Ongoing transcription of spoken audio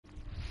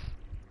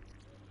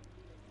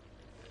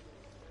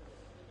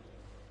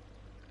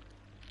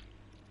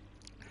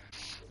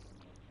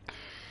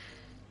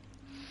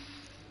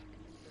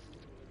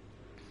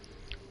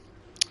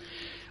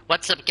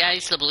What's up,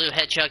 guys? The Blue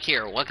Hedgehog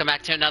here. Welcome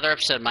back to another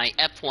episode of my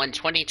F1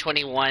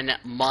 2021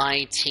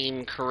 My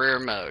Team Career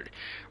Mode.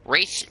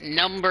 Race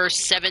number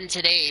 7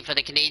 today for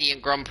the Canadian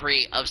Grand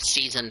Prix of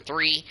Season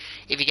 3.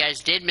 If you guys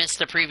did miss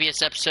the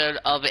previous episode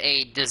of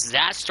a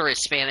disastrous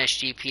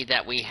Spanish GP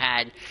that we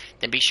had,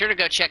 then be sure to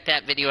go check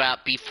that video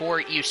out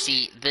before you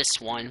see this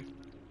one.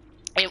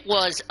 It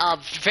was a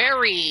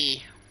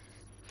very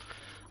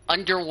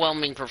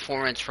underwhelming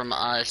performance from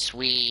us.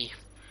 We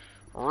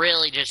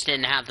really just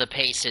didn't have the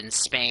pace in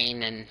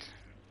Spain, and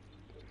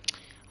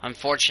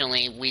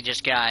unfortunately we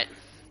just got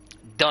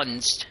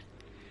dunsed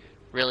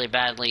really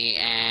badly,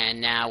 and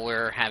now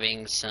we're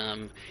having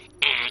some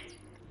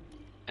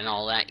and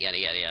all that yada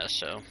yada yada,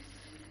 so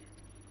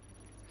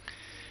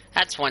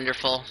that's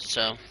wonderful.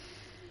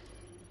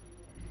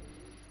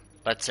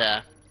 But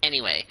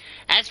anyway,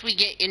 as we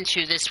get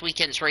into this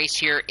weekend's race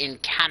here in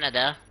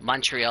Canada,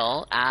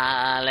 Montreal,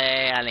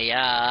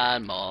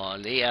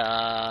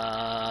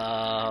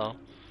 Montreal.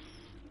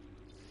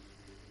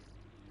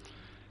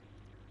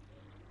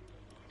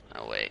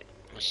 Oh wait,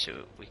 let's see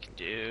what we can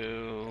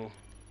do.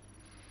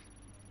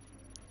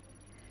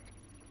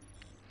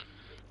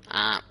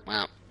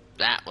 Well,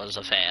 that was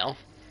a fail.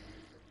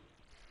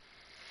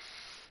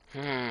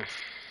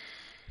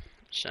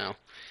 So,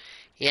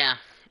 yeah,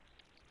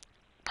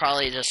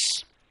 probably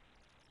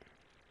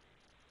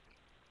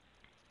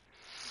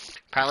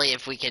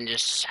if we can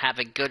just have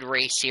a good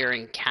race here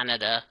in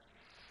Canada.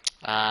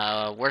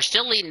 We're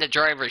still leading the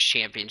Drivers'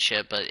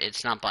 Championship, but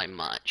it's not by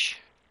much.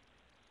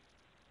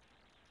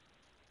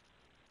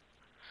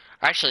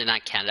 Actually,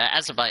 not Canada,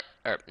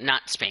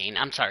 not Spain,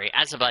 I'm sorry,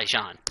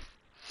 Azerbaijan.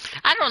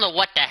 I don't know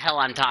what the hell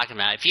I'm talking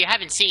about. If you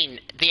haven't seen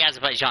the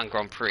Azerbaijan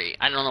Grand Prix,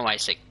 I don't know why I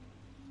say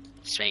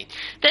Spain.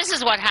 This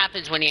is what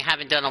happens when you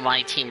haven't done a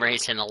My Team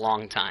race in a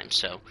long time,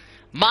 so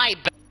I'm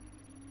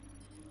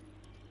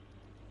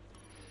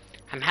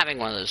having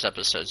one of those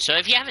episodes. So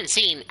if you haven't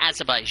seen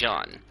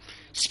Azerbaijan,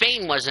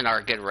 Spain wasn't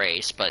our good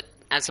race, but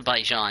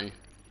Azerbaijan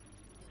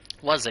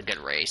was a good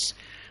race.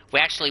 We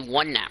actually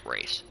won that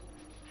race.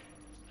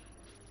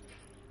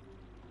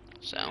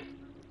 So,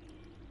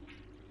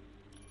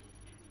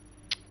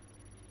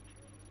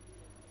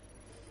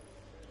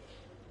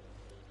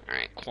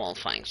 alright,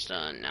 qualifying's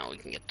done. Now we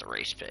can get the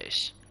race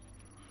pace.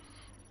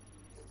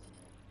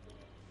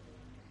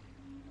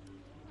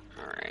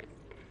 Alright.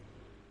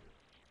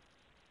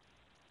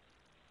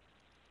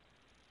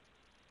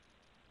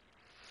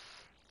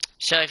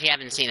 So if you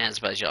haven't seen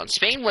Azerbaijan,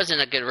 Spain wasn't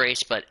a good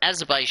race, but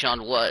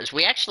Azerbaijan was.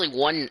 We actually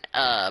won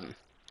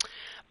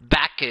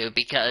Baku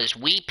because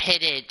we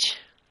pitted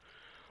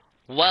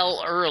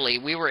well early.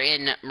 We were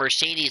in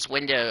Mercedes'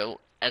 window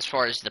as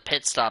far as the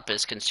pit stop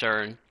is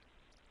concerned.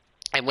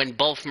 And when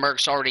both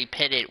Mercs already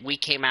pitted, we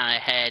came out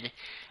ahead,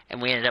 and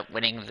we ended up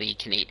winning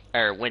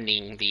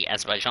the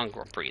Azerbaijan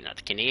Grand Prix, not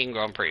the Canadian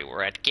Grand Prix.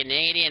 We're at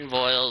Canadian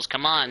Voiles.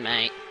 Come on,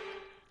 mate.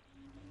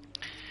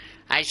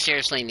 I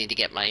seriously need to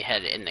get my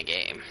head in the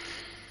game.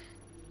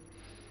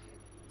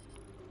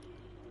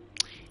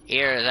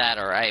 Either that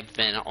or I've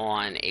been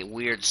on a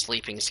weird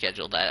sleeping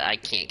schedule that I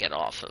can't get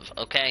off of,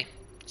 okay?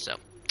 So,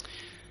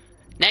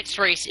 next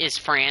race is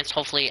France.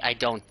 Hopefully I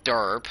don't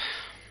derp.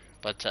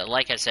 But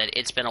like I said,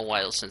 it's been a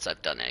while since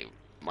I've done a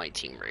My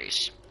Team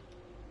race.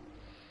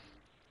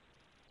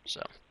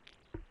 So,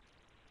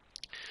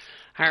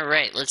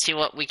 alright, let's see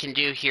what we can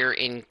do here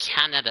in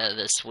Canada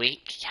this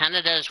week.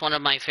 Canada is one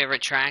of my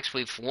favorite tracks.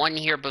 We've won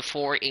here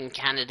before in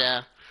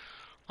Canada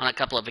on a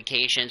couple of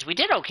occasions. We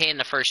did okay in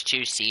the first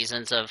 2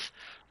 seasons of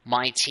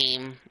My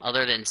Team,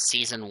 other than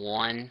Season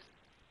 1.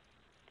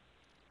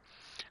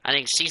 I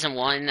think Season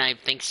 1, I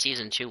think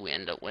Season 2 we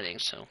ended up winning,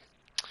 so.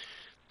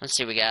 Let's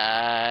see, we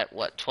got,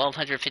 what,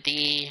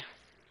 1250,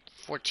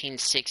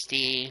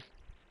 1460.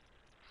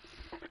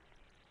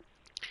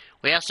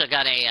 We also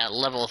got a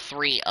level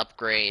 3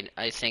 upgrade,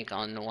 I think,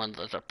 on one of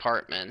the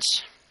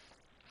departments.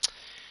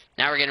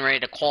 Now we're getting ready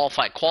to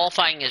qualify.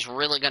 Qualifying is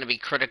really going to be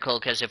critical,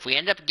 because if we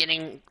end up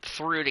getting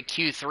through to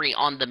Q3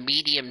 on the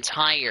medium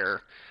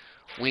tire,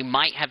 we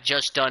might have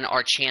just done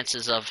our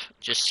chances of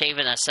just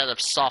saving a set of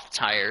soft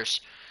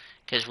tires,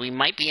 because we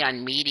might be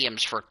on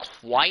mediums for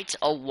quite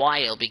a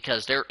while,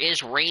 because there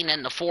is rain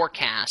in the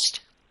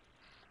forecast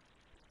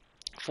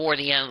for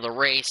the end of the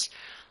race,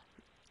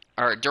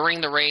 or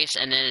during the race,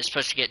 and then it's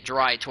supposed to get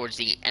dry towards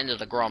the end of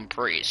the Grand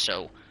Prix.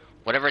 So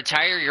whatever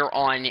tire you're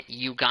on,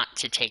 you got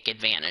to take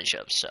advantage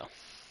of. So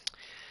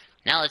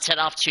now let's head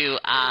off to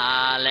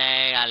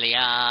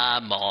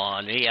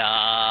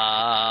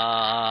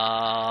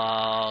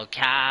Montreal,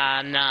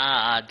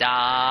 Canada,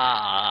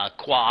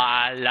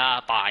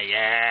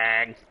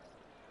 qualifying.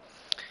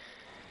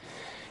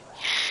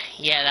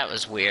 Yeah, that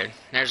was weird.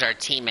 There's our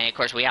teammate. Of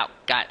course, we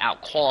got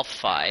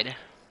out-qualified.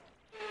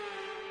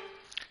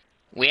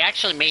 We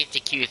actually made it to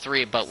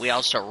Q3, but we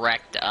also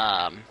wrecked,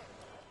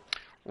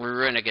 we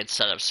ruined a good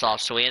set of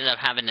softs, so we ended up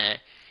having to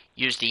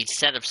use the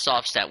set of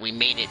softs that we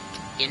made it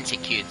into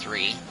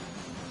Q3.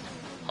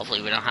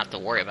 Hopefully we don't have to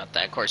worry about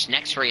that. Of course,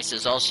 next race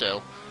is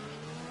also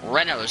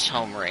Renault's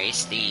home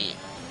race, the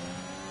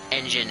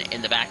engine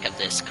in the back of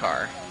this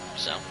car.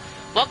 So,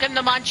 welcome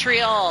to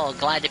Montreal.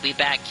 Glad to be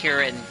back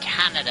here in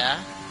Canada.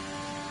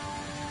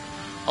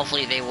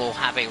 Hopefully they will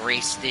have a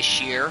race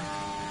this year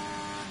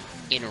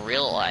in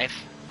real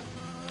life.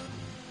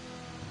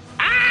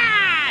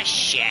 Ah,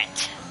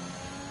 shit.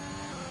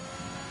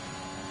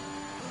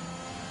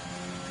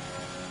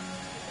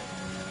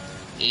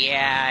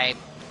 Yeah, I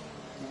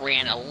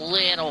ran a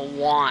little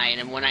wide,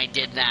 and when I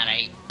did that,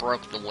 I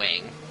broke the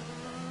wing.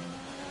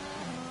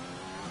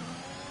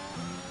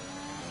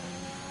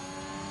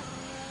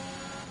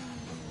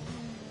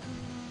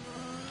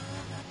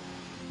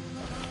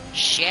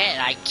 Shit,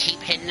 I keep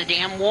hitting the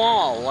damn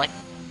wall. What?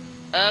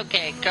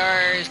 Okay,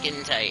 car's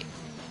getting tight.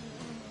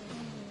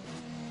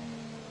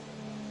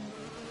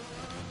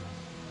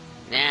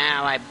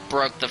 Now I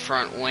broke the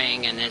front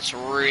wing, and it's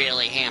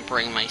really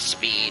hampering my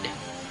speed.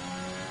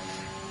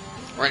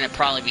 We're gonna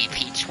probably be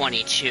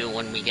P22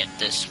 when we get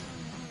this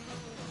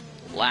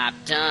lap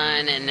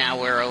done, and now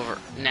we're over.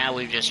 Now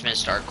we've just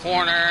missed our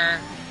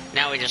corner.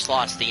 Now we just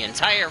lost the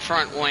entire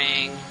front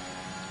wing.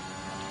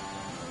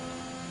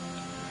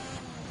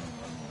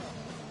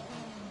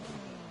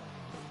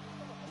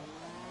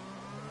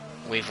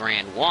 We've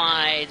ran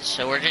wide,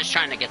 so we're just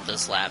trying to get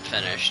this lap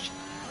finished.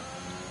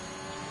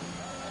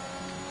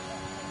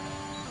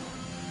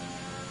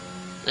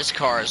 This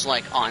car is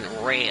like on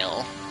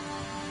rail.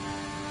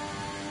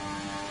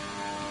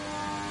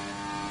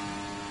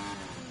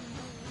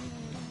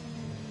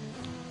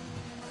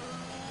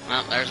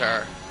 Well, there's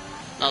our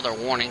another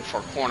warning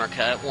for corner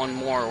cut. One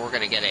more, we're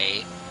going to get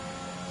a...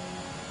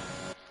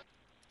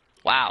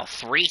 Wow,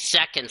 3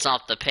 seconds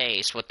off the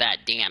pace with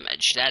that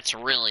damage. That's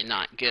really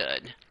not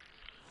good.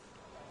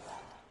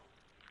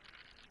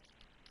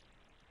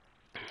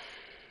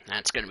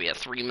 That's going to be a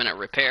 3-minute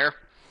repair.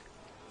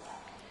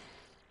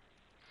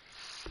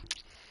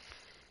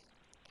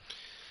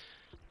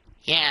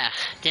 Yeah,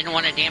 didn't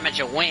want to damage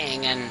a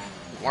wing, and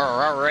we're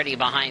already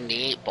behind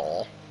the 8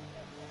 ball.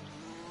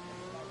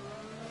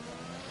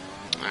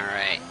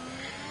 Alright.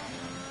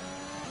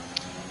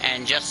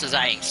 And just as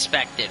I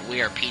expected,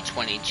 we are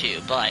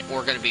P22, but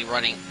we're going to be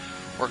running...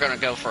 We're going to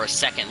go for a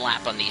second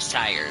lap on these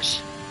tires.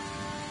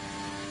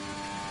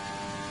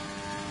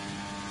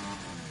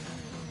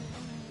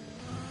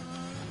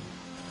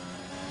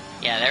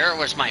 Yeah, there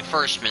was my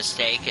first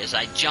mistake, is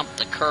I jumped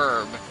the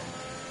curb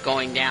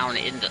going down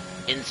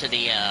into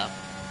the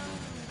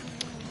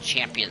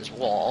champion's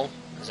wall,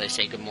 as I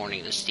say good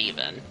morning to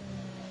Steven.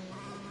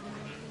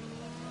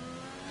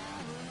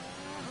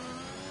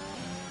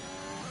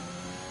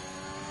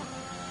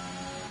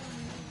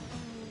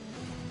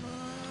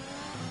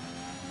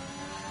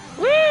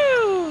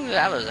 Woo!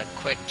 That was a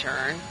quick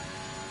turn.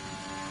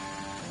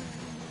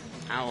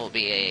 That will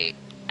be a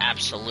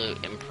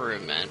absolute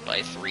improvement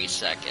by 3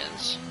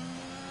 seconds.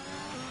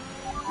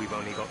 We've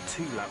only got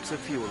 2 laps of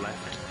fuel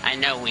left. I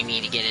know we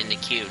need to get into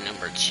queue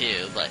number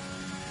 2, but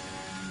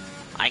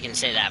I can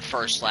say that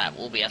first lap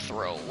will be a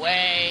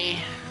throwaway.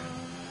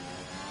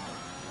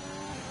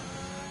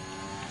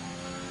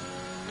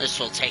 This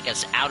will take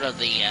us out of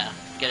the,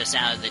 get us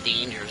out of the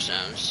danger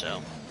zone,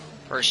 so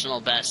personal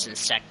best in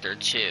sector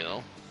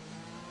 2.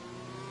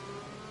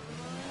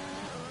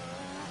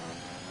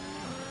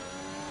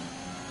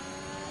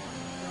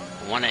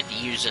 Wanted to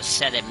use a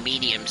set of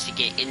mediums to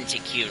get into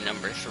queue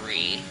number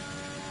 3.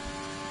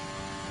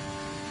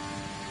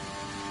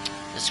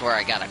 This is where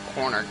I got a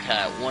corner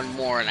cut. One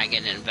more and I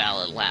get an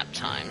invalid lap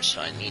time,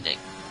 so I need to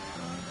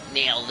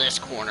nail this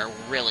corner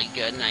really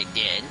good, and I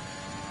did.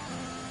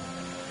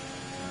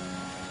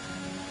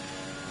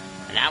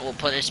 And that will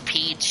put us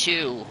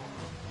P2.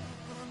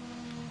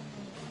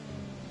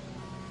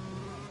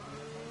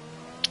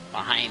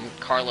 Behind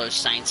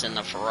Carlos Sainz in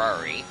the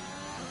Ferrari.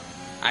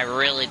 I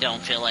really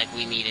don't feel like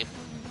we need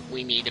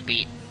to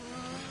beat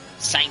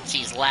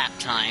Sainz's lap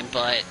time,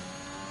 but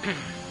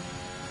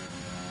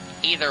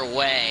either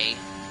way,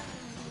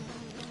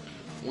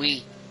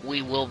 we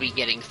will be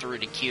getting through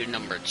to queue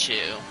number 2.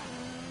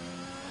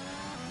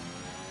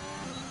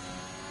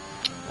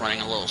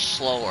 Running a little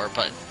slower,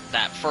 but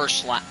that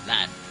first lap,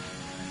 that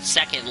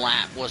second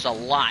lap was a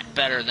lot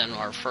better than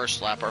our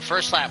first lap. Our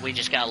first lap, we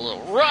just got a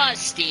little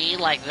rusty,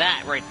 like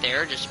that right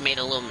there. Just made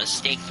a little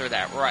mistake through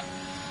that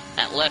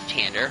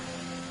left-hander.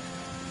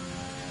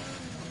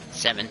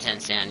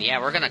 7/10 down.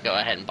 Yeah, we're gonna go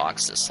ahead and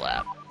box this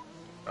lap.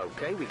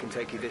 Okay, we can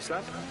take you this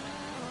lap.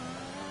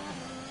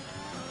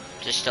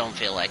 Just don't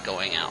feel like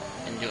going out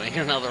and doing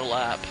another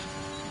lap.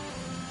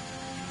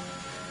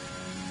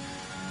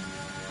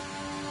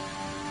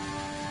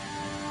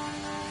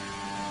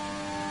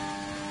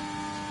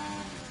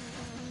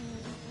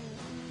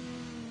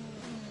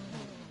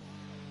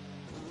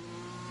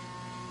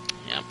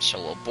 Yep, so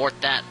we'll abort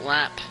that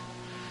lap.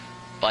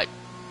 But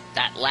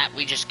that lap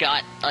we just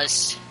got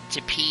us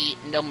to P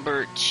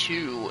number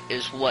 2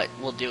 is what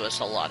will do us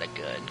a lot of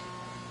good.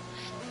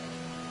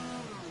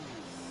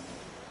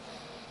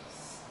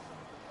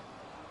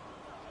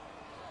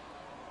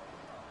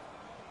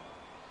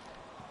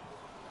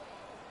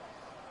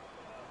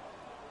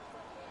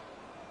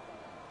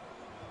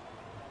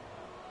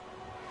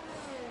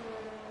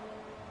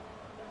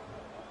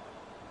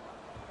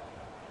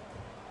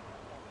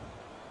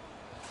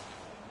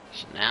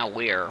 So now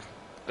we're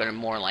going to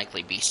more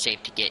likely be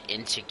safe to get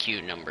into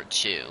queue number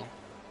 2.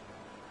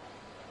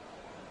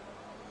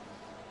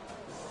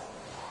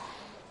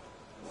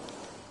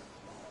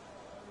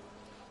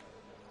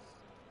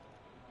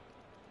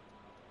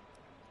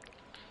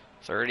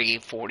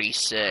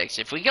 $30.46.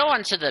 If we go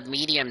onto the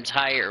medium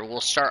tire, we'll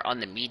start on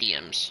the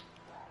mediums.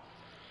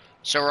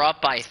 So we're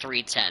up by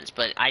 3/10,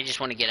 but I just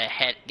want to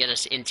get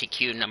us into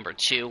queue number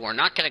 2. We're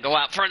not going to go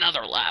out for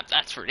another lap,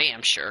 that's for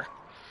damn sure.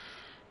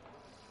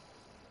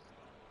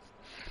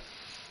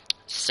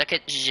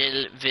 Second,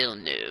 Gilles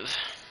Villeneuve.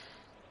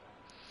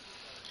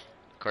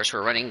 Of course,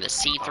 we're running the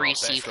C3,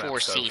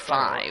 C4,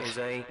 C5. Is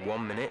a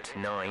 1 minute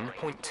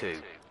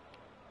 9.2.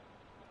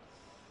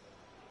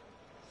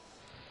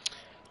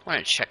 I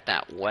want to check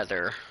that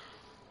weather.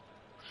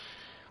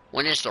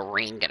 When is the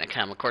rain going to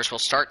come? Of course, we'll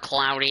start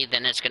cloudy,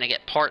 then it's going to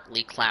get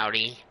partly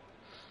cloudy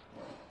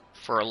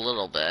for a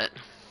little bit.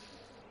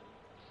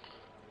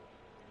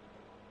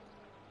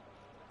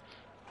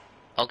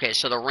 Okay,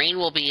 so the rain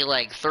will be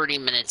like 30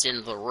 minutes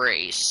into the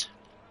race.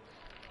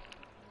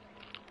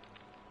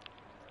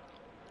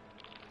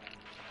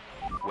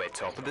 We're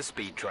top of the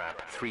speed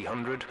trap,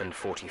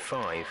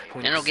 345.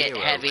 Then it'll get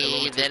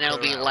heavy, then it'll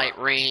be light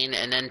rain,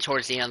 and then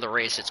towards the end of the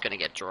race it's going to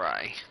get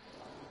dry.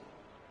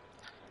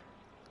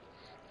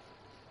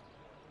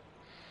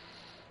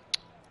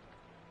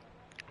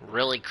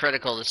 Really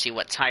critical to see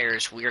what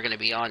tires we're going to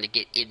be on to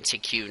get into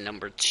queue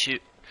number 2,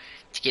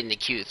 to get into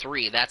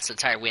Q3. That's the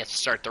tire we have to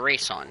start the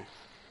race on.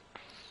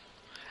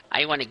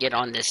 I want to get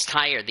on this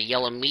tire, the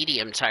yellow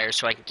medium tire,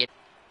 so I can get...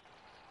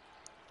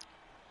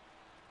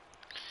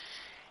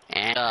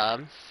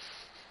 And,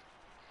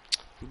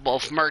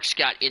 both Mercs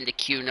got into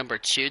queue number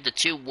 2. The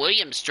 2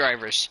 Williams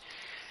drivers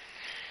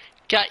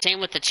got... Same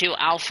with the 2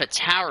 Alpha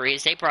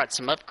Tauris. They brought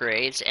some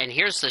upgrades. And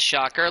here's the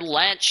shocker.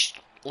 Lance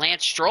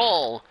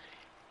Stroll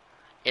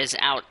is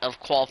out of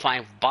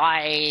qualifying by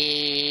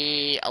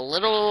a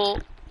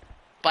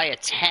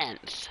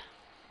 10th.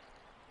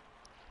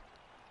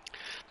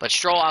 But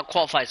Stroll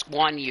out-qualifies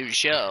Guan Yu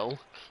Zhou.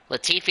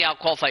 Latifi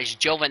out-qualifies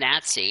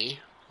Giovinazzi,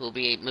 who will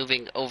be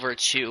moving over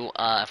to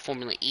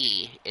Formula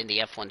E in the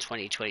F1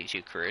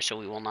 2022 career, so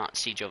we will not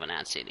see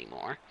Giovinazzi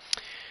anymore.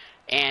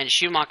 And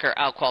Schumacher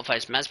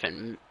out-qualifies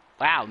Mespin.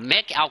 Wow,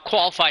 Mick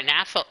out-qualified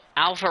an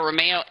Alfa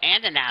Romeo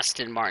and an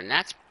Aston Martin.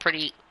 That's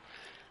pretty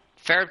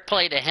fair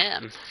play to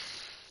him.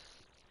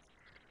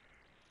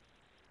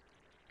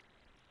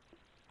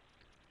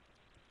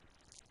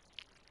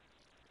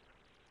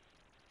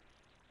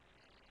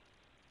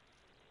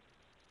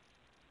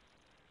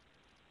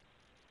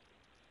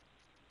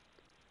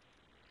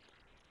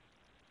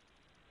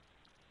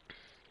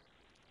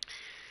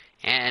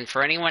 And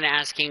for anyone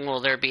asking,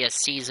 will there be a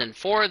Season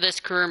 4 of this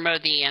career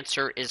mode, the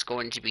answer is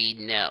going to be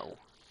no.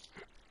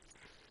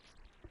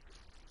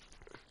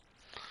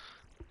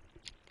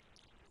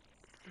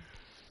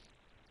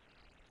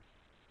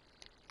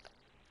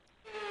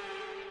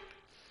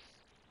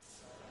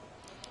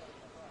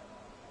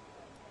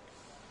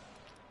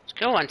 Let's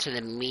go on to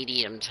the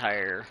medium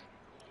tire.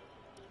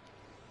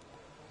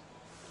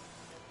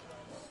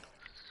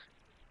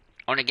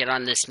 I want to get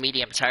on this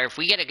medium tire. If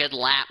we get a good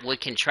lap, we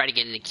can try to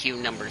get into queue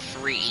number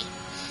 3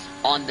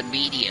 on the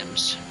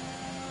mediums.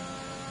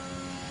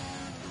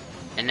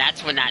 And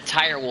that's when that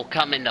tire will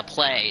come into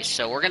play.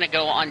 So we're going to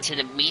go on to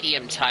the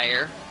medium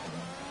tire.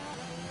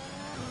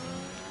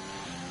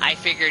 I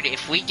figured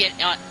if we get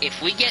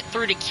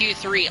through to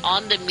Q3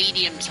 on the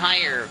medium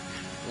tire,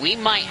 we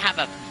might have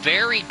a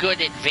very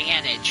good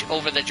advantage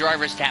over the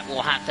drivers that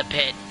will have to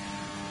pit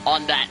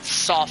on that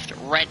soft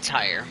red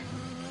tire.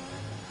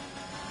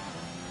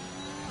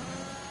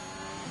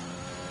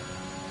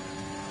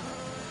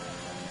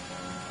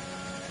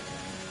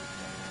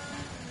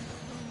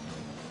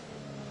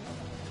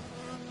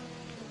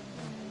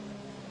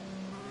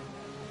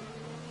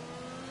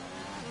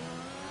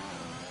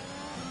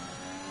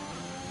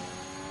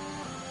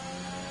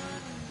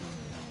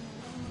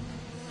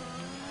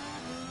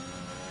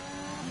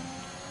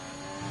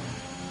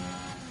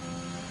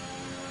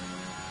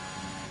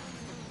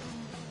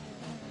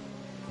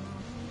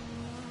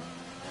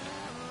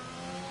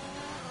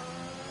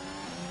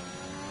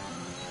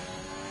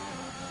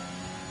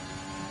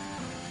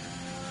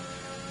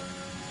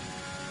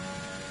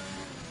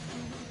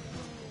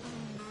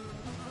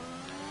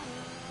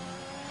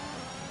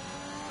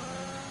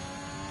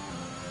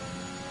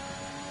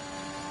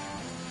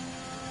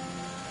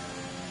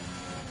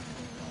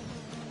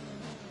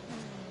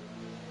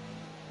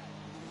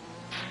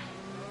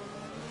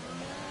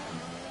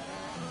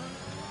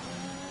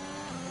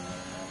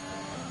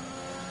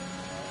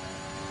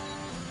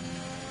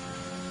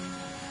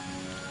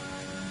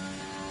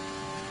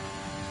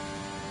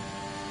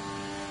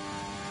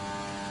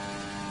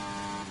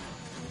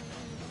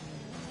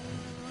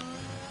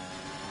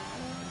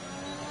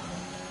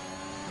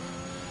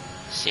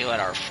 See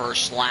what our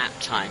first lap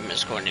time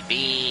is going to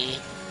be.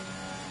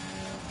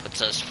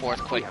 Puts us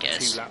fourth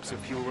quickest. We have 2 laps of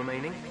fuel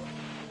remaining.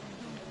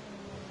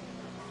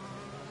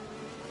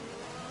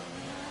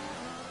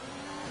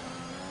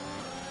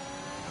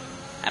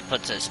 That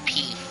puts us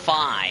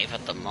P5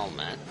 at the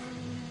moment.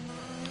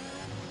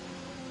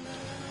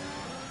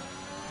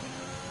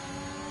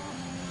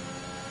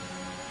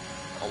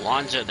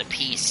 Alonso the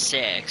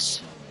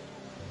P6.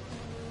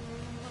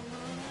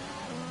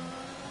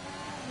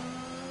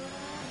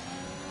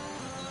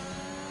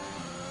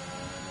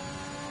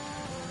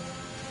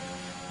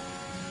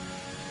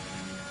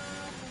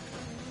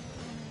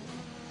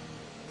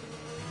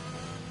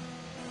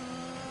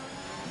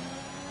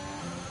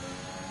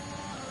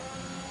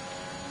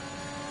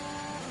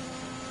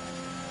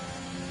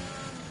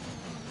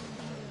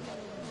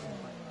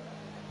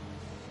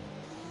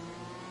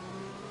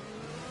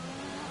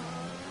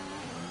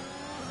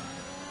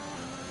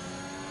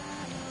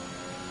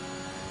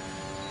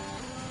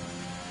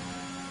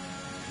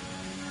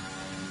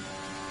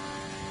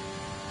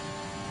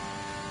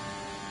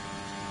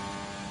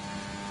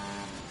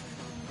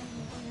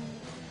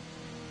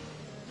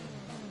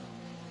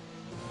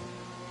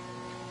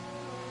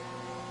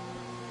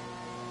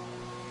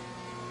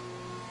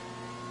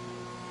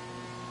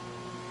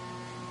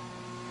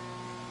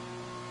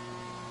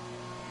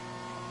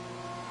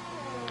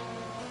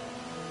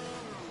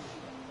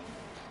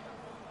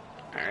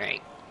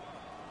 Alright.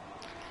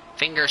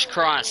 Fingers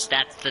crossed,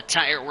 that's the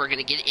tire we're going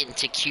to get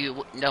into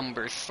Q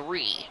number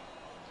 3.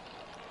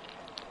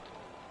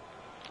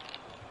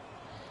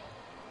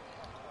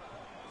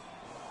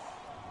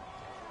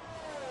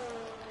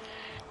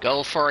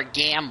 Go for a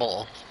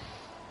gamble.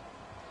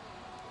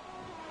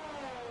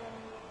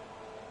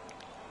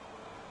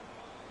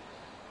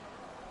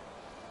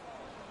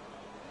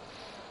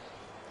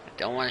 I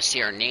don't want to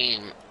see our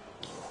name.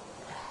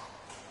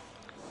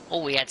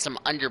 Oh, we had some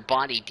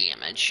underbody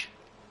damage.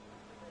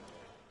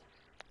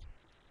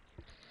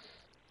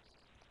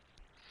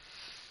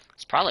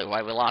 It's probably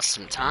why we lost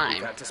some time.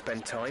 We've had to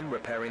spend time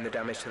repairing the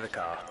damage to the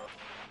car.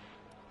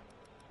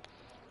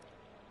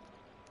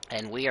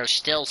 And we are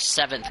still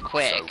 7th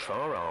quick. So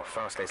far, our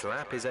fastest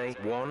lap is a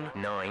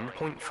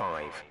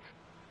 1:09.5.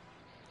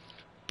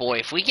 Boy,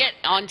 if we get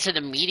onto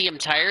the medium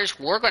tires,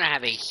 we're going to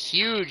have a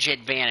huge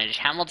advantage.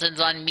 Hamilton's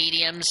on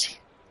mediums.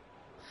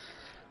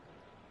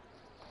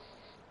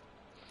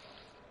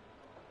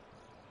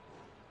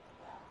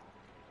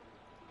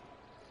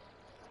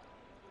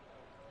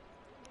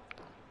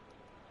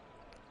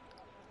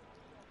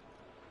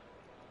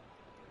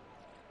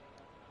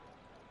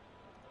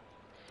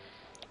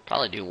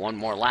 Probably do one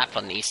more lap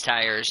on these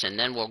tires, and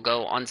then we'll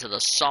go onto the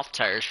soft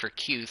tires for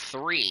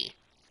Q3.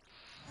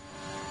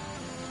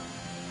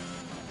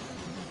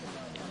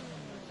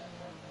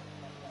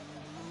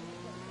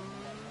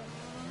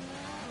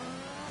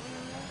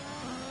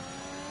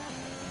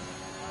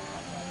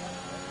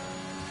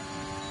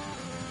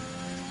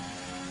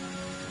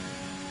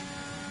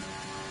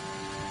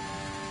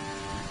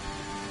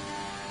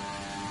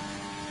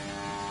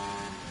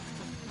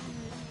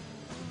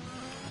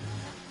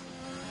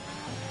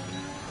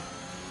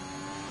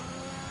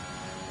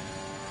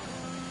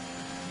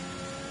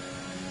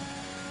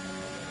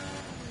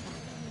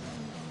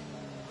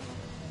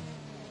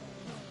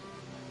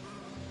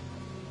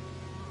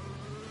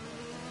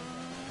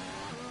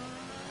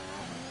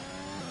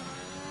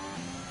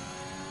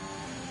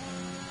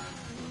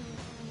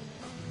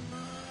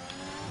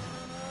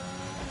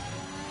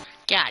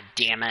 God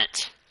damn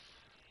it.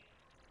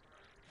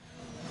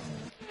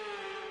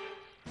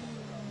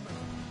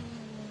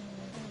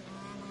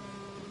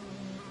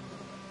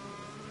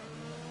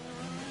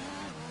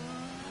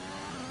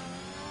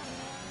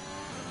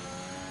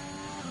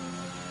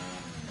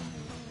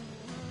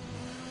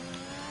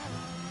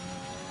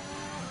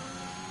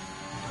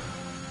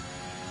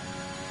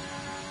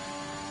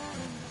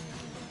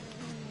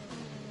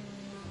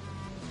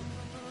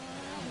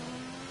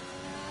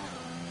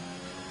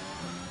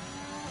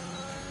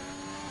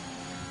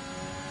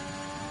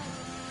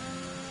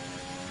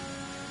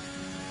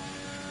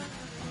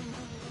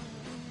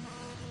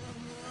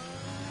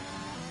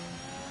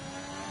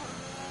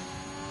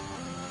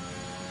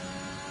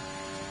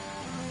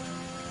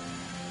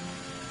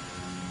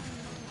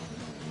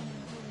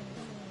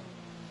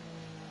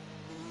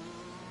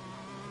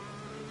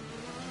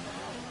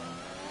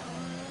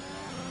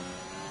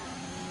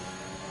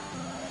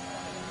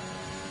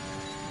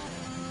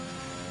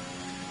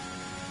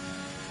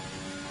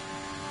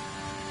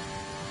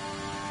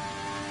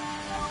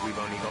 We've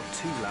only got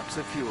 2 laps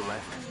of fuel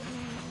left.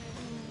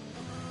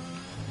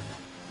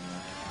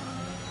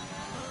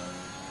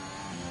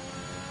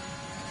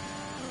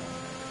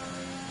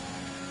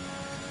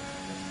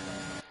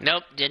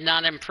 Nope, did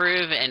not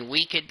improve, and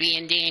we could be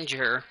in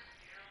danger.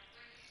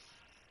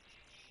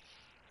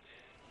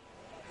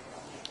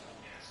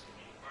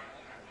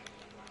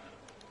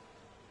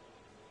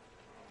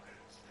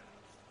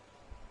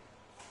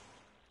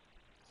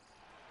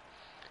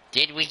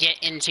 Did we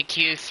get into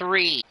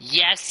Q3?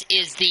 Yes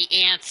is the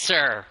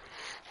answer.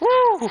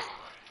 Woo!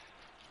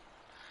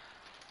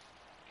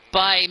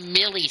 By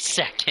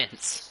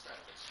milliseconds.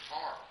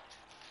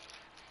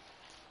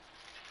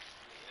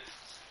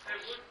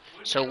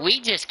 So we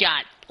just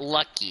got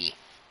lucky.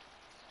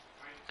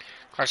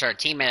 Of course, our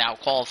teammate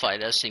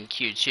out-qualified us in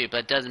Q2, but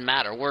it doesn't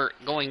matter. We're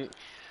going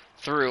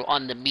through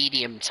on the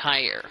medium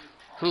tire.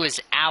 Who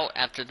is out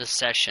after the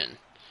session?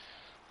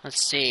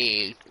 Let's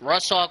see.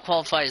 Russell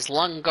out-qualifies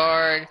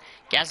Lundgaard.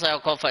 Gasly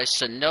out-qualifies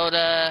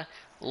Sonoda.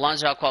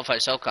 Alonso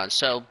out-qualifies Ocon.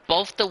 So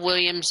both the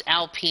Williams,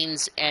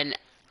 Alpines, and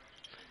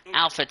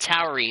Alpha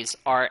Tauris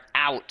are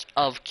out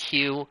of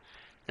Q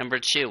number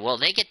 2. Well,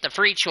 they get the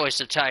free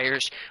choice of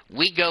tires.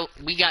 We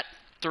got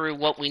through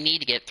what we need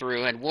to get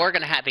through, and we're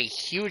going to have a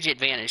huge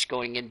advantage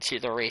going into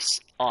the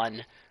race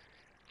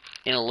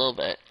in a little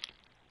bit.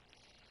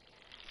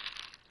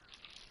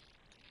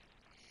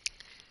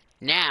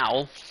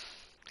 Now,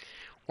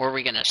 where are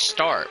we going to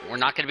start? We're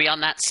not going to be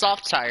on that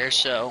soft tire,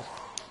 so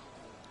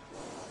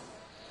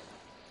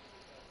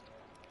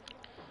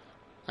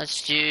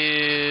let's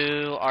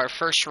do our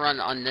first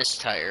run on this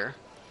tire.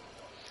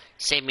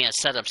 Save me a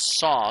set of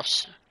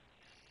softs.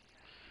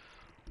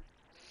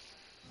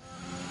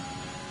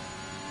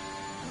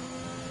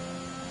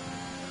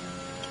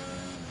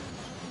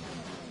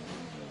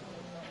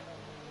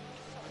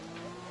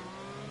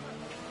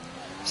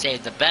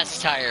 Save the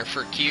best tire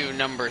for Q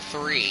number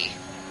 3.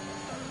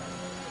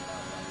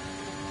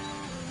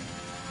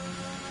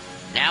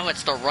 Now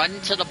it's the run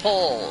to the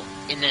pole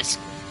in this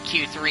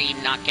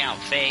Q3 knockout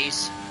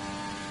phase.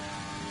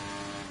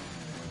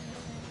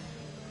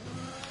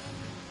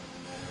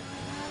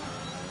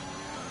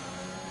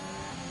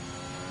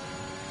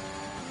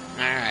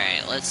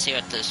 Alright, let's see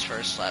what this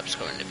first lap's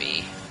going to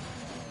be.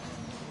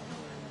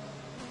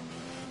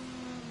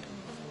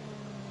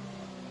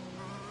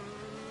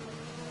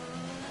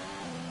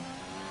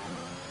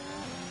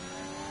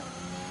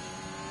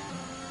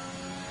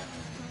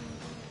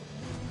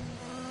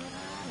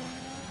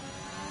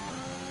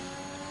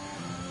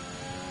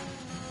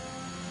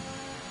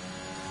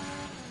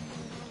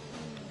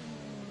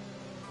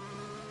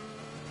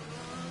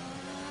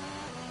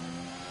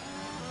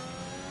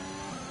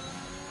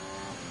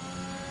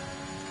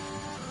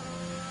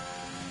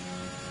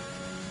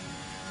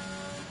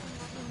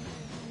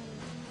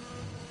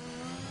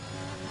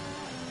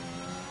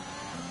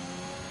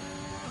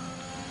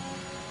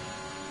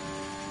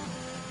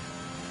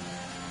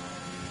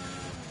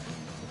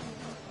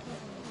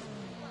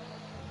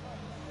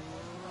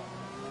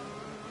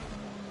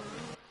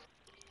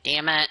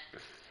 Damn it.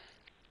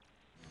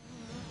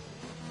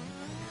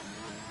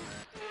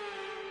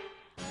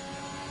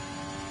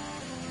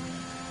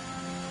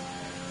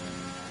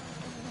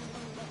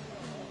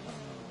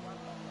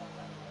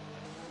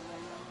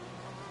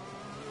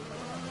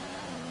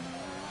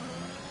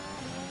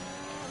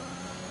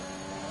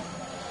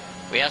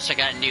 We also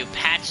got a new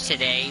patch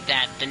today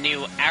that the new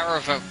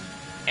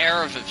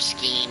Arav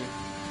scheme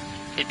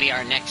could be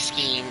our next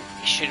scheme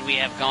should we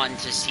have gone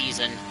to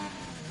season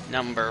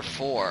number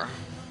 4.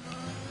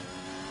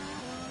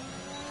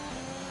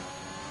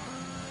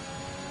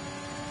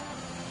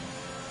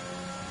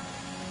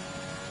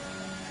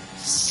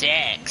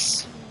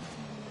 Six.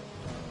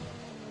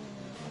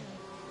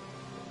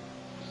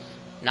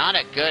 Not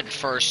a good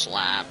first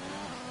lap.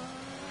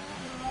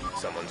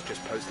 Someone's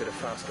just posted a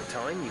faster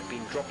time. You've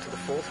been dropped to the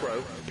 4th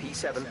row,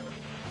 P7.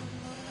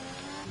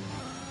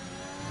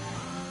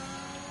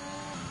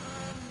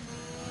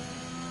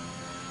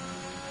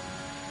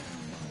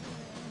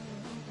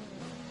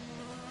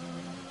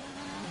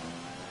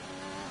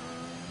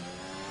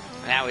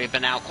 Now we've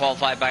been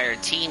out-qualified by our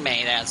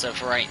teammate as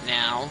of right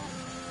now.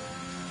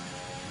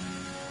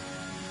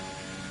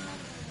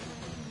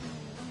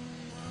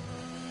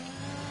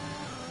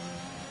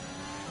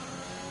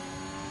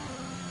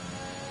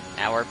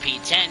 Now we're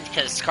P10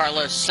 because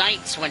Carlos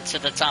Sainz went to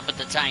the top of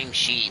the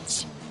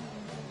timesheets.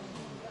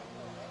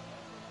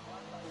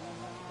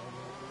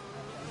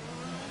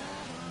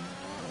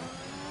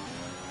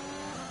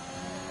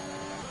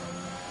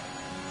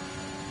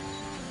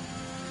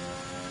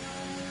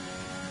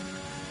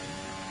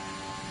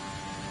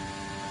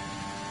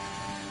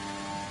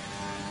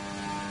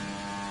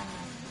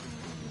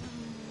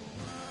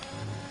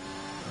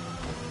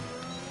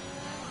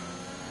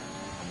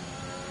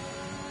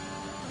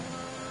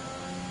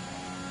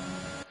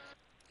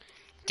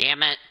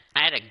 Damn it.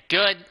 I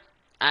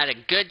had a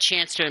good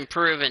chance to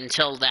improve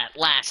until that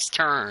last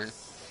turn.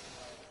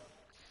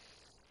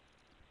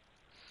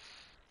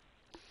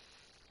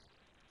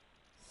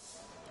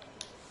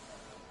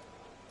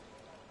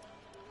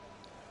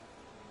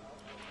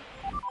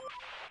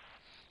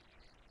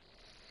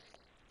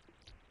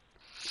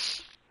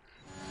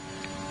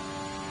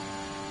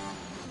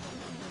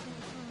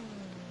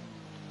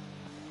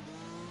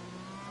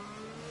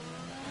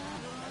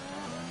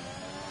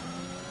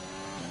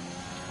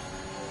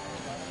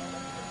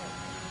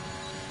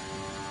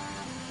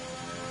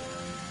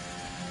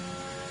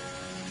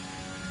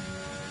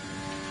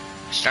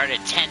 Started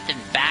 10th in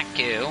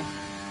Baku.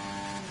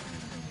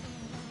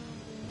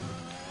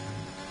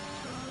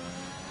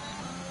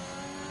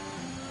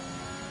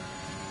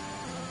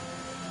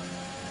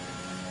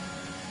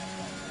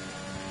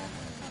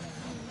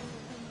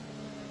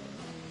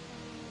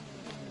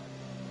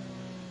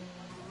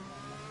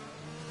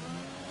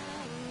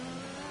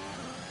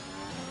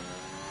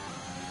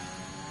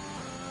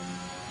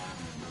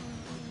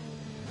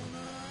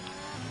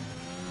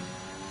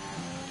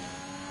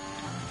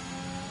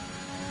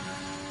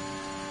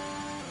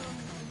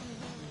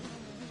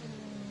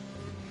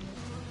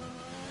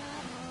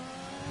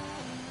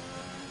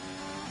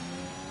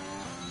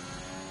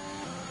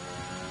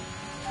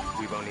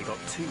 We've only got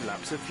 2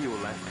 laps of fuel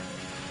left.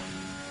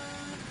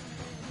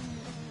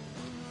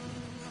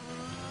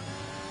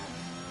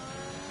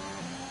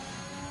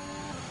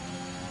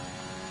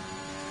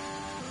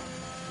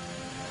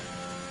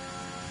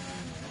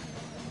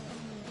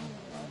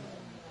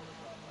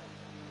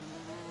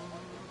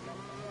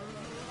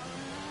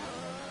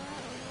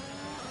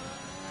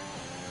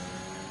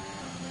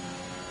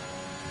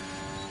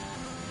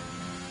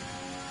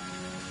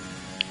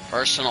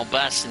 Personal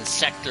best in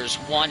sectors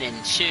 1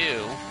 and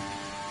 2.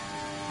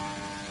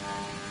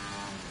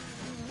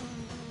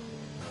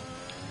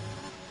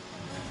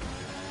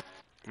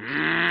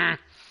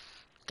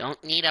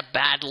 Don't need a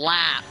bad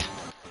lap.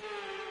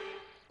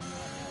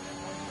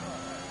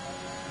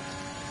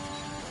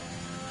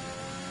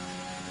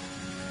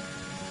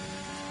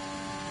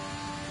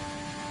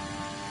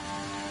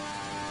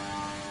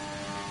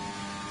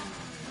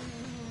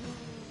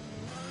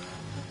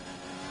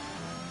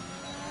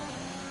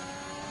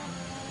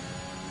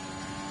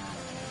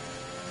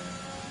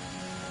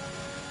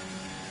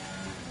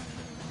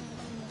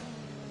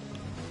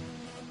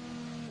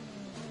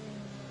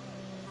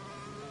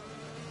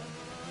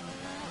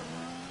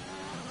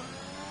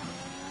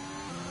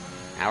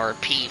 Our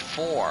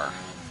P4.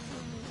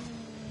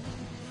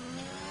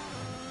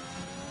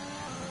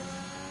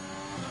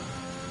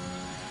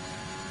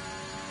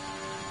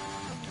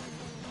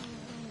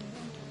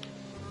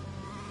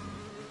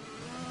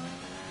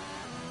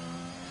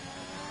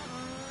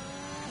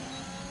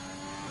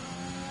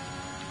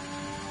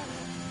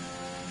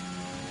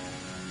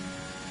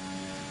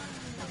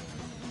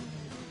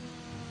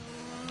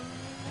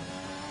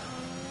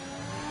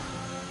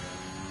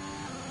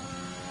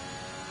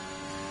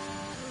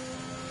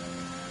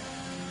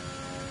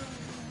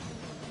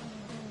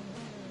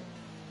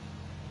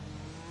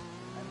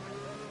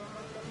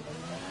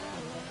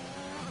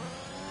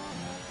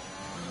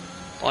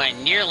 Boy, I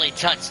nearly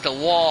touched the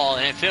wall,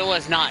 and if it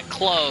was not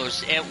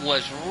close, it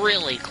was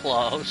really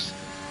close.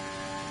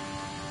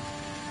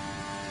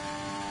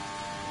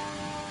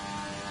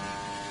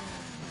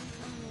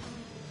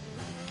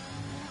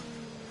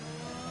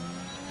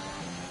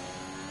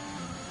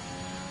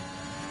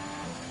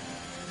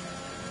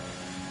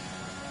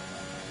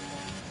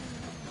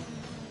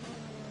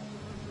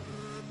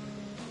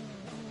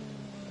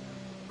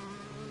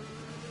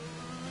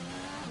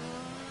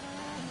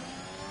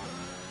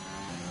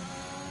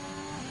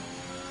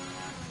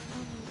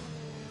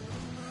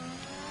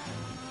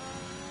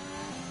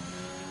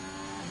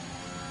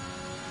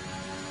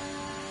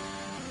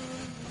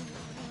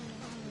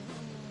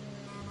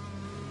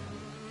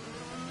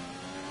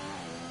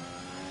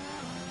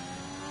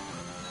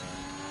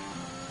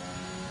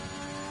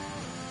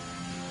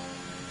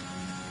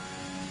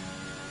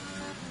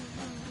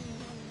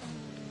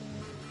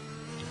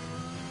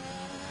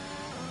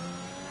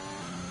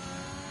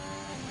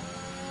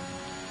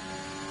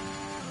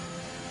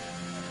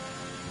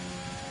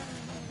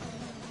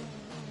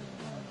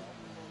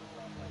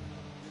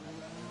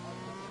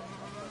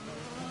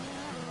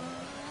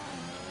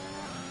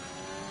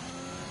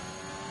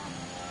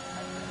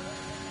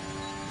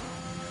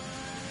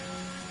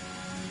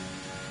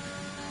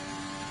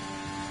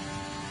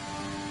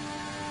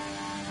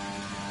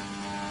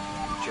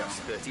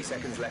 Just 30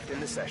 seconds left in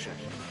the session.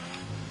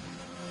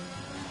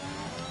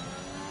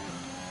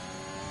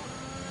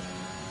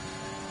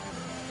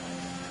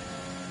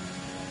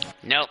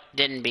 Nope,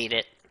 didn't beat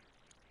it.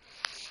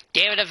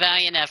 Gave it a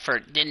valiant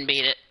effort, didn't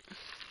beat it.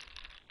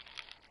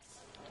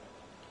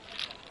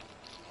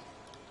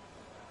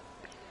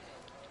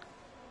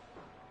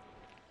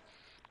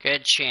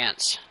 Good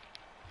chance.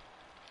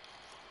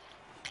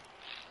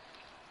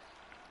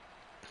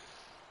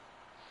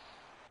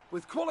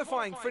 With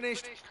qualifying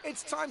finished,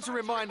 it's time to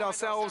remind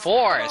ourselves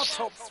Fourth. of our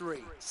top 3.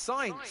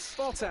 Sainz,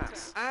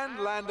 Bottas and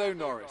Lando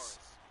Norris.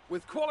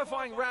 With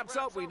qualifying wrapped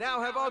up, we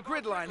now have our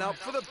grid lineup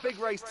for the big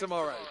race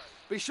tomorrow.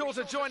 Be sure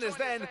to join us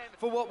then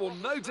for what will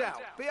no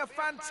doubt be a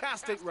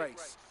fantastic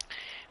race.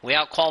 We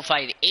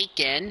outqualified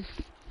Aiken.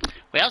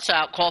 We also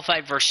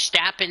outqualified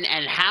Verstappen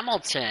and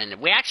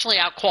Hamilton. We actually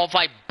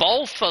outqualified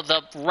both of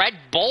the Red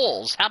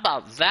Bulls. How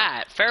about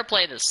that? Fair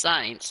play to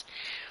Sainz,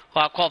 who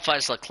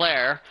outqualifies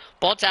Leclerc.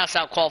 Bottas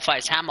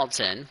outqualifies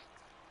Hamilton.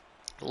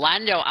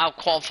 Lando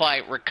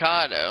outqualified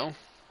Ricciardo.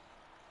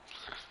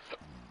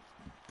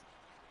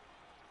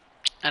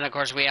 And of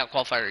course we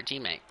outqualified our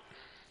teammate.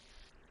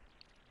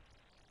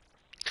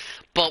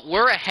 But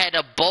we're ahead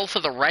of both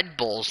of the Red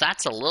Bulls.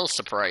 That's a little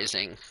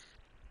surprising.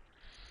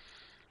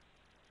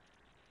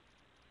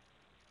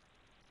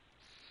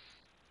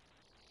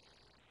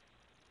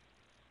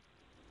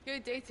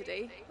 Good day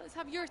today. Let's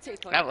have your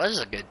take on That it. was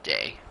a good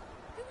day.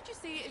 Who would you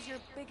say is your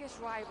biggest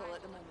rival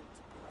at the moment?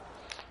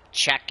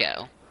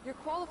 Checo. Your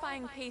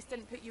qualifying pace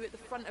didn't put you at the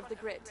front of the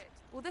grid.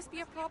 Will this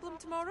be a problem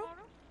tomorrow?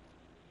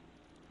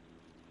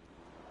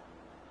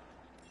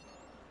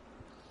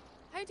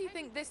 How do you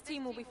think this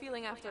team will be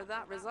feeling after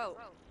that result?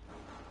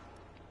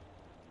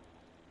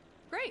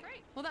 Great.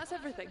 Well, that's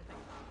everything.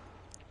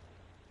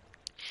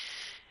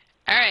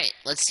 Alright,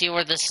 let's let's see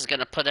where this is going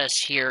to put us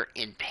here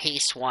in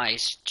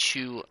pace-wise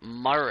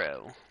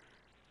tomorrow.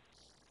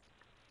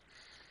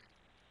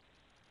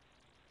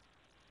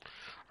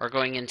 Or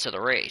going into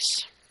the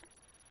race.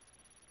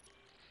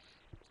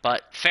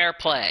 But fair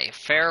play,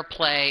 fair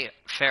play,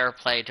 fair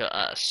play to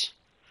us.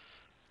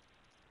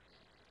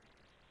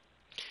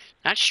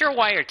 Not sure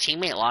why our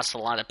teammate lost a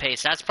lot of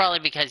pace. That's probably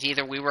because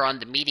either we were on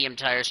the medium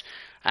tires.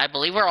 I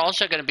believe we're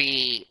also going to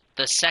be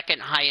the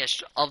second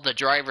highest of the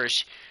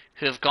drivers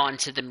who have gone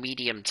to the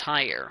medium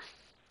tire.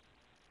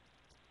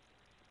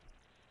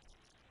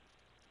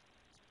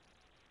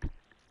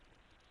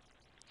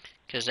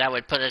 Because that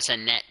would put us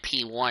in net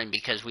P1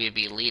 because we would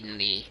be leading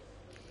the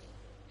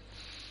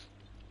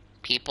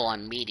people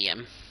on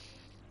medium.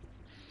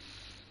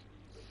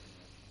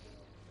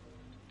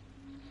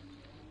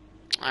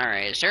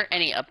 Alright, is there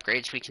any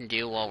upgrades we can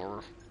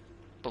do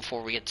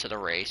before we get to the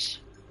race?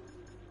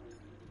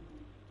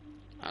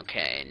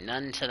 Okay,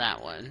 none to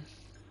that one.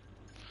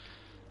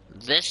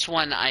 This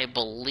one, I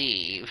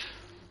believe...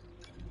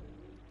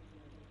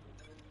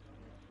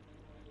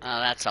 Oh,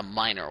 that's a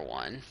minor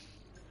one.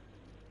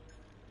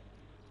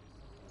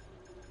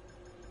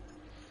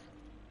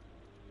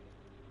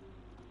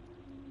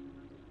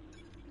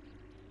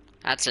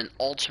 That's an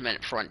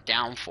ultimate front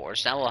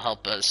downforce. That will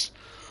help us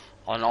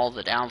on all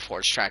the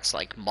downforce tracks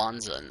like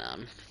Monza and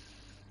them.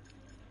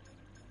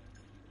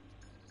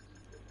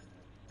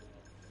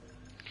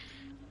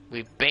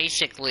 We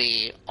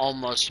basically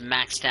almost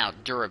maxed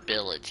out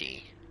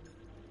durability.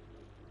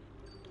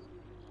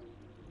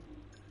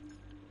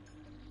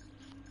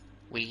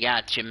 We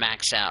got to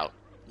max out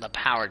the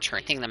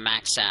powertrain. Thing to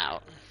max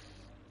out.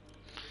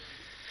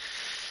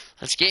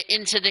 Let's get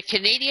into the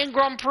Canadian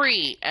Grand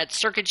Prix at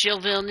Circuit Gilles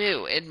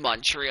Villeneuve in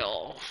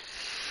Montreal.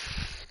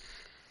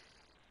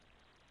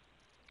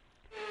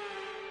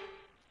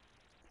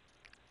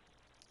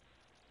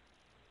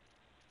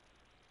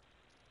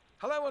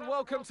 Hello and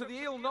welcome to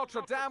the Ile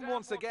Notre Dame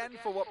once again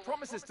for what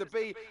promises to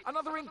be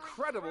another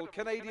incredible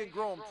Canadian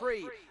Grand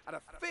Prix at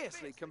a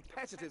fiercely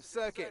competitive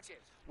circuit,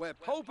 where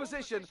pole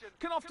position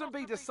can often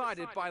be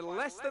decided by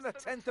less than a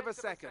tenth of a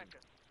second.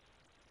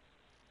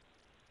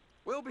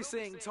 We'll be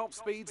seeing top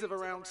speeds of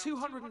around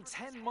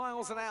 210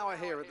 miles an hour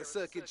here at the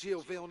Circuit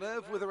Gilles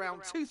Villeneuve, with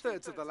around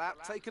 2/3 of the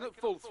lap taken at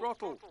full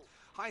throttle.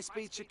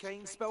 High-speed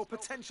chicanes spell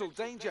potential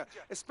danger,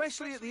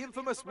 especially at the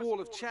infamous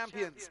Wall of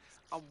Champions.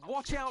 And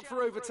watch out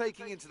for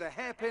overtaking into the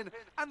hairpin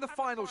and the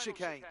final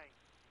chicane.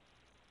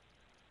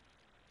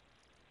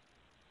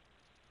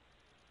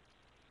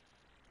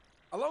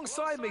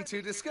 Alongside me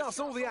to discuss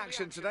all the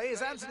action today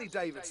is Anthony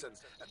Davidson.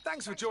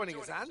 Thanks for joining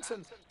us, Ant.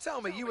 And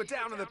tell me, you were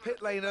down in the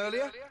pit lane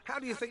earlier. How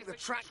do you think the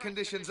track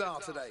conditions are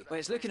today? Well,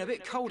 it's looking a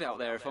bit cold out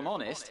there, if I'm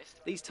honest.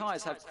 These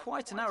tyres have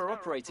quite a narrow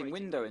operating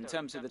window in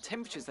terms of the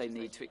temperatures they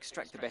need to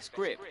extract the best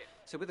grip.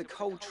 So with a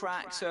cold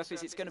track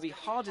surface, it's going to be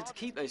harder to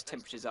keep those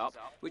temperatures up,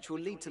 which will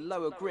lead to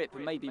lower grip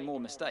and maybe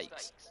more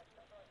mistakes.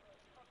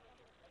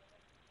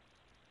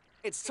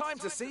 It's time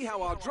to see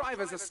how our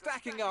drivers are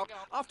stacking up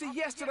after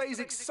yesterday's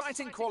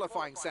exciting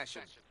qualifying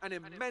session. An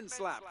immense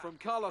lap from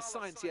Carlos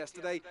Sainz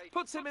yesterday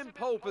puts him in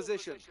pole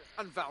position,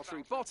 and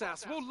Valtteri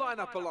Bottas will line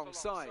up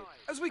alongside.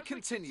 As we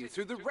continue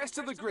through the rest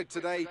of the grid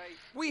today,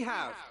 we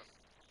have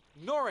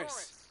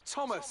Norris,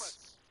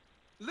 Thomas,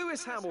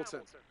 Lewis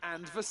Hamilton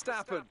and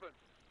Verstappen,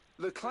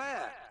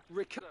 Leclerc,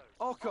 Ricciardo,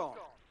 Ocon,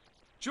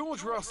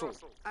 George Russell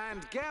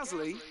and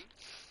Gasly,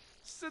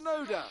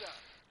 Tsunoda,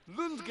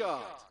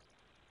 Lundgaard,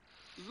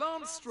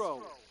 Lance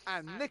Stroll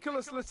and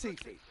Nicholas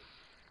Latifi,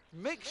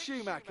 Mick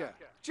Schumacher,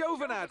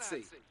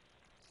 Giovinazzi,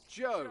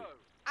 Joe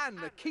and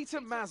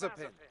Nikita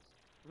Mazepin.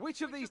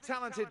 Which of these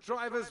talented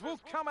drivers will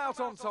come out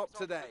on top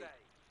today?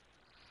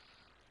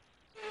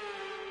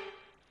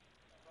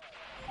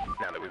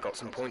 Now that we've got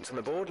some points on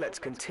the board, let's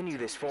continue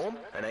this form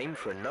and aim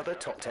for another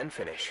top 10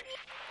 finish.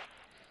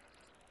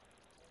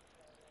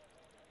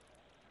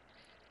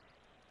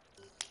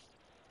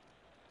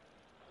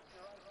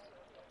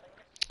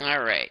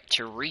 Alright,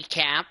 to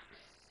recap,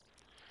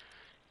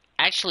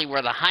 actually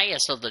we're the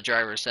highest of the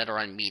drivers that are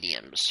on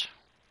mediums,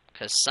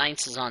 because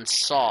Sainz is on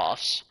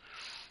softs.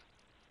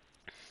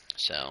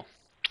 So,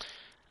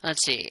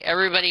 let's see,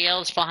 everybody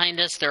else behind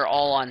us, they're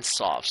all on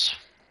softs.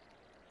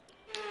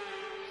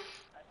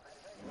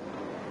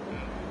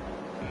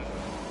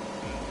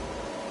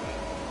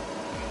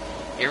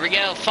 Here we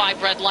go,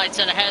 5 red lights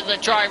and ahead of the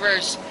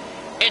drivers.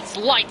 It's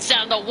lights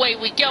out, and away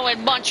we go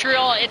in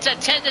Montreal. It's a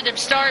tentative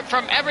start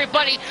from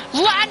everybody.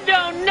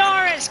 Lando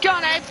Norris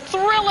got a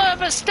thrill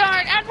of a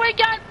start, and we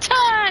got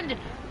tonned.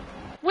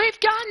 We've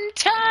gotten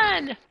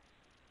tonned.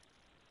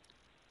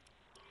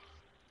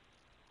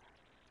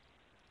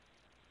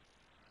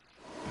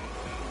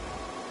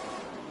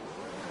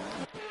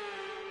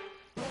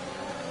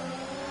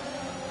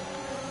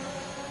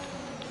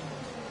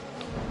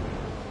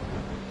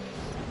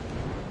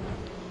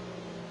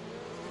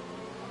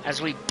 As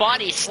we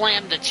body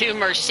slammed the 2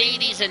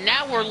 Mercedes, and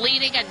now we're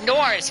leading, and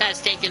Norris has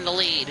taken the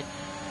lead.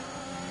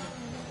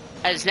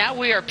 As now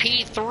we are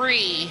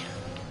P3.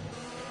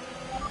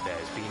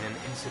 There's been an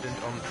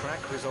incident on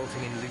track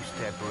resulting in loose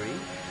debris.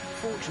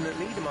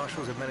 Fortunately, the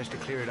marshals have managed to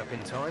clear it up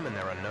in time and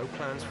there are no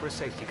plans for a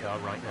safety car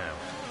right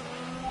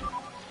now.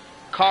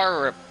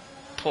 Car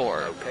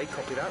report. Okay,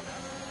 copy that.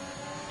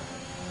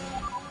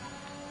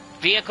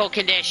 Vehicle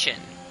condition.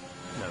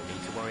 No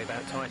need to worry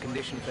about tyre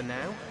condition for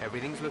now.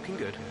 Everything's looking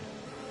good.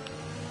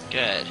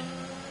 Good.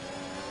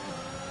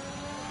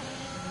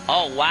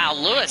 Oh, wow.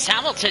 Lewis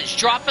Hamilton's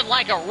dropping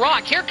like a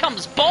rock. Here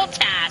comes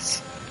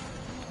Bottas.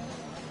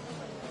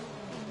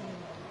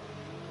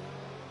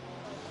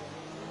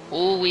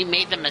 Ooh, we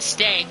made the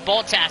mistake.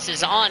 Bottas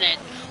is on it.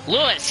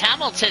 Lewis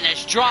Hamilton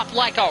has dropped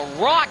like a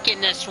rock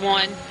in this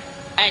one.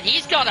 And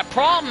he's got a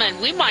problem,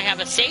 and we might have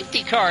a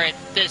safety car at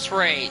this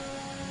rate.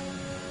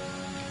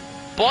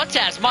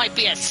 Bottas might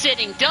be a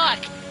sitting duck.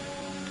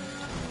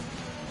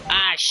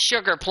 Ah,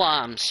 sugar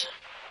plums.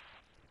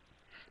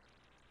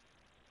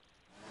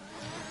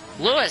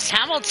 Lewis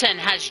Hamilton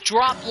has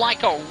dropped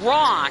like a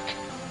rock.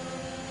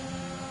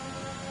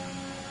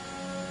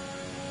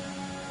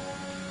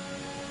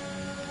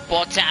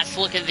 Bottas,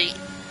 look at the...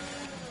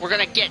 We're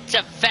going to get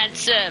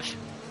defensive.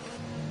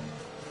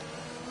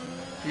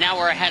 Now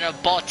we're ahead of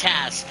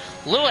Bottas.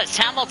 Lewis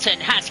Hamilton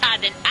has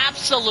had an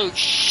absolute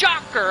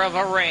shocker of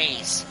a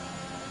race.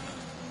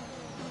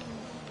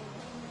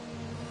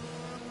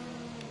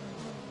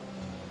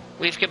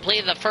 We've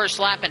completed the first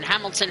lap and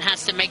Hamilton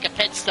has to make a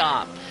pit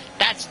stop.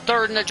 That's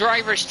third in the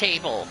driver's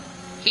table.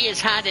 He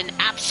has had an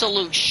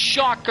absolute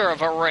shocker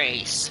of a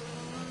race.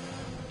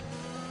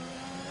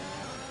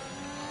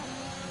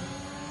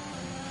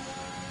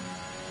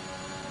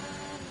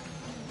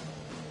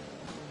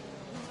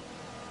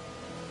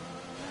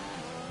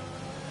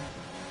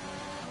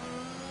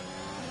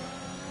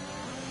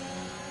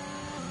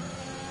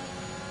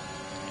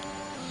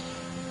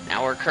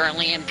 Now we're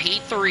currently in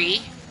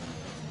P3.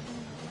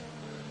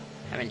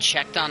 Haven't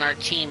checked on our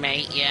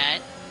teammate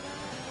yet.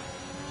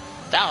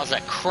 That was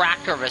a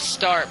cracker of a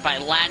start by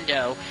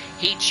Lando.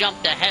 He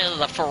jumped ahead of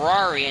the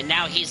Ferrari, and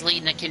now he's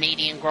leading the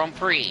Canadian Grand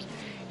Prix.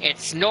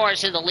 It's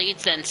Norris in the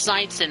leads, then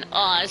Sainz and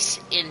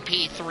us in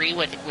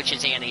P3, which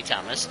is Andy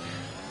Thomas.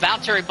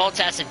 Valtteri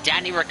Bottas and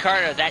Danny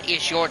Ricciardo, that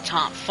is your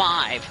top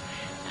 5.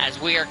 As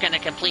we are going to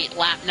complete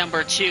lap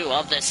number 2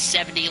 of the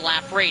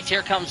 70-lap race.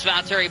 Here comes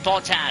Valtteri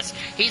Bottas.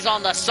 He's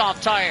on the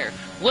soft tire.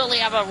 Will he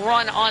have a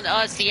run on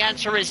us? The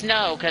answer is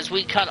no, because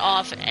we cut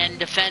off and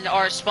defend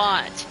our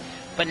spot.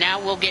 But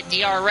now we'll get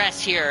DRS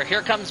here.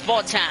 Here comes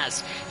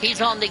Bottas. He's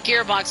on the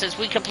gearbox as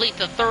we complete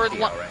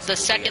the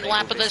second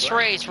lap of this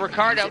race.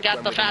 Ricciardo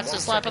got the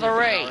fastest lap of the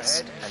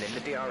race. And in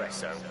the DRS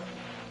zone.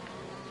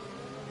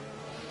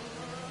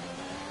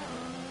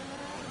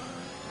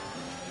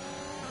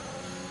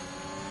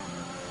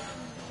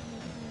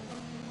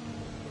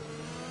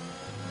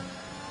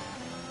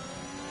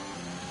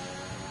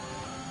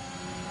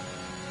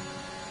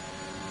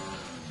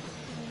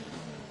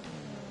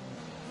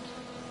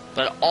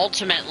 But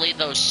ultimately,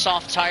 those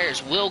soft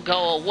tires will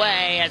go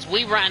away as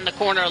we ran the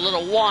corner a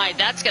little wide.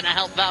 That's going to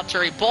help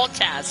Valtteri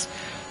Bottas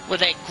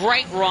with a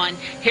great run.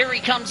 Here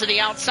he comes to the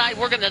outside.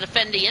 We're going to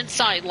defend the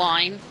inside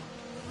line.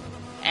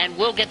 And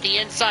we'll get the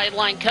inside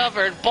line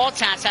covered.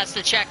 Bottas has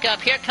to check up.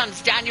 Here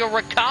comes Daniel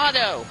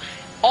Ricciardo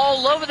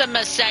all over the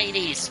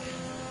Mercedes.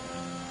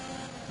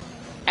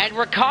 And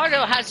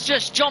Ricciardo has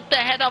just jumped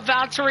ahead of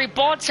Valtteri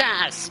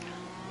Bottas.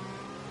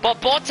 But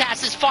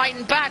Bottas is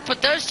fighting back,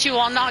 but those two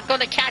are not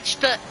going to catch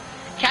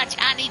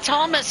Andy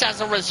Thomas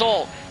as a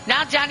result.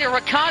 Now Daniel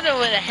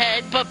Ricciardo in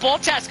ahead, but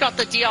Bottas got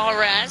the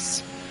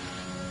DRS.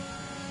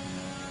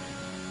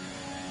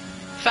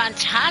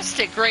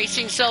 Fantastic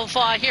racing so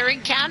far here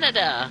in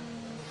Canada.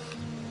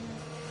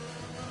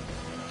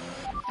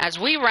 As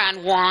we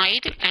ran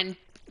wide, and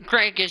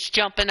Greg is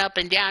jumping up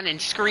and down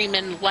and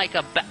screaming like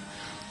a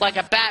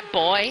bat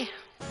boy.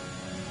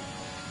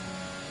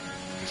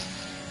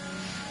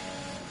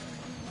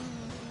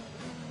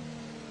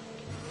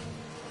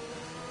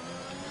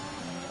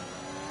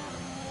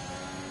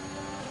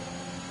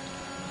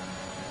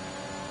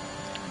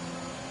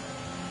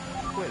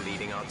 We're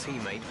leading our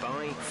teammate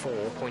by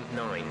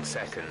 4.9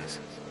 seconds.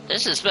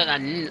 This has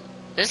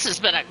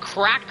been a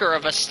cracker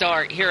of a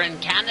start here in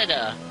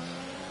Canada.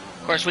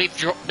 Of course, we've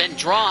been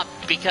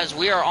dropped because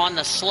we are on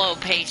the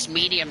slow-paced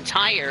medium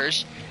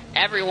tires.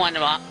 Everyone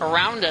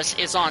around us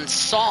is on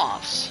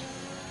softs.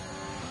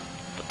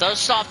 But those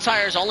soft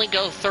tires only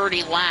go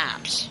 30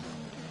 laps.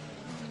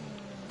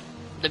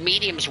 The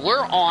mediums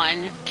we're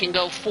on can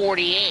go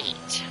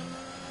 48.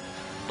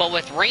 But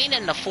with rain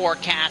in the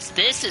forecast,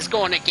 this is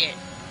going to get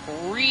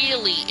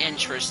really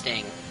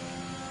interesting.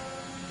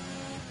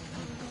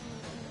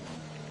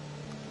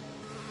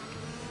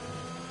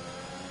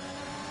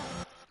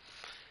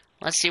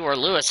 Let's see where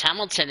Lewis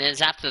Hamilton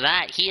is after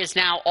that. He is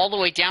now all the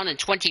way down in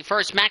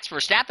 21st. Max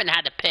Verstappen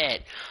had to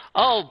pit.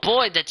 Oh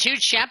boy, the two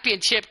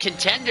championship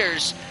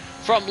contenders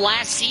from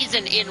last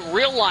season in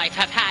real life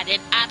have had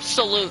an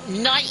absolute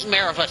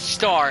nightmare of a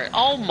start.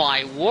 Oh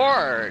my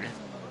word.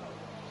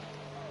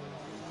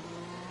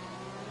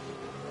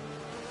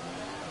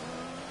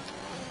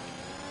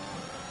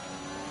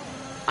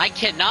 I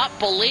cannot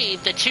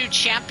believe the two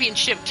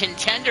championship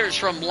contenders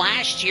from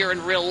last year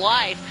in real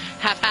life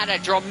have had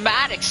a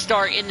dramatic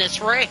start in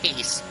this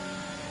race.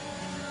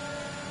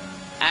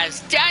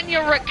 As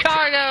Daniel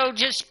Ricciardo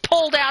just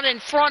pulled out in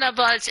front of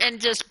us and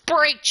just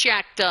brake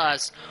checked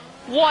us.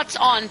 What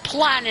on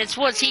planets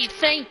was he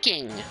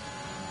thinking?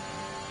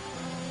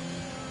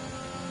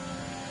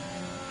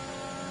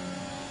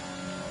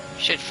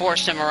 Should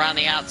force him around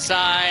the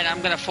outside.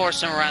 I'm going to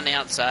force him around the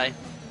outside.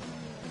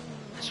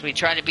 As we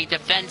try to be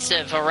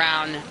defensive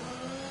around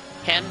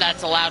him,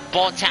 that's allowed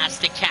Bottas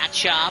to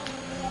catch up.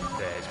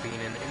 There's been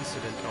an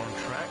incident on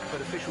track, but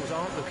officials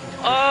aren't looking to...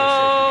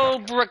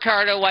 Oh,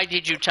 Ricardo, why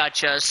did you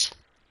touch us?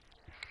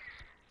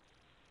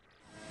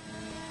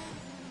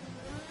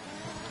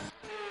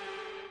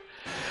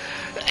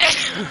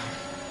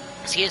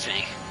 Excuse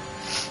me.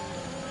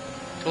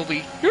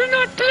 Toby, you're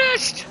not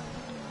blessed!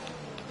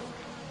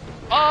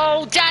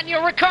 Oh,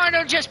 Daniel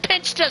Ricciardo just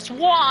pinched us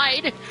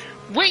wide.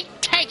 We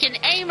take an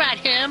aim at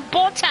him.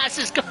 Bottas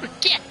is going to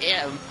get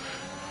him.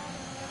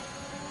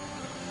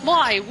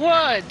 My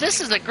word,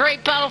 this is a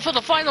great battle for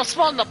the final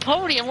spot on the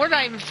podium. We're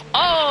not even...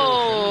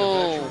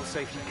 Oh!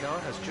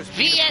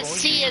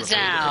 VSC is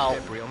out.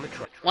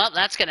 Well,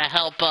 that's going to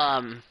help,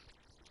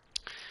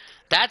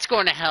 That's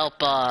going to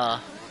help,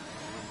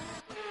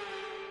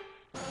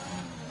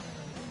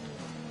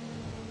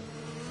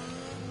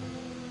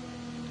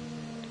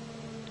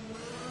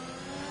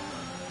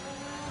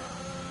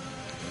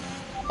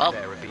 Well,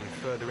 there have been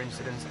further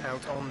incidents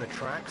out on the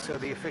track, so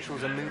the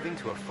officials are moving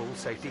to a full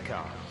safety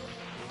car.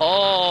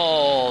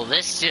 oh,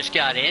 this just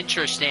got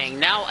interesting.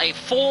 Now a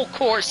full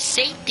course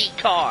safety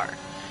car.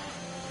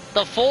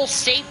 The full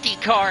safety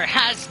car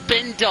has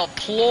been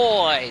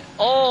deployed.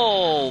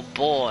 Oh,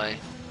 boy.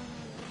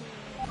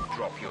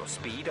 Drop your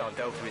speed, our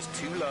delta is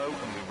too low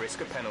and we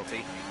risk a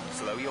penalty.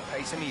 Slow your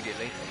pace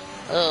immediately.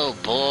 Oh,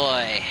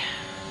 boy.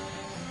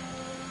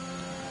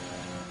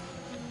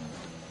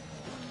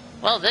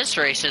 Well, this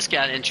race has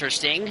got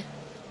interesting.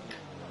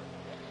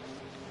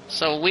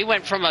 So we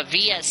went from a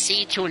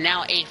VSC to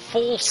now a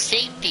full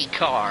safety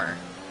car.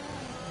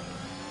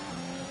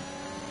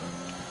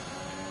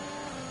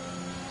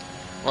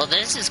 Well,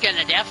 this is going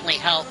to definitely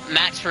help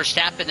Max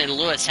Verstappen and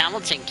Lewis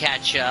Hamilton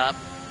catch up.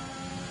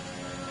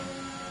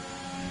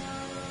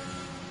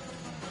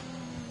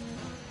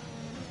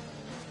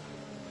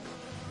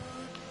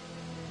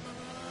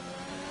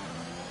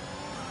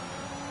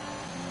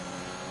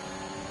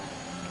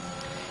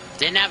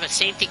 Didn't have a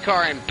safety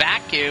car in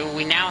Baku.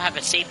 We now have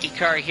a safety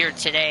car here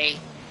today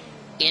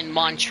in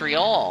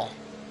Montreal.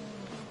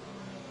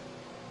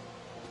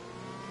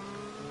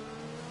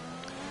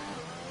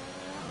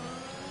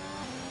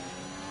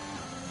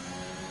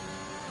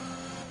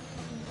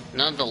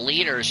 None of the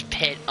leaders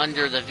pit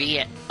under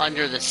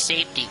the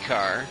safety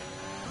car.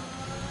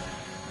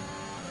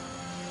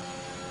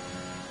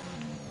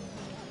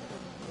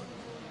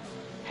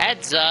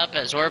 Heads up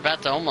as we're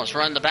about to almost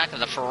run the back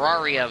of the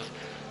Ferrari of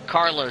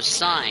Carlos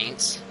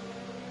Sainz.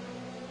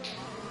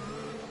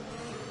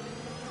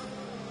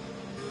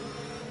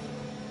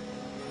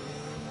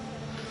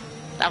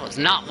 That was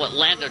not what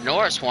Lando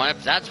Norris wanted,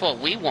 but that's what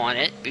we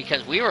wanted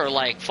because we were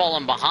like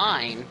falling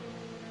behind.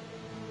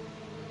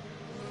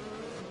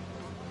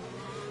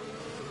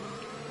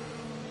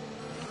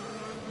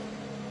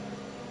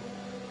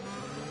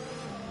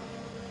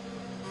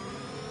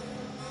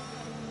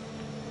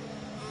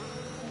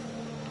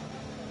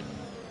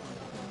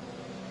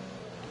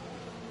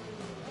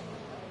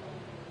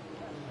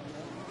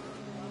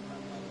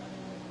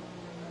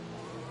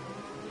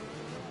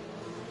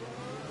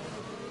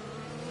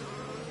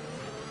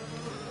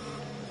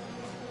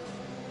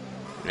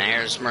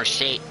 There's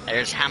Mercedes.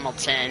 There's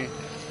Hamilton.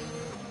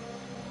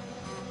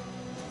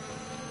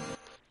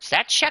 Is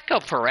that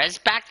Checo Perez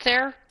back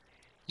there?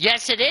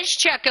 Yes, it is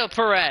Checo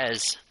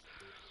Perez.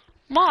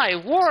 My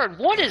word,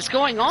 what is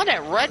going on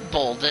at Red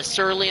Bull this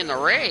early in the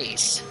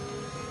race?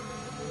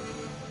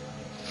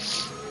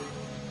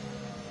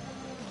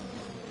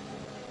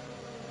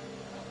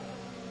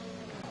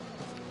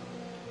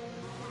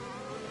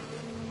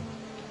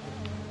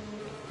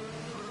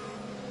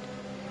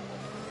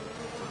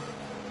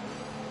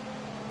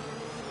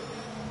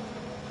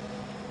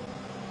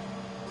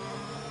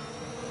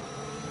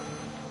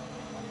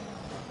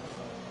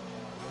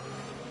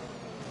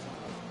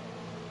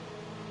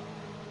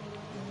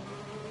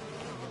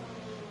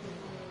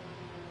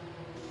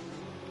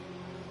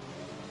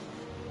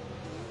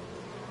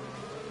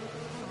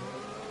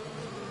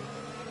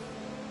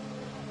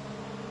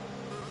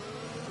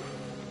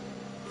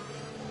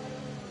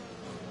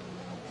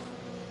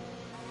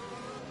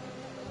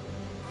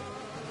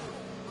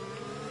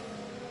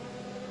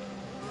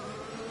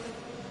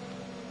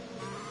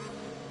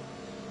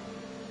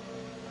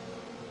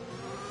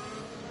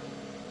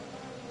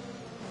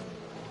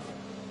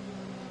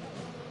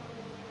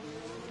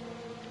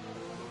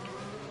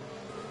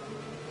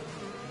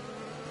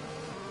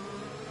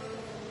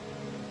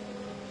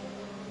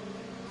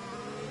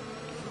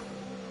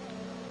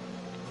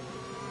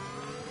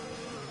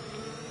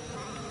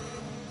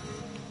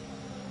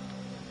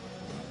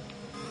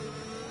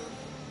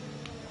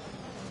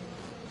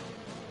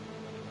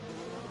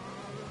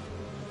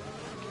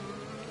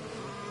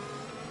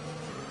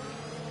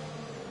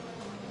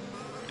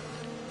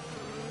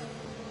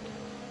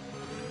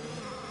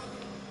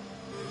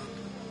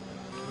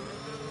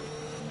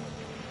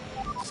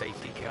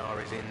 Safety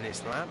car is in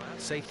this lap.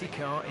 Safety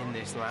car in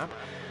this lap.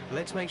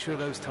 Let's make sure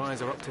those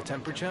tyres are up to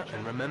temperature,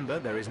 and remember,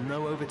 there is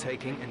no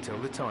overtaking until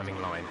the timing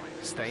line.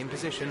 Stay in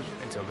position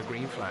until the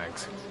green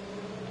flags.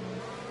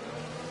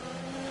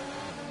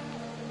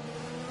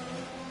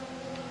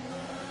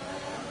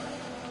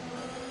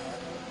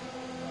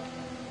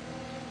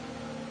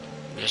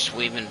 Just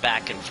weaving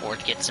back and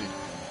forth, get some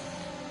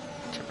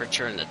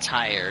temperature in the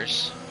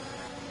tires.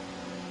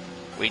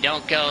 We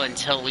don't go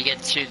until we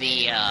get to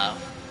the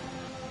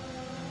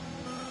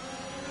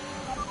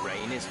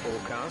Rain is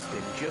forecast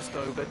in just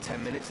over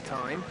 10 minutes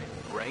time.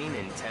 Rain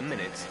in 10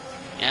 minutes.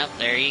 Yep,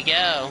 there you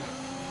go.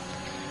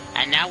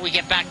 And now we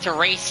get back to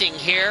racing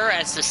here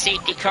as the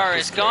safety car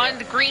is gone.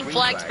 The green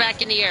flag's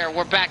back in the air.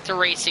 We're back to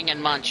racing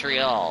in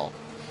Montreal.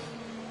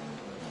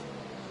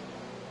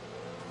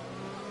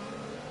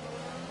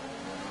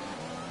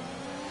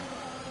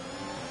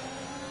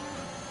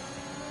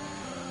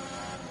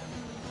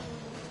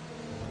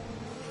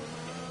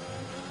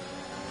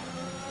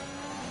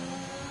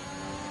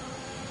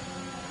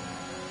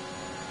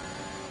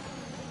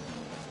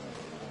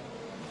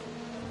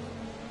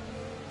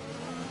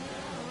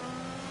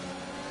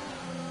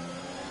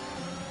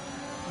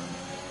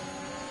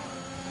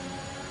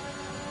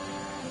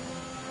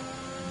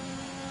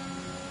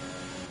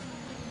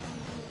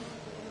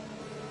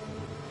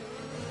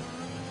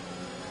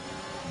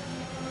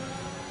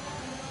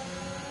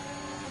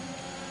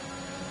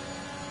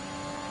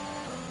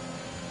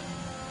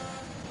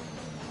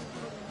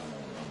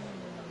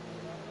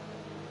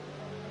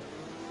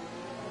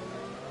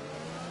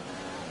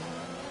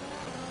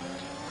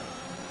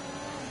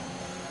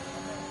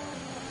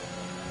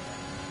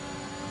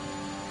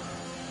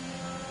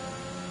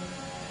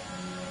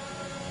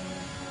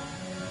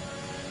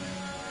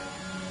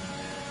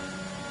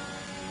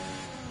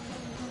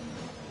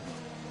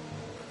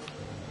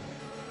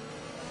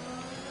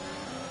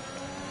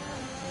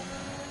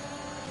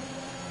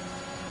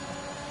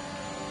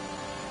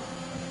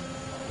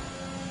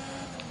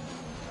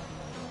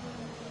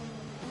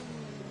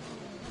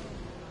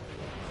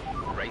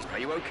 Race, are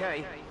you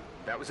okay?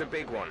 That was a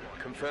big one.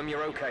 Confirm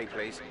you're okay,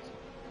 please.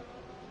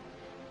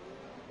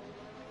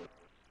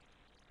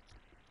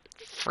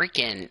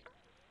 Freaking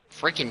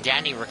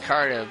Danny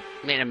Ricciardo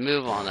made a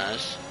move on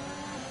us.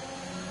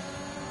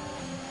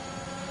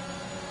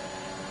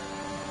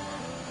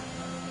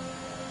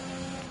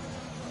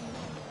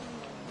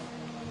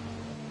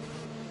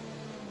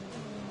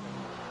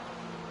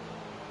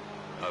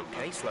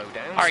 Okay, slow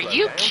down. Are slow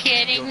you down.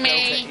 kidding Your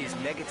me? delta is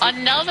negative.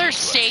 Another You are too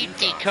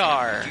safety fast.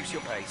 car. Reduce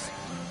your pace.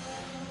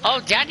 Oh,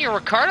 Daniel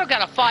Ricciardo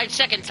got a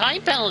 5-second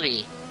time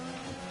penalty.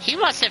 He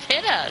must have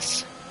hit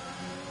us.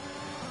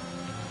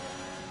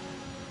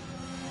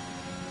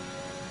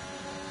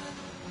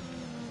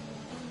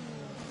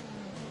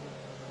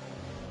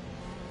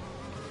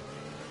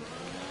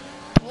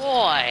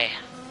 Boy.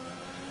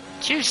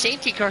 2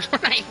 safety cars were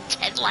not even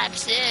 10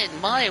 laps in.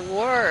 My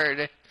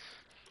word.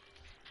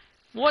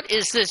 What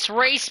is this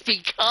race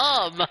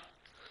become?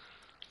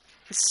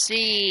 Let's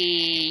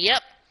see.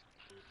 Yep.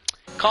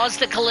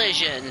 Caused a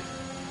collision.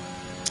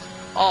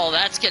 Oh,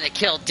 that's going to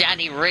kill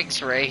Danny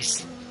Riggs'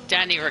 race.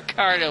 Danny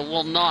Ricciardo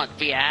will not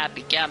be a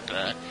happy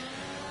camper.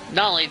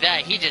 Not only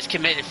that, he just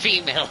committed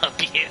female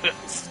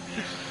abuse.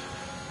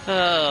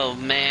 Oh,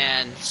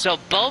 man. So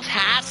both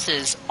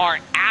Hasses are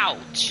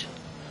out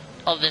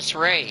of this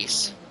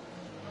race.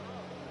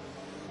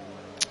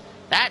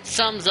 That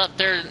sums up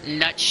their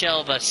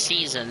nutshell of a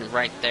season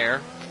right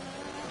there.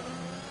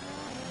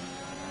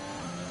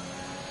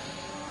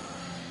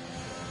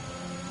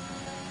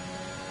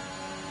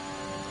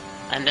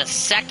 And the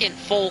second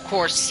full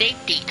course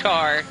safety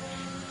car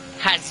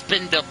has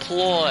been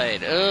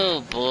deployed.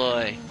 Oh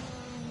boy.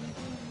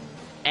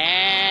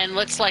 And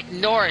looks like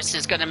Norris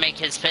is going to make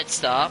his pit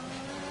stop.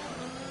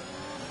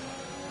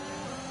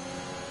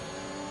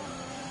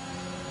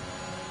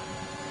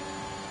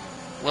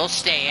 We'll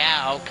stay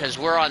out because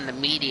we're on the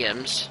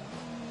mediums.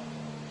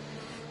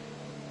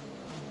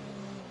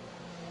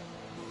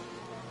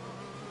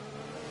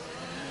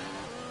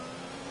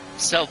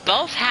 So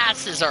both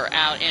Hasses are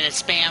out in a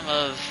span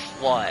of,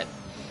 what,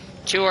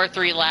 2 or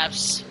 3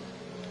 laps?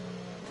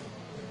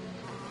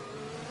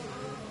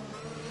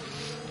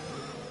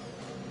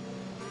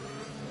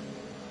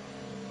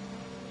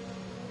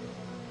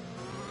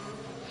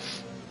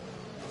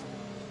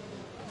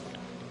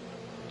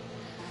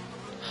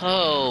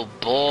 Oh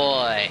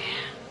boy.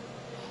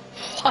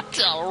 What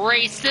a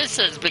race this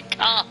has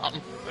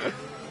become.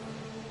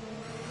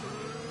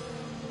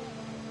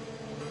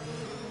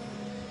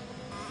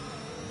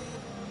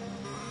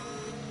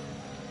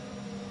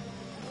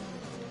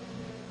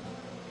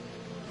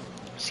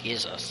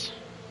 Excuse us.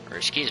 Or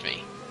excuse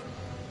me.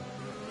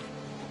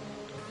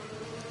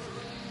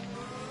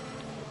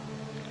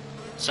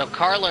 So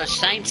Carlos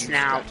Sainz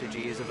now.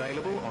 Strategy is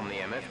available on the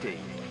MFD.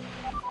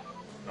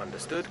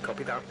 Understood.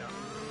 Copy that.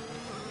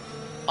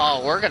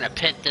 Oh, we're gonna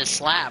pit this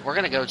lap. We're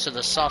gonna go to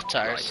the soft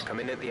tires. Right, come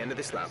in at the end of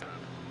this lap.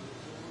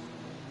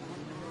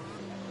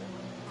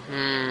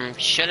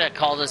 Should have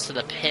called us to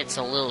the pits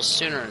a little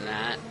sooner than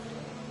that.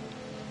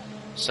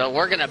 So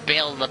we're gonna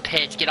bail the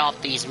pit, get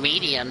off these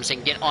mediums,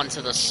 and get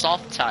onto the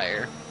soft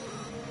tire.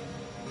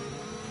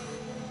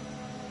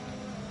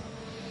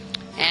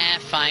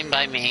 Fine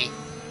by me.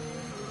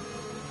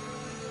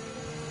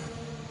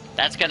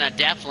 That's gonna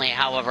definitely,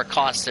 however,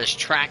 cost us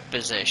track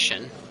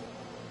position.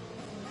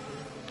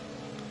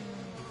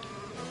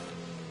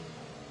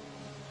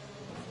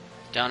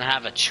 Don't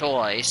have a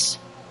choice.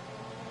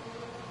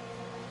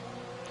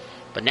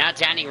 But now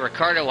Danny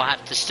Ricciardo will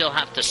still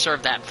have to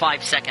serve that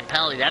 5-second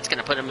penalty. That's going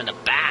to put him in the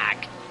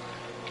back.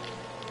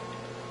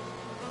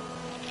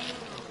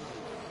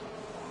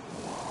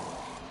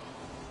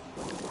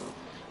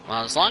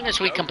 Well, as long as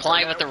we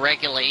comply with the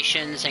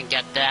regulations and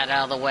get that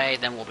out of the way,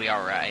 then we'll be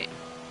alright.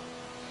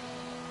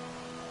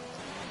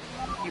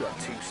 You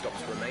have 2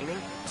 stops remaining.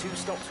 2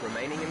 stops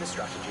remaining in the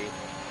strategy.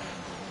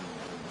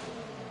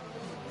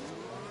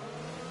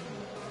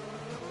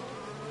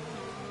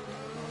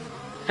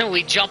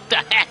 We jumped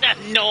ahead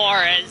of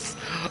Norris.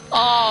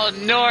 Oh,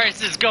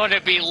 Norris is going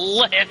to be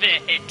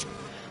livid.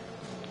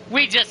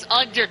 We just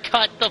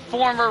undercut the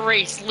former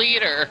race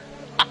leader.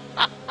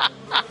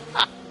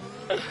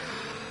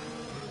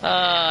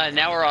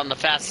 Now we're on the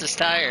fastest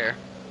tire.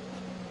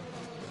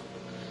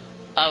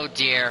 Oh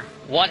dear,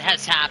 what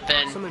has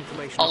happened?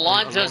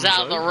 Alonso's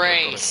out of the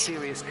race. Got a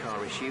serious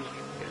car issue.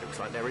 It looks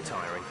like they're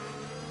retiring.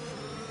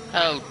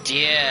 Oh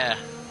dear.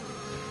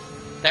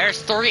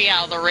 There's 3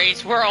 out of the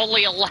race. We're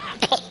only a lap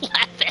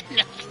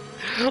 11.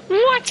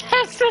 What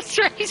has this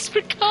race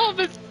become?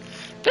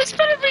 This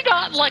better be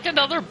not like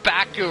another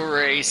Baku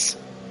race.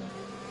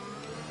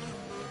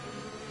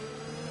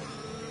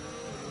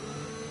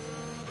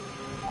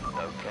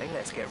 Okay,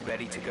 let's get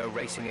ready to go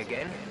racing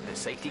again. The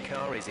safety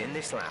car is in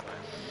this lap.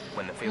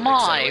 When the field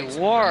My accelerates,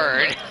 word.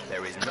 remember,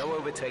 there is no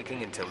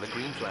overtaking until the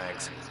green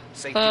flags.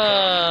 Safety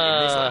car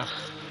in this lap.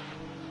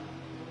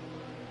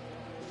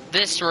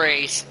 This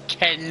race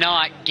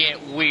cannot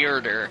get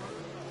weirder.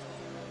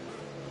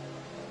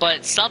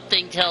 But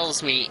something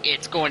tells me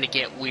it's going to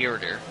get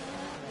weirder.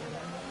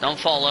 Don't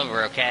fall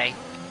over, okay?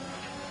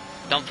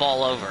 Don't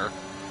fall over.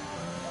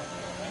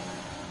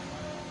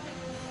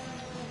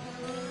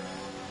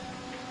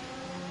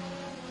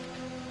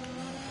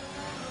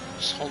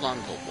 Just hold on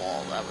to the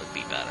wall, that would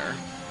be better.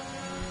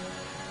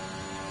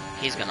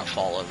 He's gonna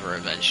fall over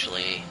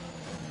eventually.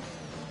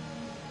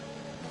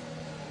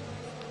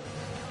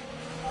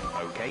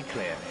 Okay,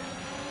 clear.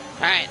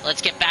 Alright,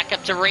 let's get back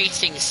up to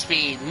racing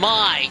speed.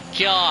 My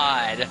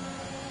God!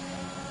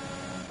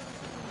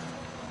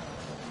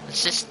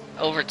 Let's just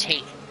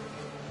overtake.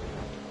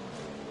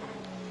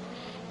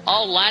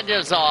 Oh,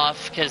 Lando's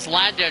off, because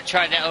Lando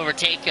tried to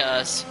overtake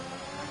us.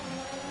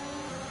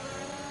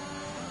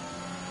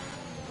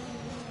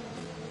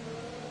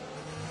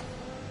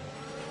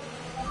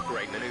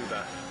 Great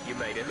maneuver. You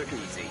made it look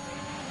easy.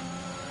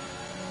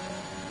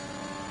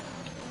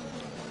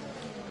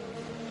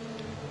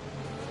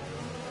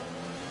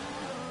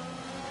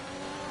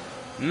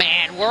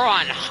 Man, we're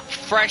on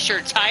fresher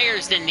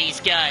tires than these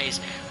guys.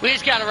 We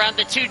just got around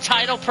the 2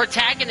 title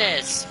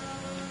protagonists.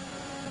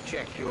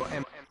 Check your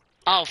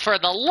Oh, for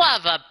the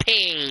love of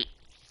Pete.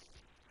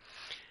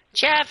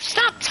 Jeff,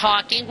 stop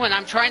talking when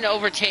I'm trying to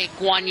overtake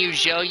Guan Yu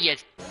Zhou, you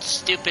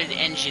stupid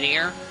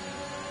engineer.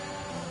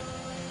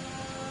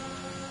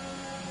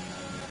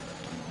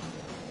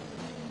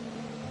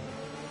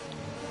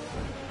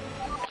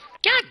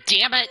 God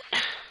damn it.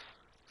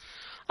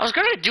 I was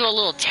going to do a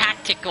little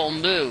tactical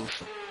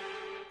move.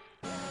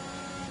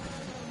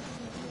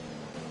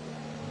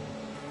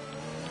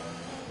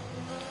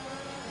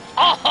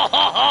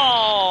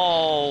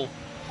 Oh!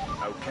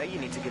 Okay, you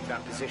need to get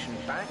that position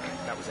back.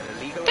 That was an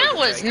illegal That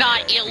was overtaking.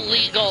 not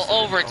illegal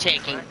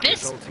overtaking.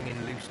 This resulting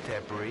in loose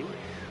debris.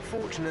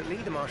 Fortunately,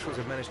 the marshals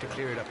have managed to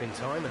clear it up in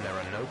time, and there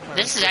are no plans.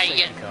 This is for how a you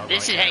safety get. car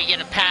This right is how now. you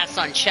get a pass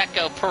on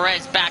Checo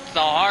Perez back the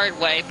hard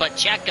way, but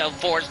Checo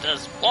forced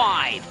us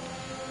wide.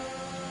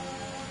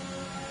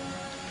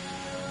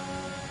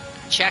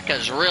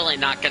 Checo's really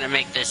not going to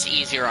make this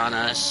easier on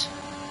us.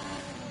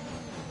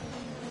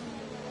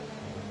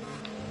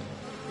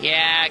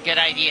 Yeah, good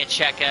idea,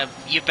 Checo.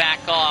 You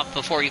back off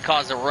before you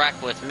cause a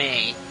wreck with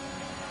me.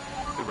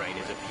 The rain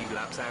is a few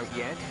laps out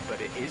yet,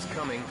 but it is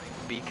coming.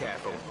 Be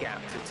careful.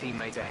 Gap to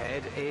teammate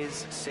ahead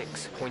is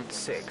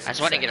 6.6. I just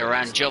want to get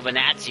around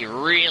Giovinazzi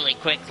really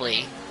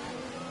quickly.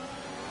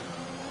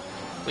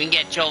 We can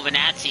get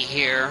Giovinazzi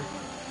here.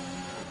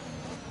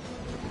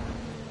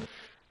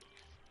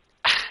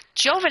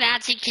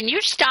 Giovinazzi, can you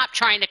stop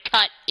trying to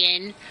cut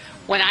in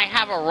when I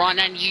have a run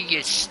on you,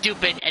 you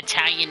stupid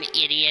Italian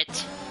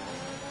idiot?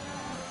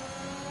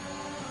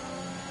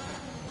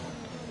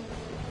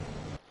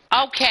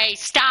 Okay,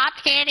 stop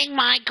hitting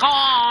my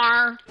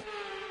car!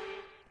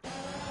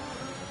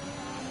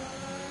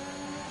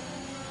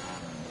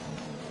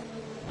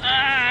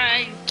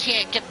 I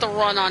can't get the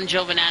run on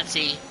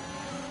Giovinazzi.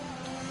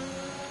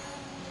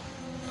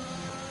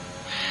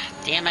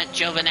 Damn it,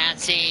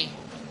 Giovinazzi.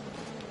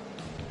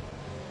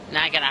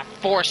 Now I gotta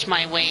force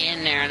my way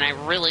in there, and I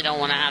really don't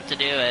want to have to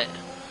do it.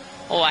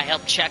 Oh, I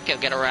helped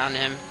Checo get around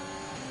him.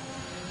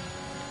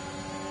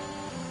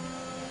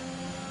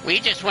 We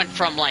just went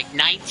from like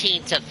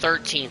 19th to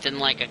 13th in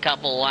like a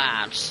couple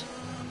laps.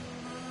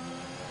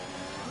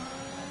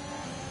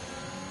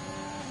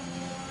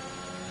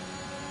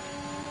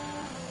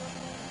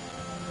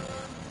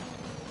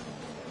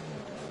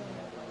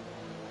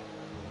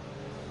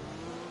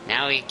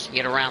 Now we can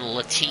get around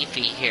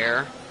Latifi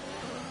here.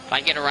 If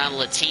I get around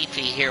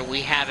Latifi here,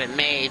 we have it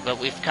made, but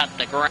we've cut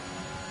the ground.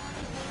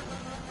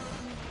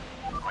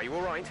 Are you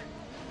all right?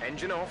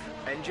 Engine off,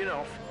 engine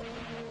off.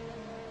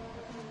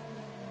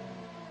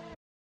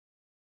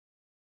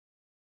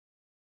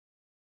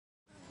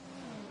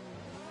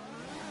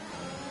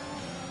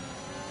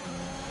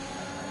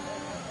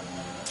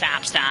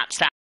 Stop, stop,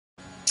 stop.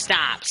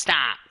 Stop,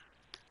 stop.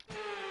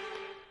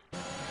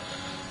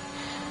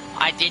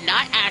 I did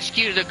not ask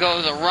you to go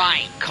to the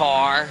right,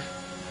 car.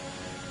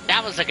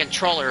 That was the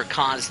controller who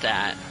caused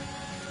that.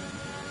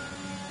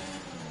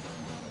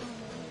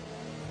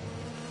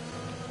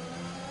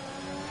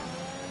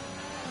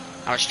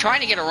 I was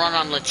trying to get a run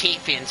on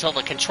Latifi until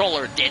the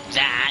controller did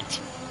that.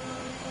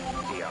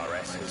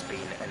 DRS has been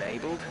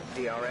enabled.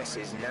 DRS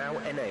is now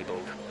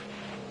enabled.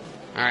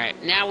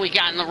 Alright, now we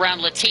got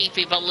around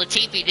Latifi, but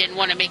Latifi didn't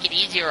want to make it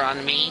easier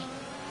on me.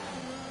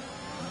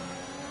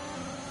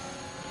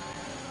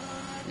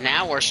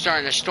 Now we're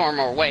starting to storm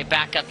our way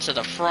back up to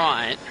the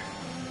front.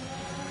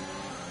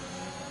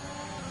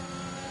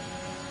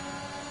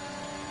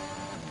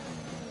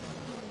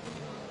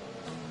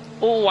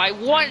 Oh, I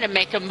wanted to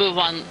make a move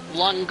on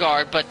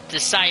Lungard, but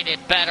decided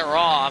better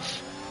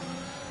off.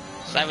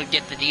 So I would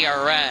get the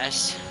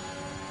DRS.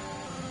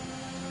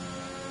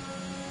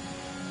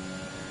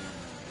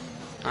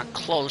 Not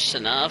close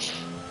enough.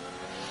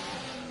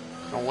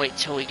 I'll wait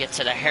till we get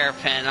to the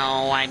hairpin.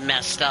 Oh, I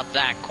messed up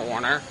that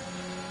corner.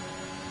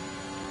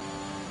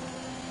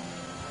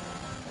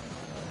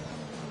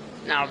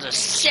 Now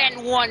just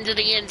send one to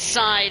the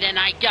inside, and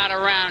I got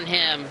around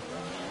him.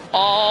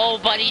 Oh,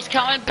 but he's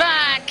coming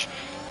back.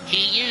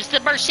 He used the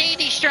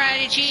Mercedes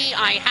strategy.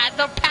 I had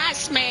the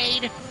pass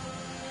made.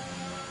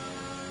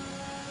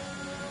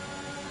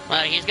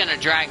 Well, he's going to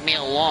drag me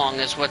along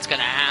is what's going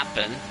to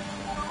happen.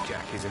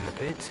 Jack is in the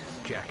pit.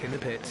 Jack in the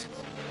pit.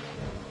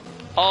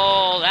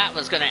 Oh, that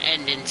was going to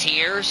end in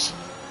tears.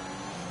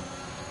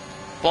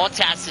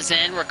 Bottas is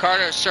in.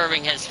 Ricciardo's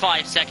serving his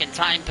 5-second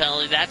time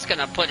penalty. That's going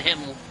to put him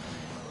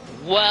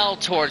well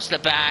towards the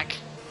back.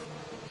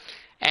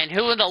 And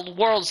who in the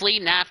world's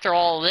leading after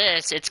all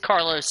this? It's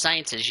Carlos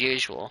Sainz as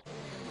usual.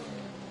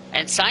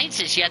 And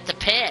Sainz is yet to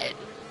pit.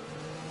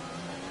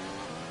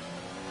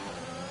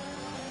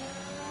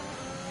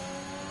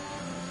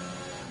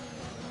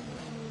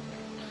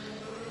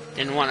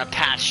 Didn't want to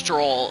pass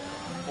Stroll,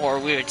 or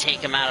we would take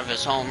him out of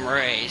his home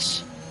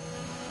race.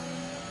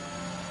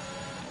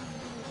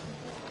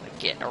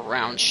 Getting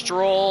around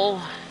Stroll.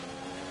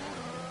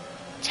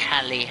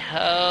 Tally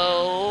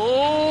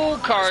ho.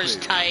 Car's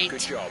tight. Good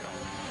job.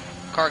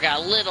 Car got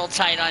a little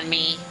tight on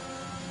me.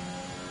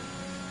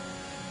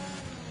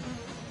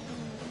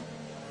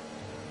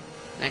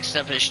 Next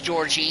up is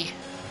Georgie.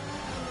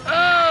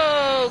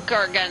 Oh,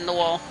 car got in the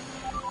wall.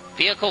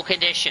 Vehicle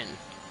condition.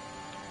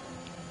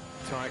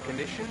 Tire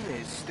condition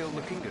is still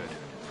looking good.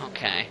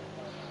 Okay.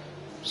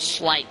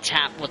 Slight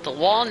tap with the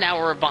wall. Now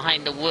we're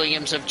behind the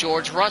Williams of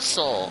George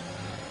Russell.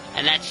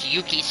 And that's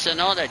Yuki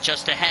Tsunoda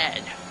just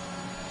ahead.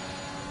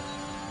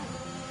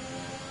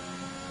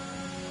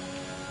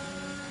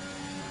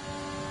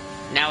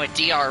 Now at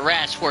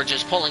DRS, we're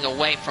just pulling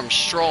away from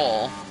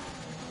Stroll.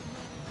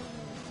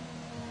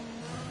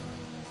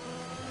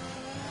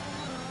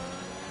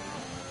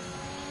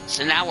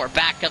 So now we're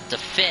back up to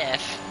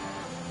 5th.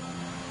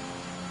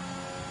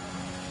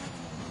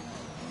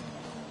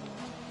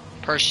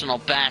 Personal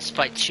best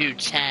by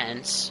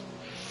 0.2.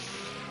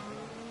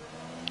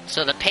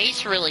 So the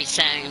pace really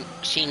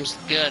seems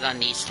good on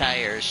these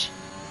tires.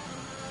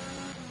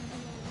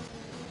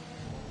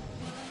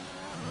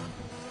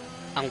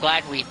 I'm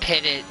glad we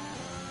pitted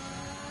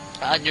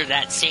under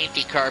that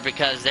safety car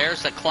because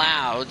there's the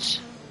clouds.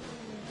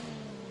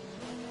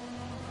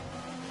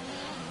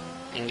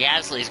 And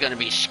Gasly's going to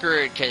be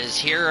screwed because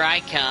here I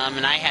come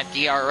and I have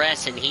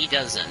DRS and he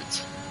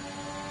doesn't.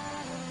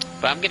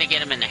 But I'm going to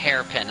get him in the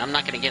hairpin. I'm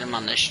not going to get him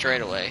on this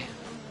straightaway.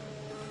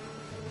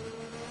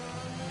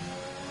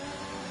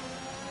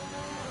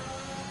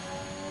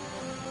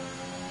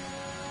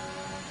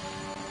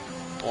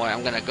 Boy,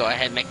 I'm going to go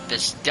ahead and make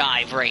this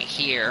dive right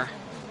here.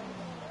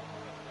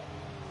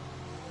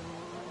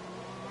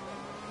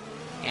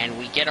 And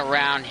we get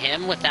around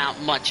him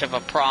without much of a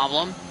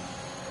problem.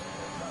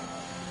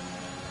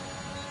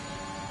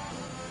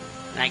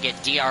 And I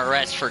get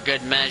DRS for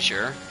good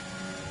measure.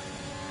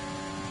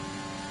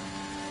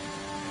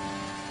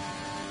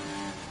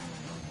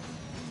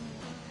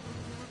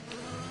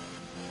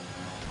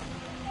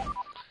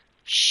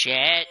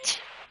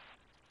 Shit.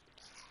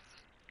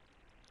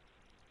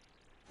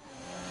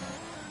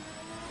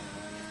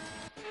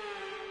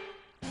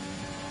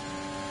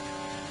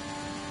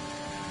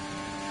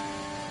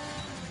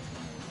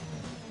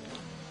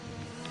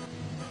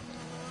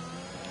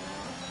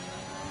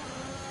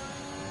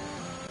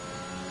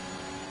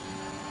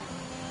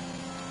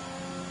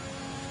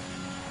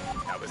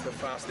 That was the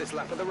fastest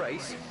lap of the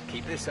race.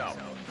 Keep this up.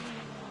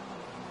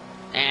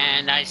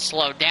 And I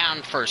slowed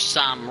down for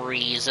some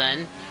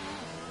reason.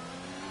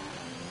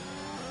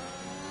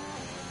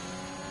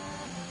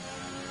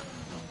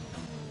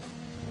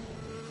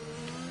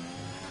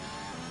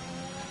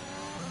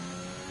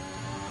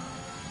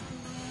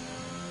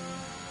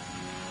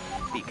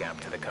 The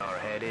gap to the car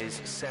ahead is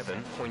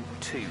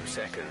 7.2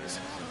 seconds.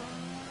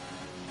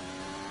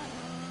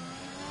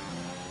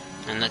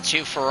 And the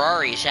two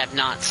Ferraris have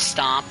not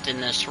stopped in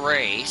this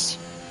race.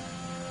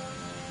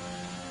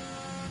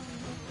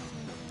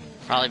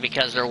 Probably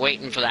because they're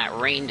waiting for that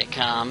rain to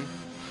come.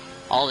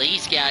 All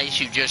these guys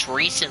who just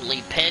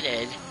recently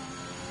pitted,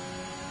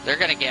 they're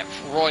going to get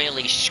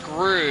royally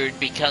screwed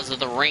because of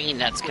the rain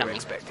that's We're coming.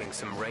 expecting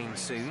some rain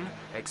soon.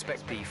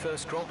 Expect the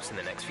first drops in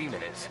the next few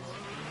minutes.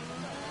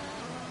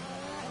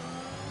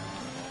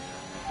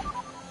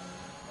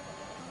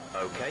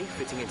 Okay,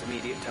 fitting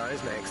intermediate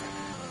tyres next.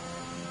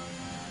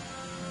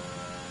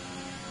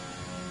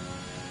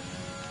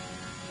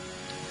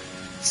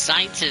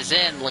 Sainz is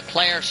in,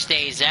 Leclerc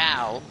stays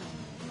out.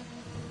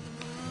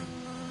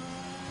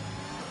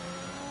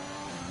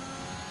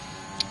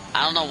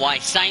 I don't know why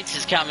Sainz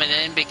is coming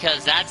in,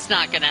 because that's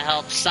not going to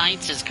help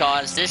Sainz's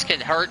cause. This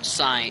could hurt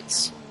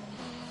Sainz.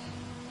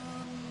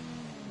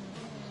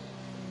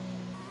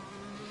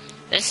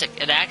 This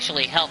could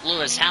actually help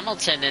Lewis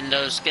Hamilton and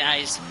those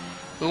guys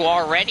who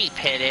already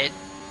pitted.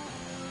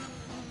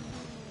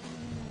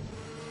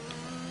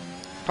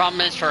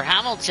 Problem is for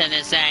Hamilton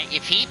is that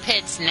if he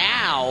pits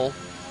now,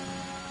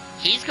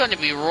 he's going to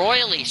be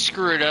royally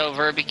screwed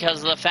over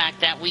because of the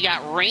fact that we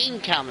got rain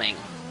coming.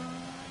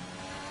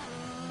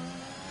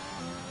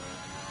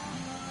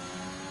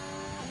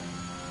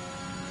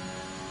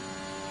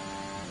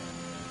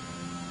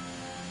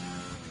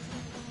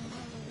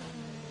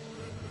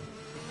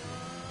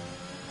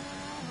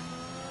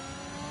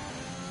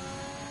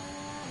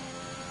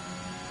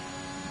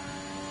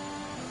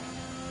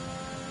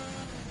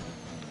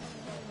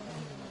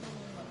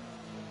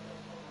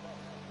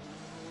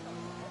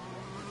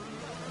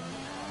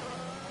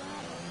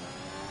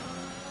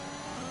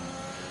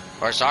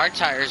 Of course, our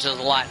tires are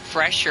a lot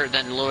fresher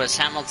than Lewis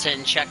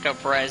Hamilton, Checo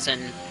Perez,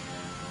 and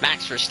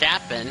Max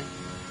Verstappen.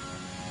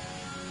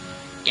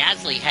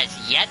 Gasly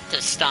has yet to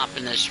stop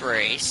in this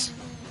race.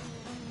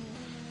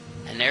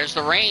 And there's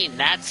the rain.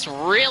 That's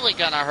really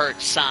going to hurt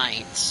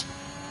Sainz.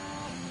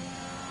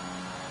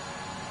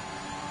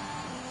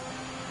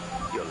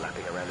 You're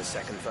lapping around a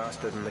second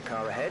faster than the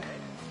car ahead.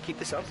 Keep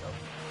this up.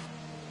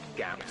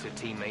 Gap to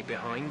teammate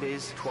behind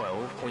is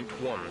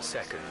 12.1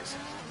 seconds.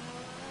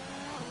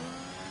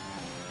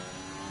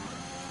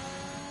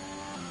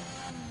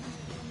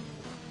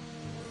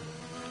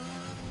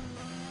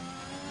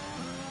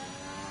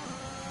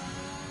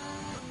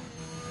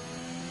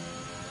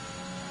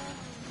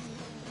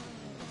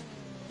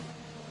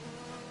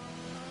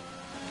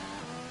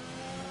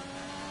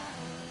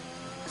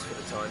 For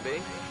the time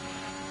being.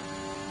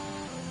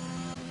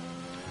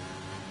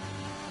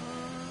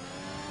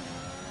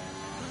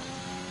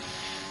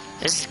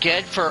 This is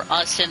good for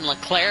us and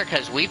Leclerc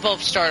because we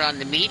both start on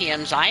the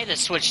mediums. I had to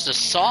switch to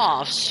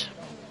softs.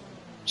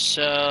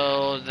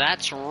 So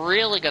that's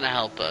really going to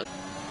help us.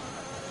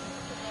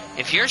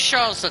 If you're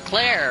Charles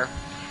Leclerc,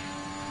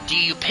 do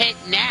you pit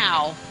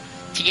now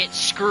to get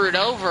screwed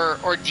over,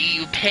 or do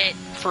you pit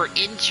for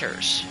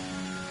inters?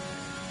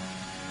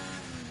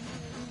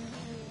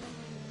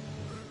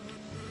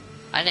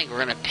 I think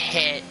we're going to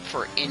pit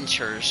for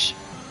inters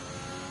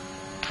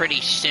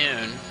pretty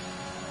soon.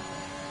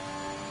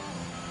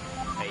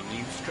 A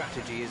new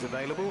strategy is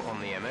available on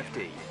the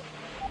MFD.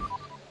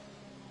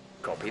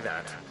 Copy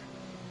that.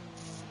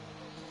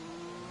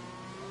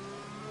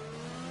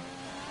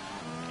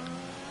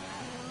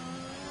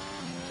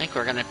 I think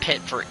we're going to pit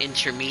for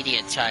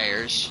intermediate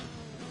tires.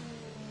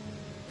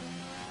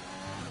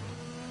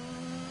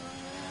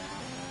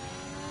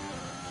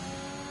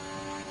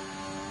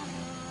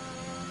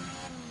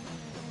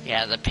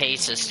 Yeah, the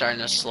pace is starting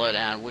to slow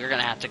down. We're going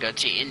to have to go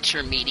to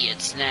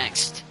intermediates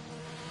next.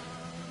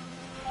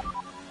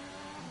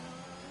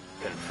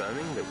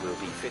 Confirming that we'll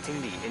be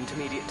fitting the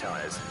intermediate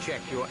tyres.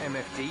 Check your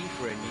MFD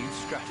for a new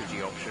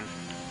strategy option.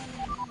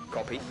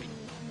 Copy.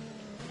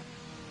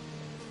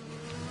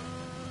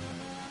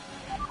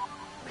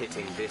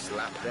 Pitting this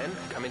lap then.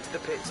 Come into the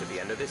pits at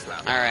the end of this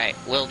lap. Alright,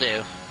 will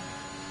do.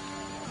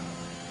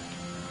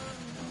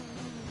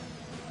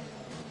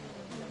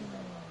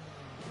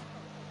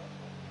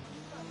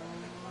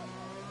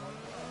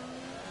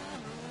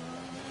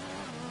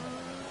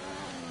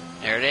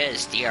 There it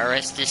is,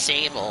 DRS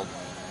disabled.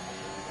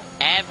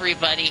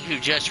 Everybody who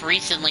just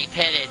recently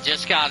pitted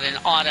just got an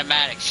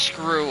automatic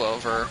screw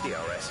over.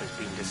 DRS has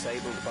been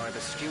disabled by the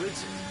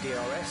stewards.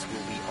 DRS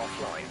will be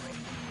offline.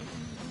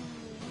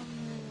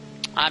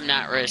 I'm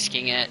not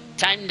risking it.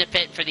 Time to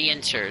pit for the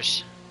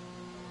inters.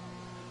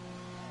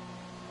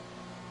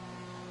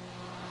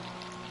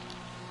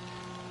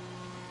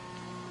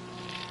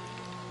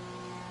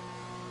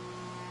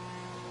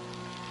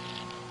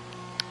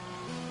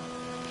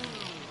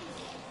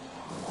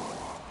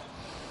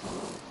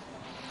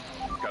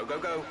 go,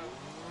 go.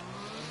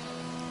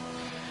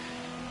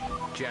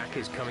 Jack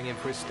is coming in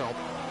for his stop.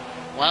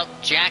 Well,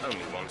 Jack, Only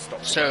one stop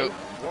to so, go.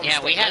 One yeah,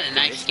 stop we had left a in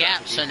nice this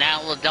gap, strategy. so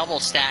now we'll double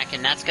stack,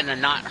 and that's going to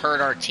not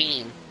hurt our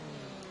team.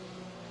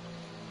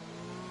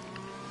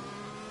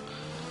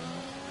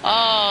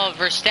 Oh,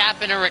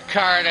 Verstappen and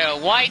Ricardo,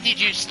 why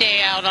did you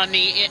stay out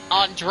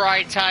on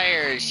dry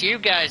tires? You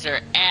guys are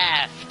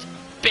effed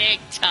big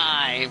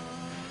time.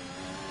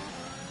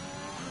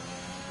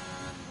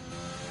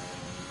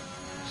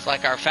 It's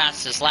like our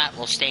fastest lap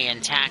will stay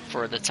intact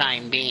for the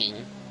time being.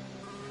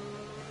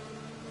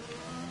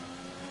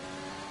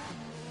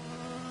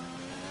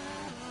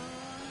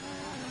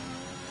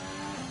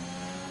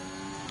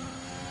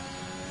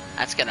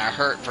 That's going to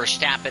hurt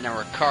Verstappen and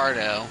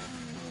Ricardo.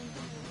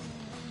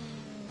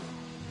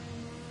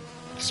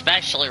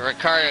 Especially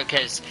Ricardo,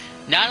 because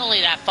not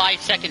only that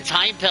 5-second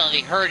time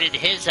penalty hurted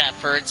his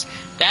efforts,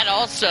 that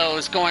also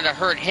is going to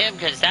hurt him,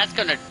 because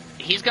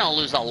he's going to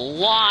lose a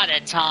lot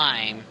of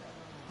time.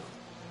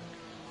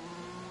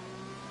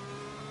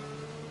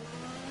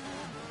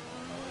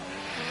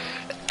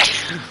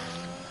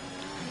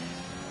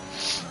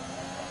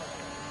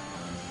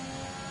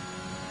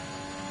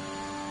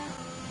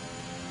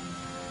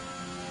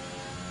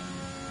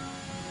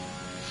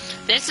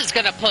 This is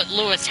going to put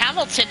Lewis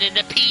Hamilton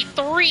into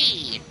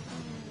P3.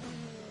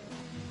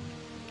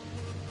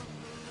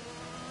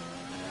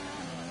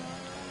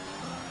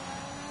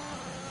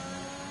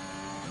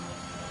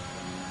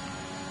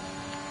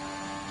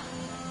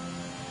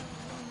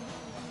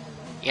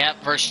 Yep,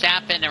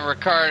 Verstappen and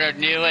Ricardo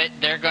knew it.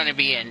 They're going to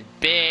be in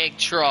big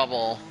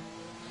trouble.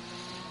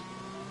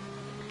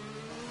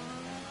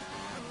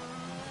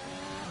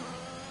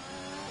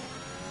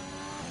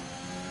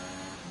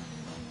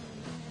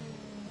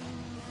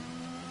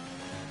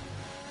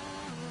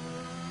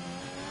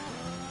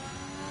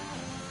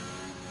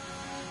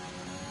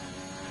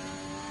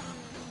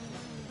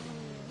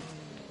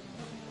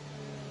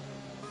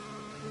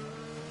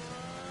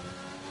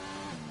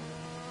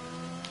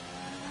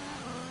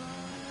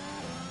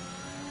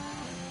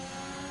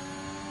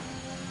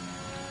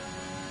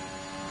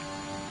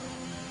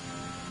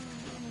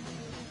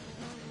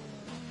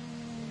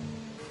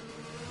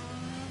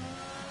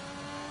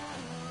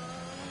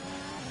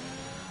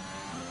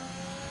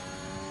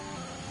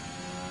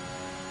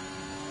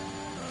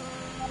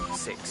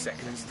 Six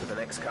seconds to the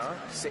next car.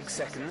 6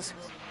 seconds.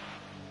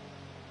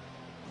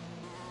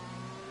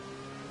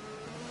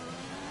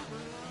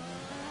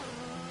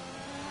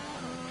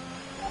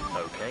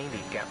 Okay,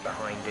 the gap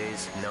behind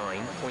is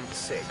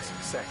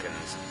 9.6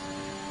 seconds.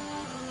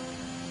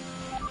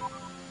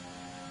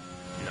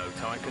 No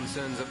tyre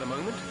concerns at the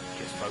moment.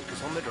 Just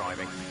focus on the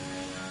driving.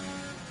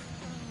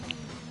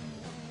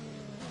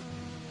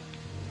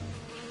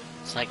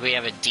 It's like we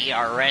have a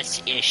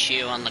DRS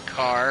issue on the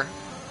car.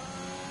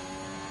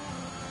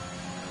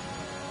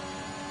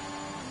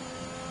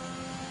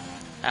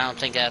 I don't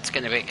think that's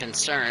going to be a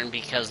concern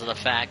because of the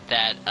fact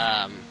that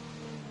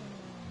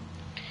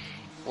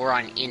we're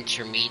on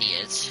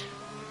intermediates.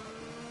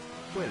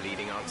 We're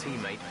leading our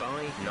teammate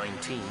by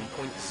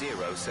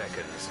 19.0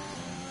 seconds.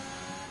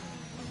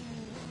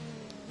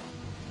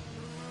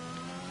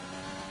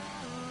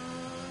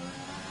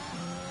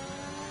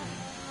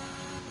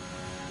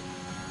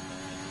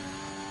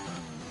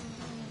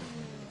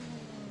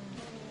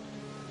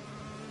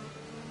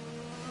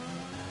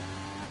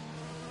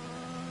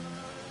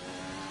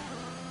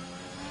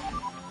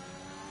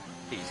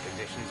 These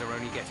conditions are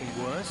only getting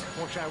worse.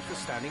 Watch out for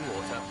standing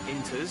water.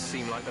 Inters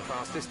seem like the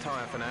fastest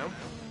tyre for now.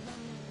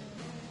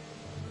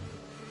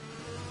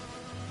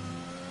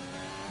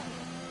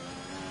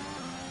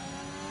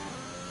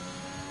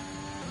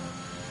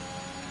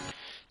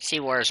 See,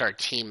 where's our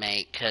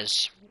teammate?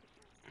 Because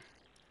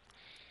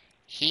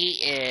he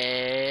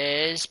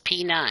is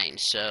P9,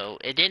 so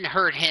it didn't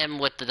hurt him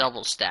with the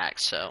double stack,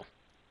 so.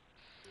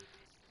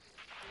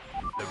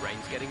 The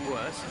rain's getting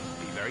worse.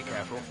 Be very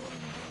careful.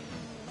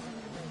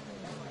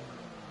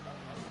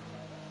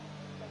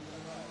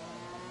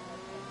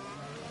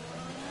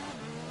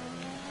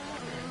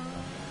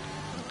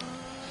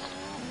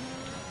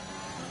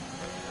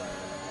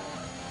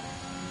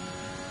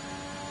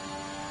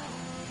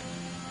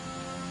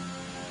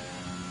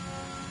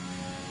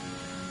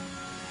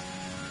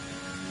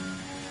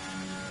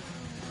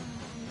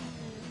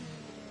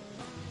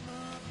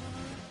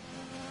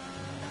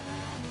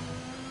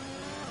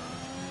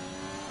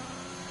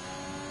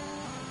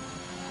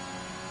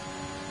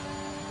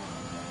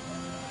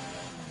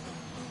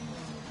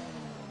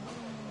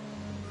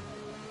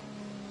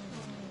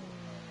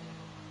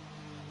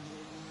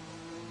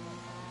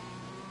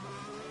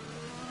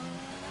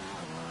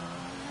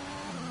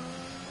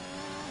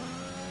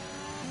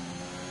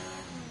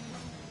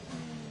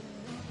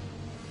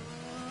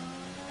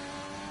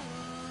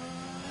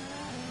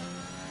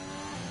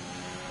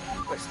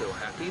 We're still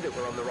happy that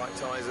we're on the right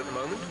tyres at the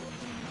moment.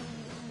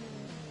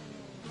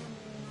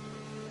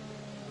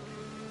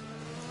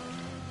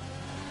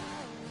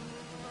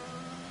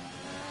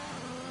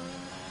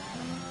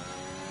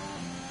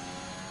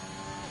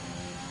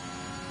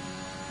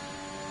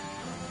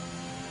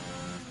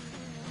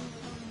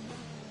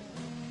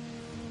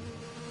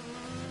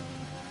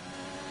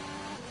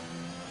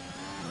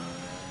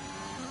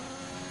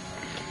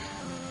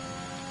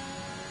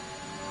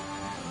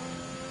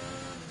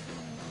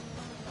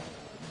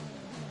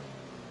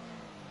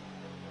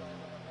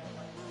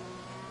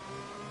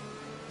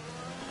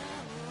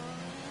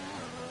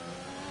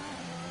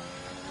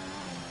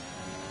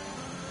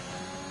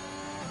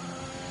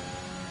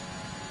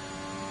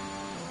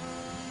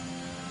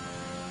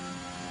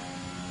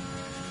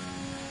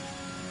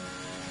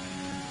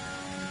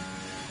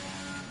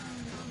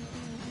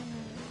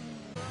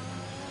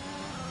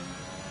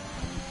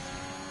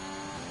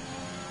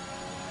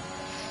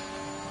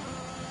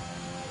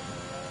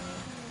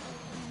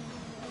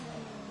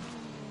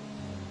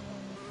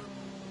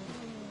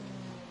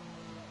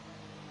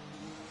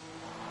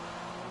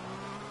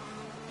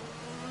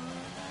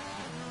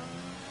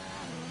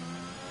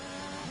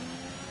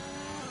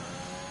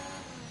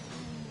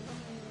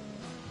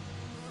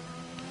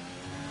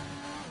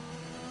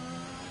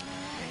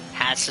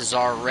 Haas is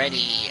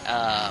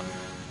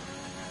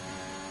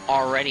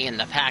already in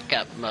the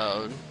pack-up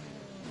mode.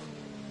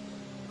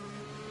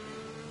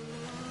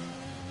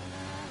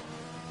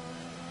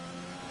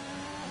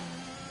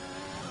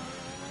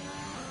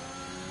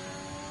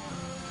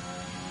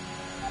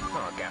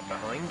 Our gap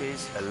behind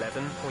is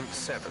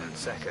 11.7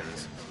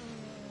 seconds.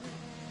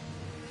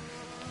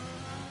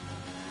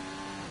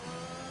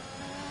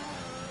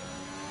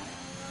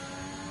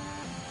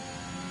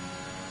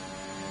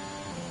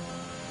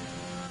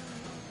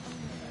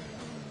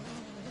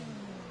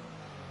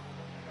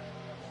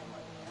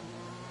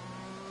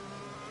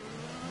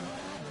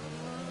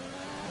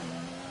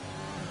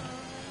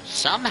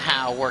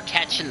 Somehow we're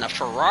catching the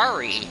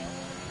Ferrari.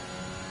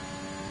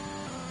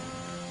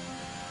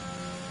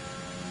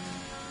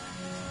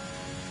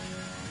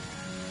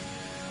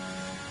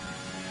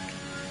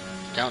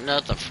 Don't know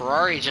if the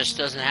Ferrari just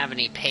doesn't have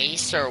any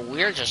pace or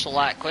we're just a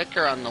lot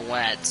quicker on the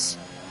wets.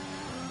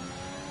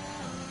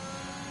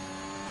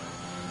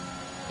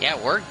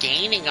 Yeah, we're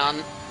gaining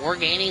on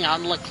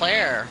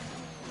Leclerc.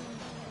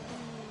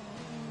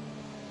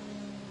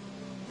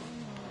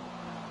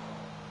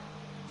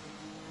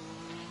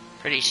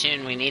 Pretty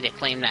soon we need to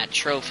claim that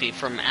trophy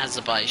from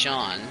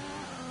Azerbaijan.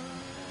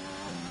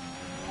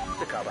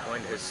 The car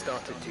behind has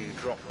started to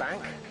drop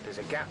back. There's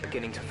a gap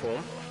beginning to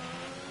form.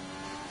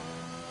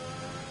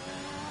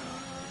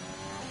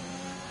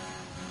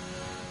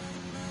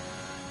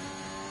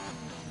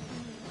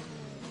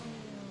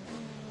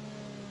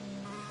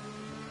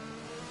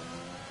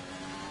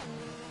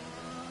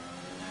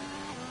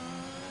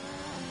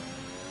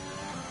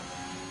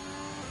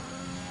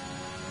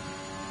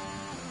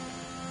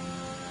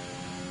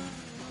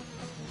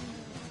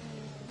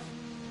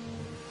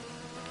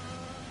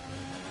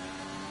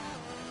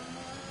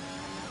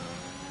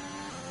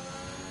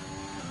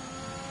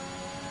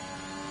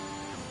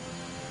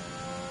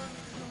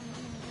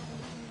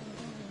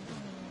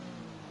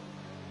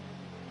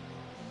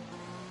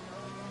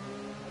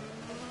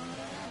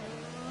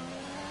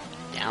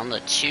 Down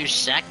to 2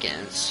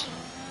 seconds.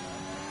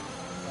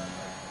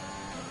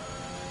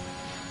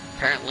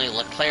 Apparently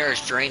Leclerc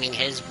is draining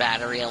his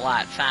battery a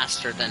lot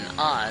faster than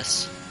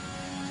us.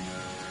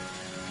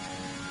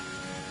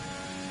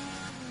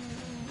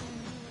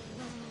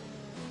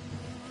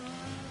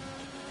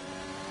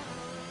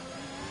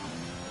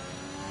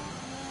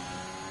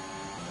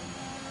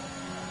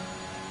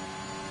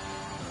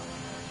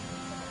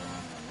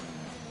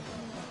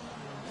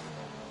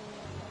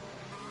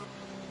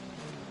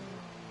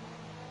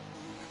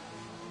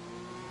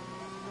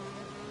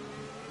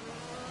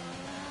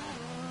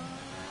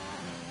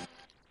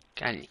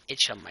 Got an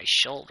itch on my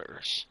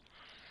shoulders.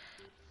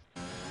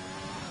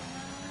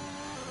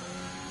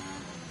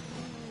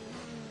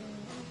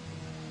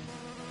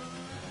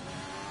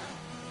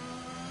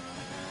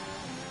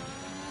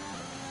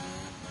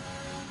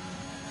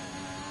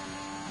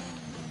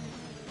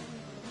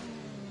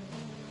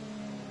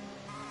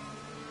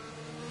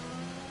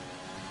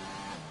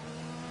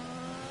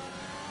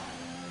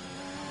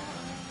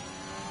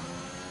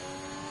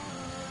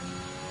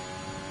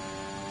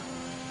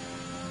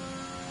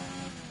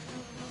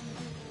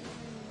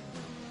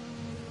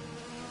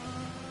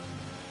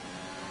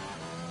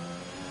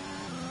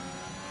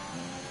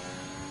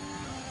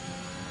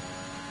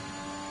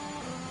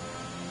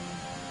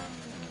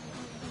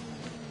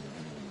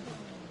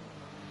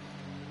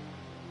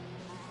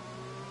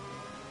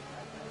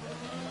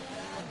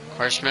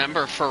 Of course,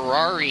 remember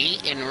Ferrari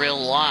in real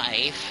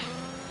life,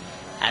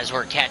 as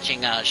we're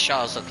catching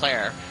Charles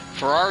Leclerc,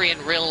 Ferrari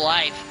in real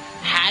life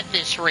had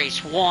this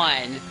race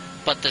won,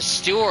 but the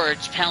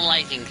stewards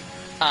penalizing,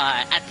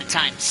 at the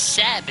time,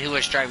 Seb, who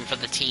was driving for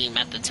the team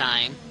at the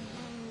time,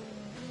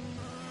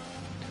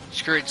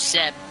 screwed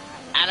Seb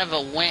out of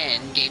a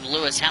win, gave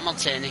Lewis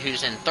Hamilton,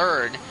 who's in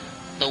third,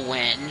 the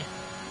win.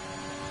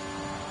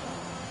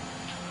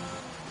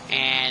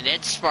 And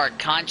it sparked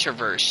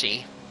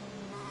controversy.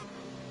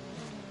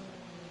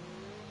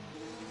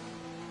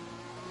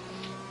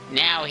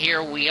 Now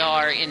here we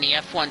are in the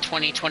F1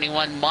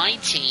 2021 My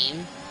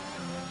Team,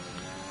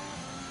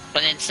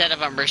 but instead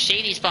of a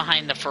Mercedes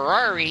behind the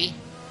Ferrari,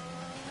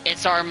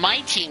 it's our My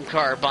Team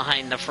car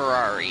behind the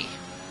Ferrari.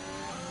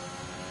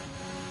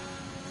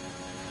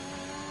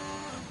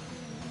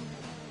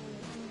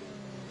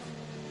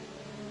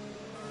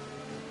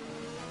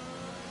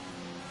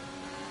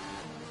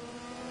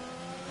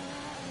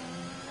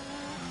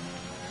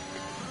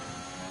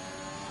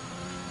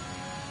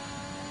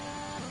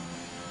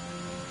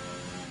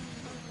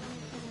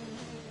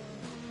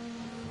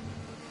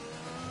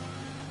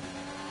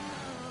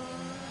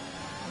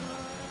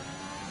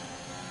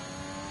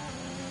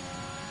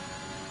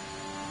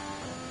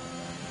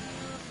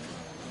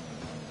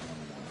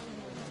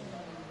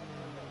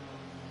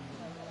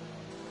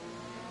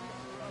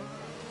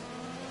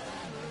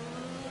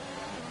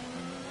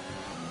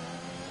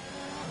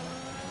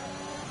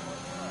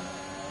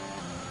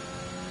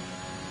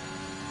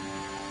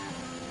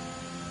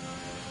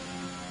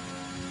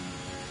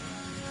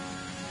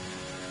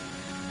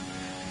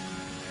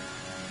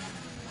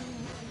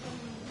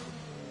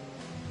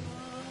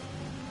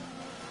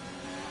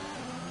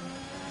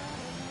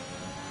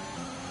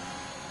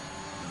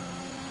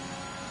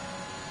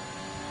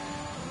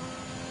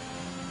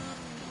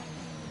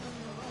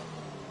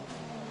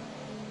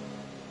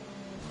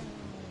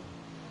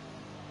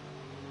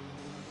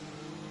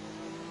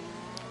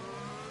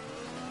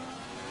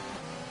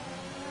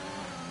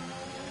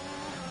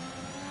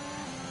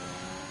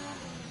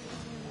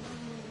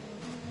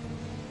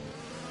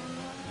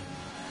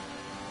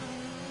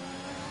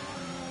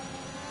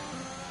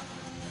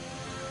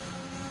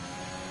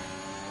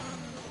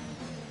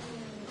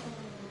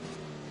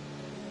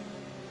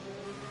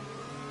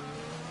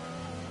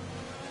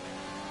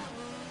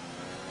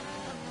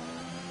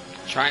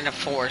 Trying to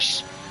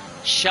force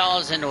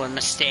Charles into a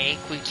mistake.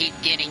 We keep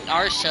getting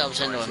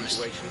ourselves into a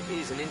mistake. Situation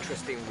is an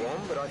interesting one,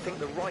 but I think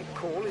the right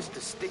call is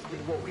to stick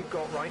with what we've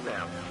got right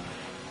now.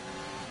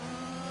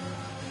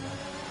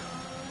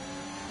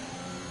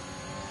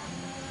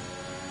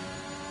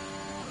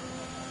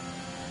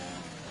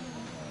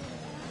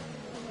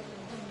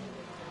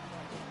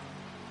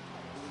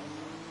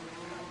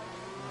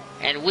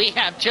 And we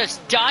have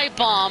just dive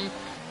bomb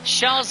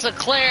Charles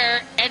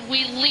Leclerc, and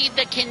we lead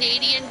the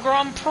Canadian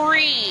Grand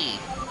Prix.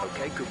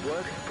 Okay, good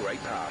work.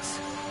 Great pass.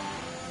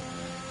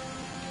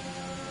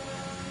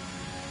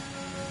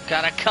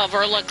 Gotta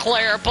cover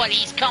Leclerc, but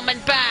he's coming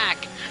back.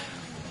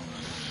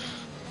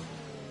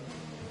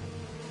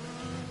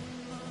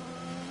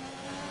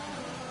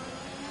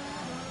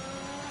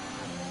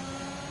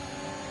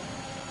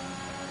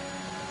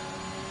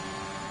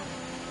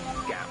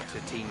 Gap to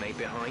teammate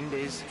behind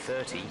is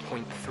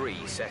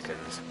 30.3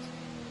 seconds.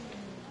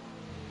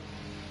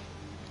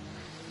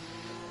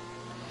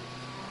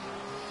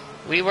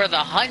 We were the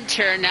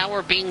hunter, now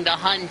we're being the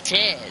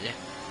hunted.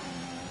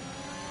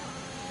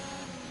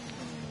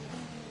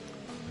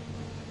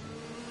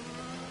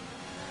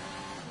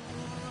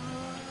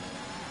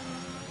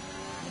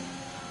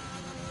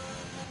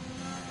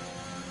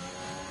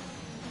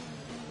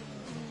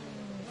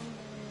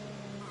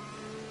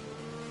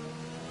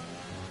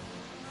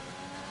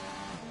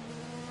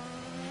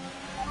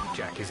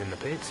 Jack is in the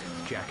pits.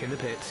 Jack in the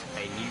pits.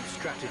 A new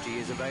strategy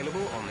is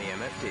available on the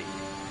MFD.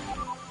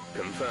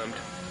 Confirmed.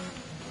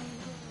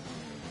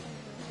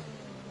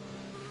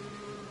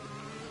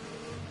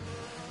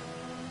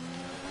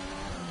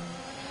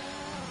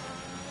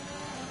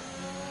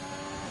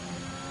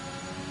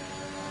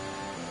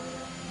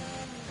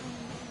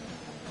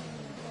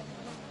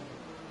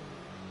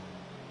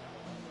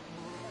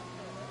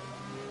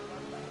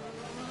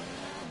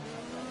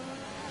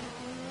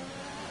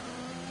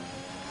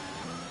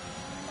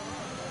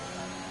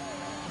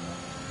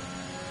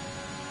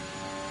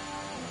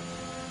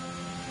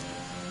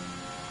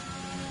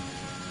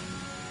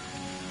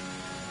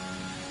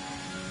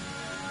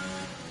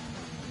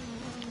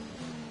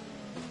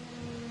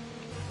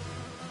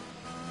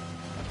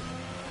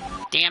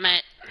 Damn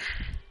it.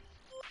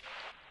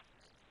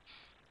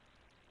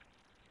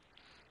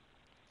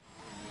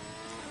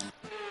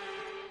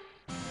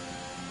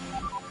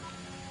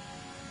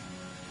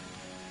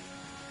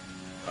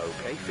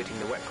 Okay, fitting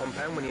the wet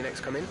compound when you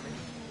next come in.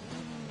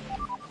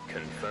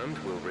 Confirmed.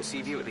 We'll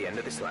receive you at the end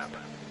of this lap.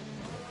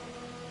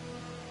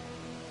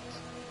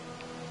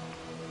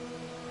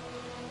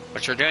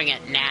 But you're doing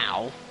it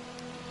now.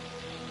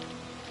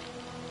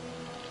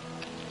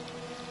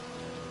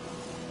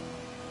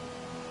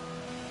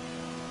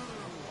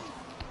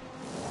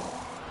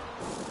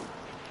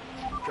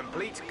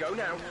 Complete. Go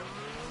now.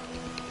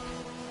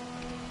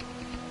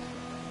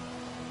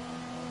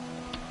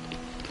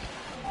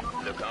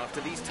 Look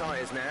after these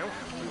tyres now.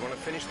 We want to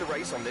finish the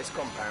race on this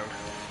compound.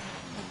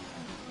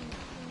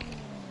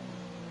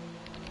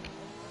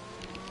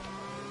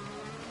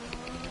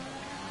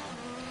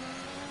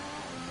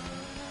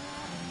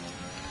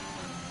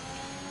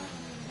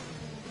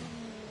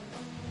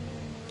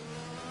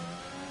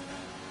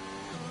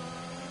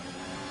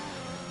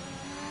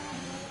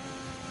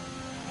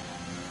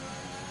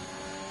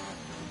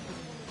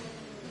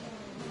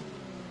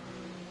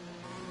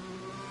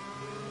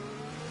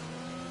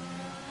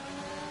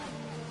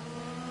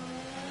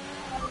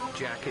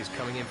 Jack is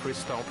coming in for his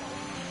stop.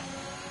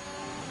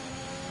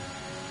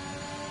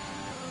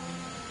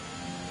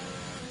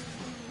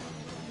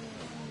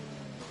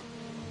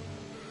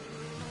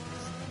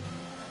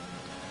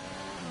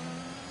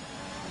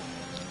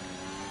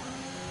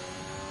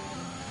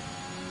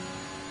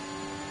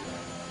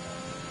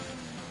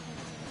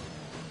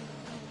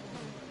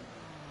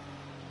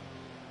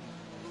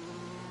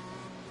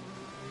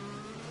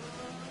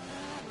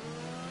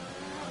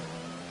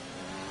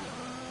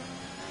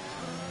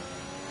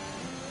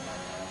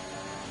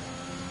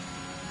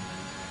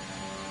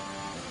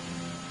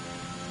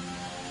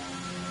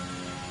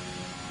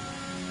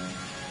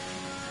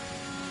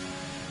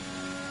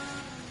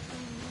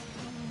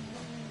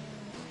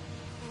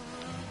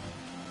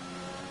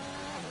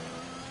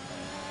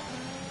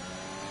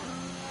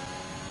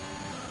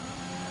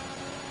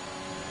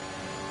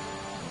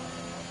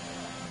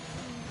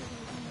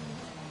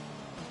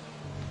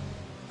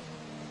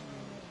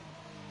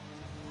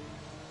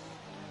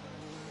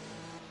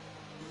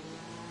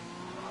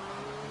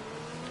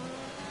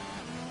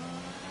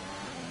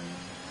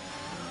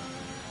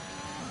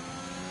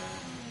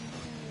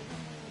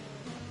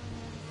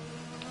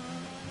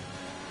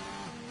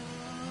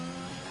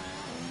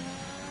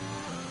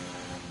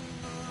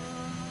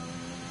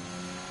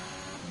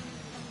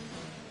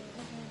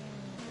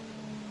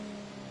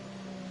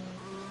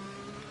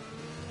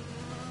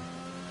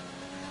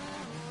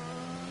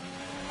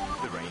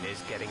 The rain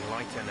is getting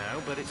lighter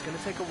now, but it's going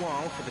to take a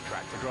while for the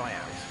track to dry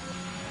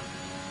out.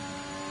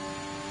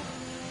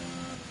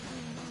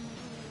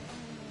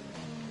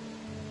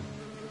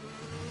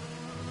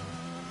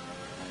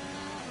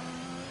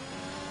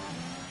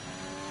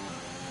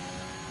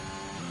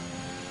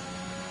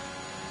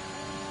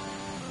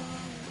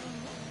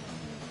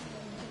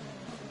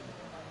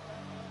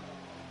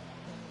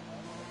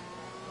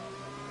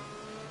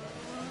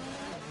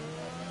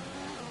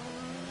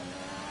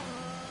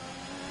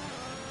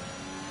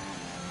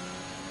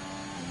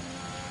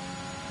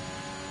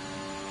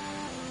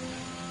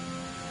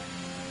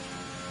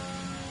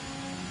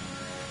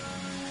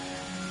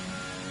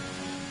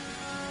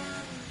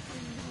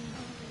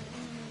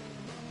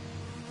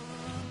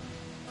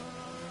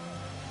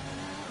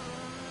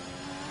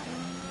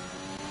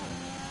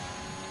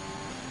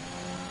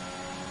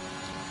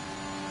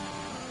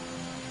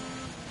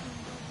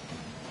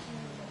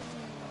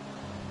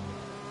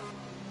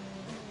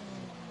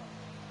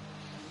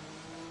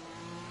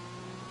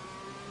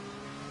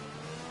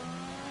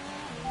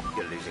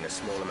 losing a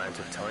small amount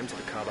of time to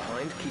the car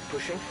behind. Keep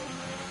pushing.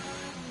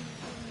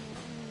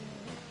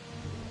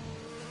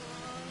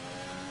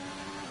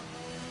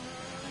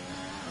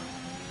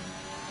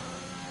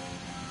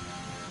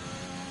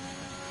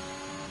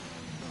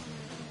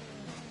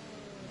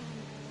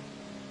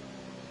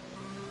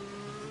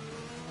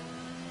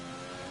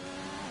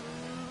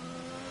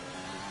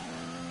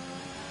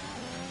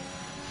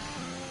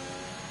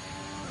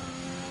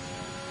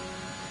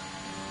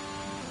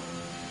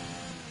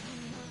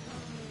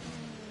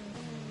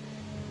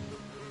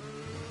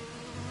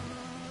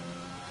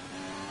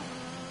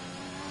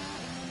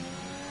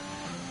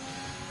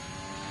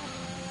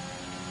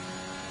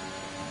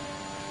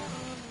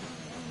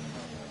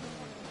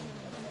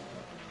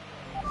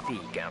 The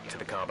gap to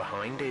the car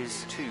behind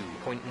is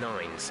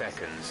 2.9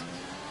 seconds.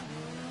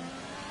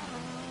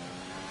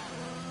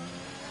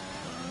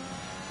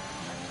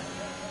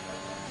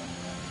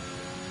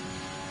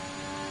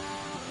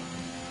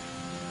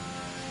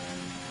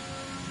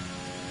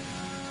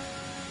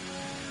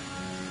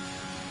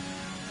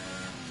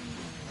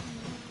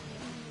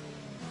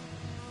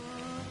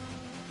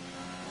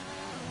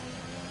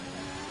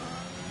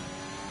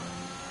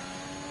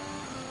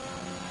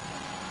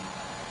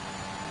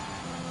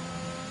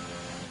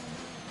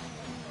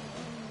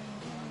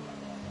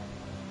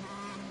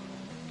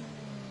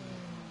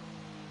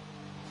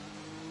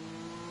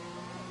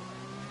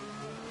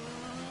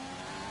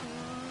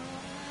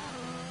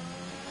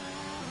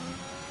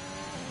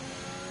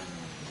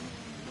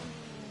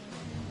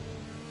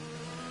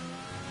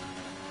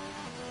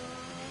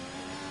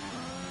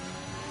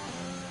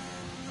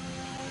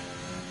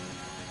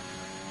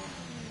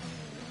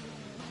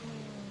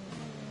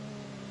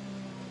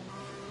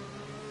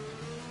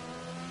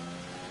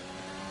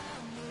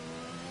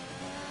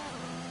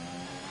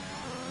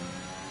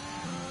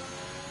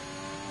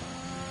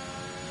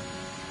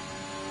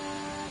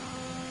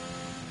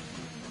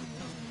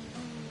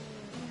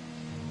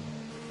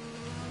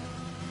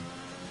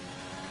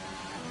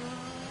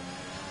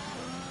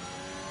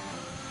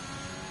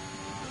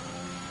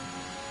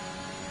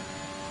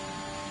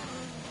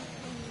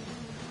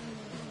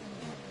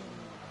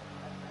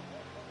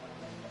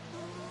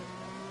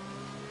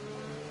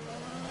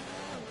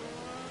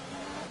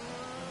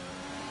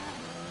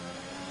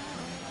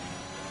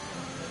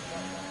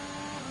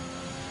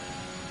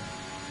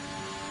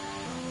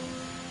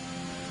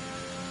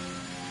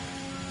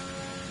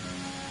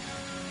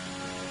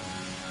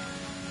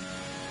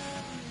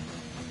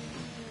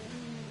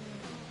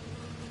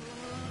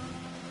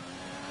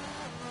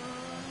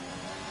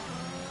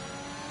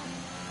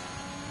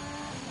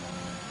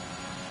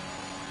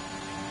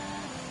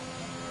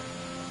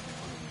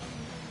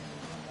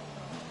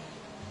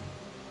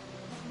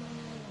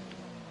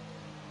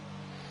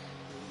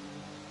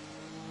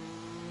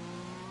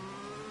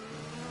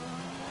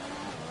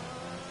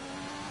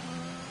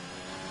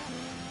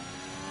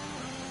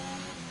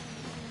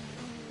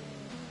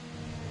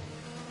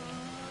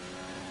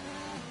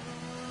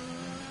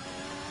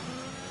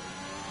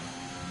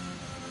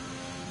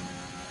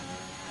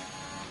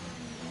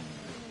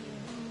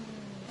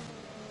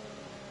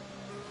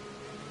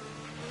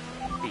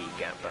 The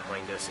gap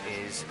behind us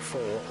is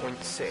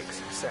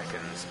 4.6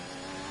 seconds.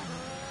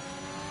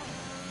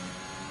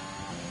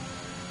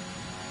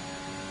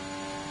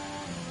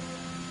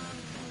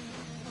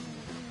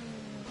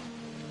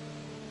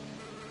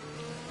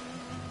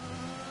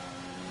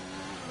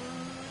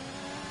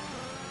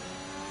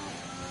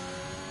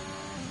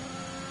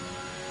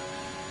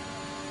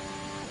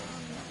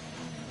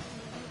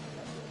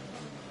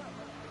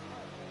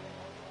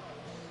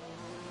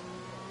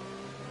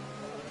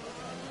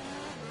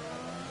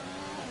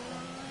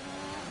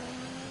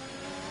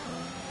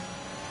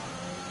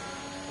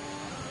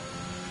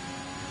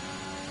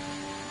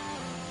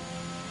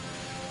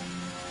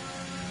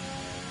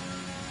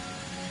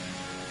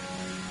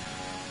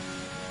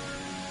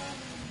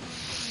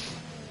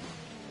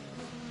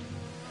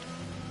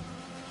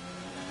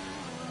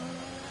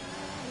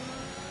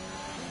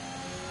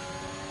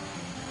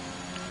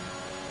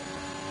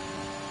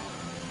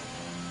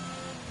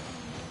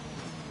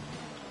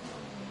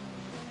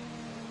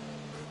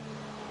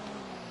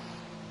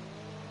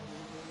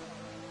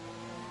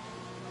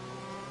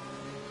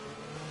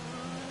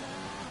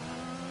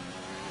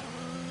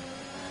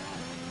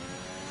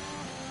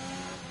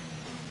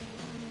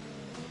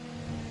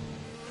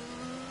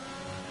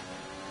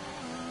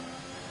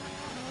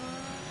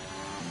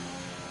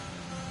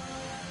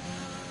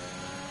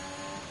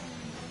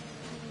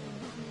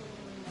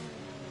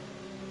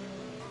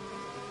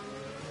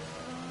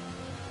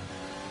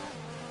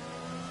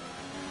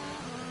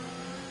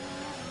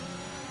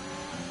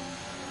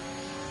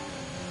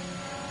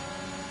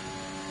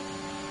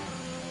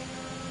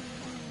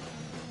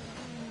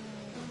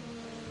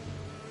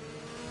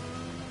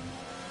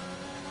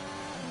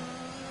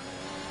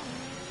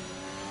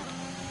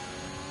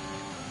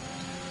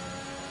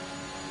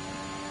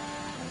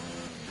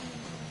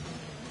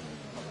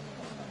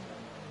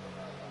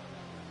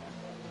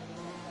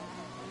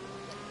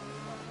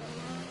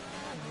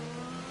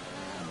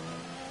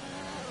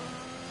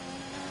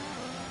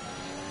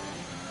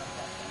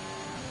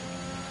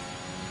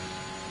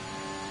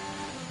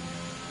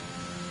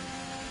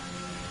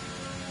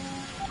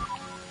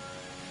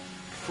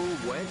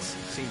 full wets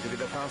seem to be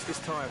the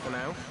fastest tyre for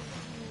now.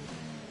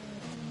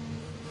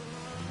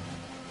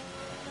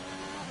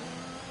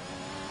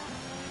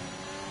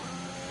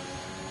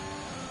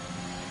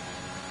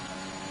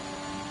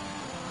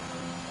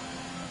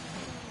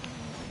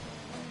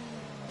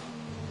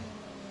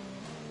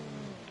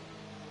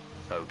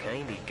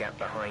 Okay, the gap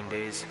behind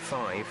is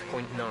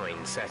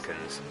 5.9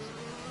 seconds.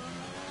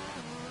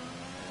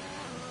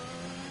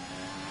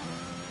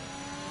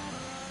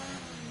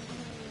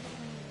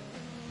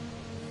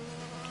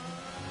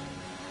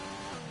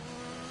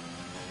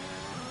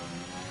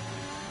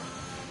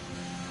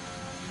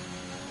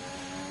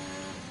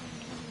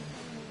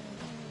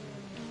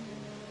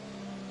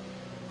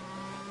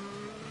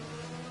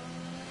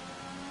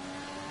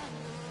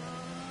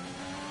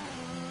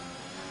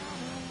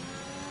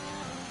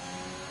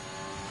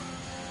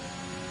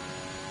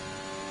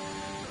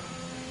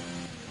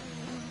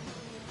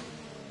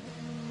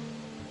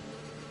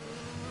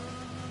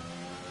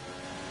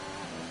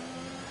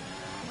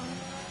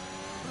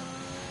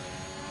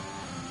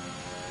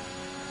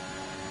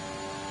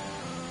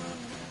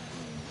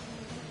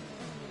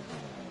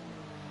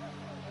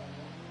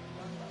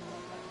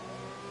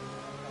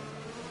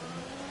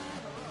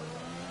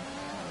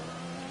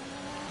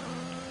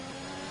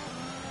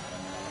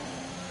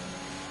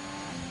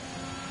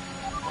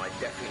 I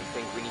definitely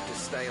think we need to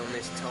stay on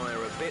this tyre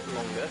a bit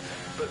longer,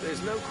 but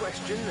there's no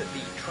question that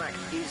the track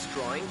is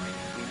drying.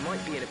 We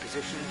might be in a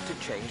position to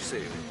change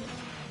soon.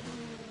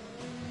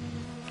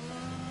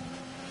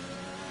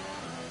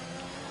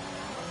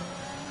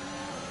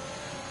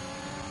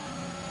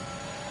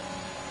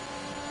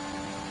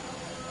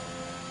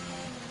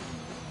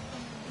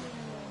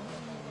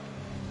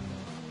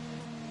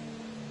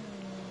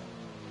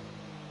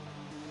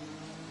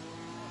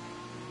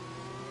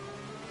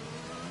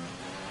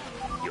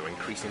 You're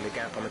increasing the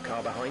gap on the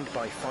car behind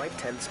by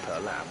 0.5 per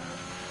lap.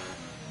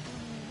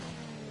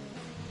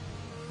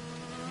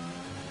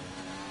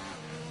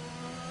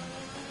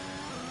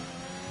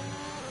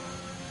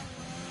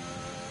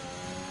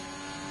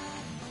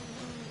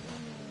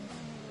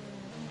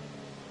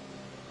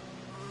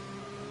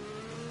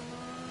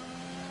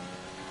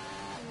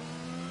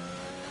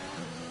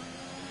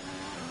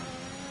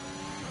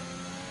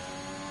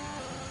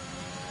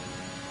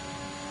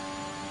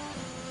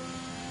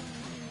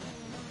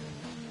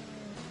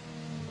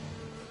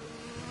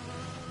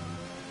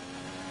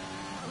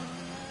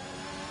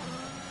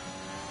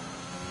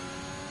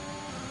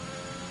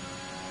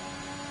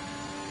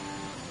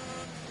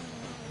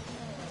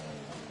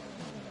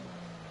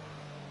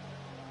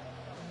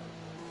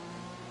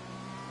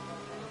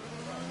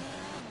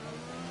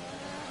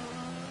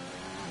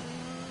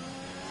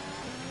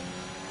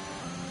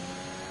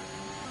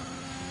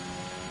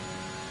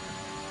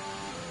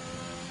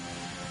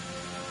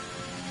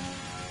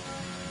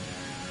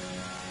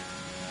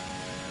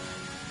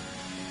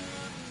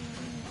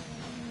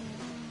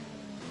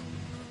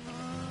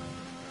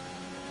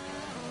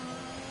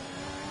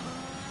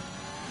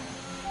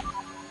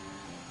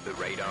 The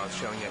radar's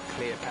showing a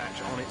clear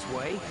patch on its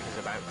way. There's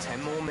about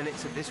 10 more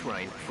minutes of this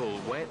rain. Full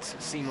wets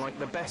seem like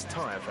the best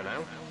tyre for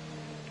now.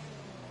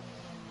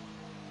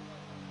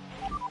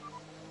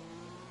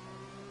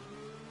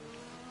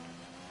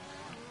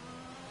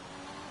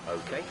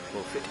 Okay,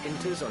 we'll fit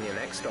inters on your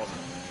next stop.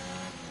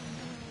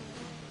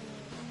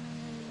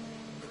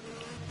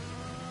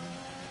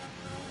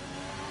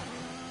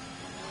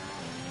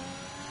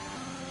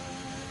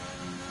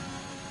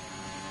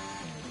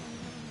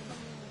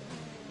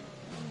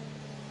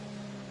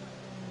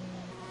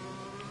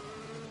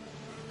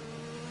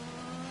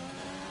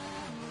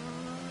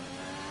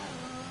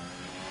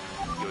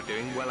 You're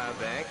doing well out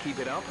there, keep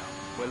it up.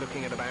 We're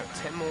looking at about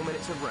 10 more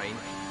minutes of rain.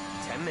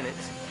 10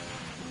 minutes.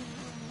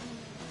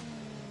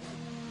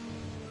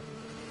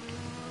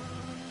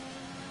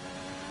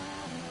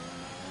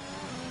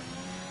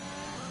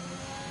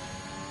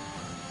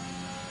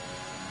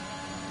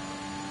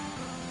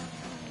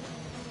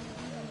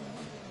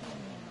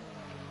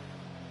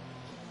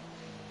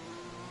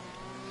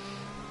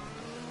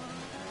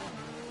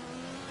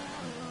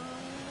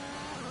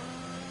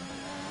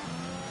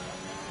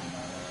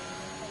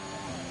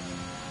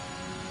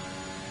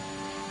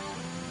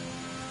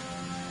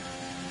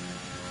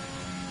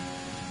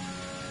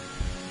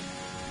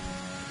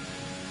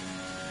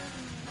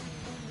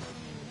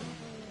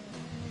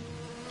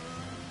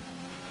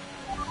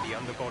 The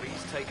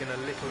underbody's taken a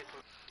little...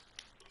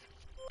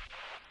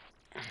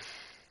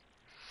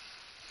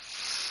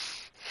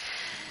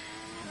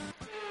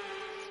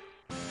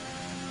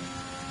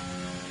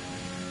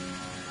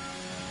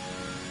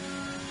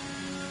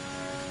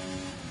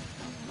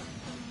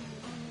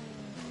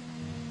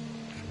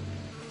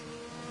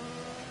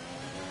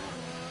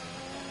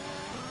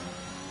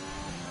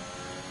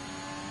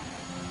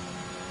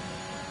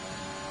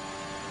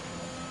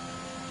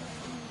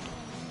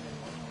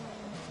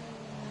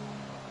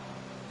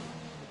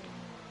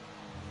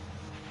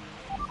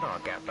 Our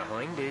gap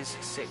behind is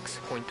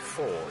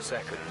 6.4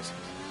 seconds.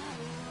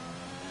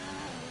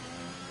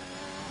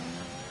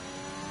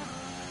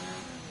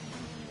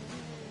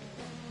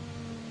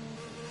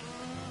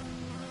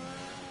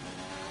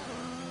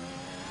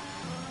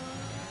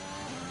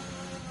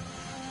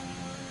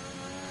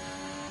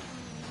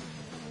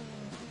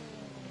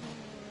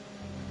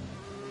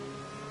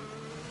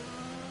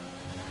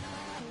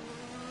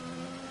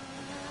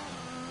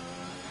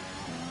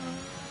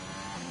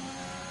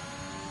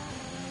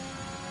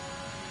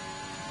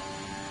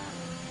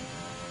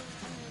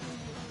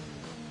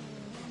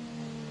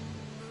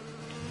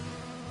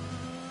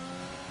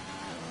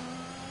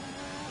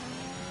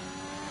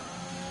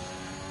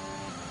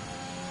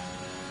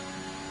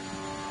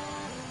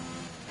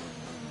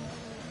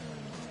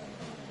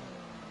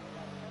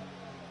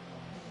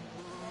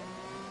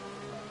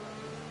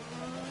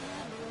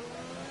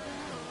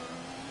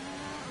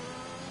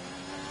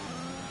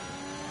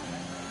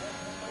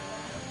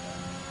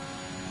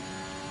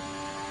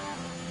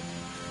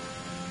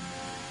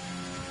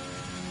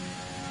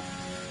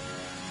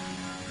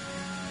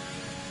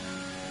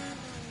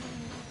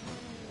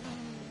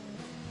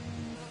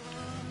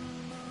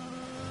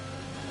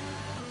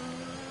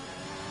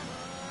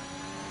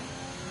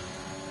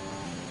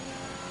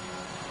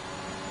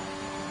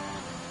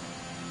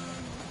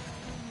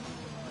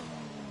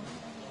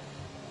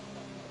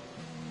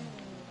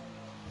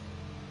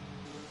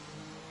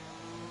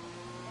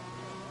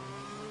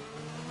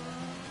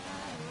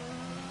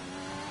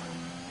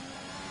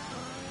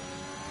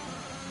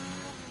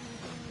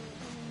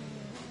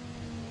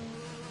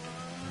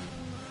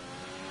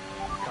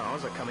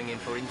 coming in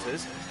for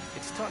inters.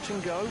 It's touch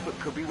and go, but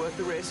could be worth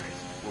the risk.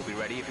 We'll be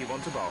ready if you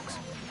want to box.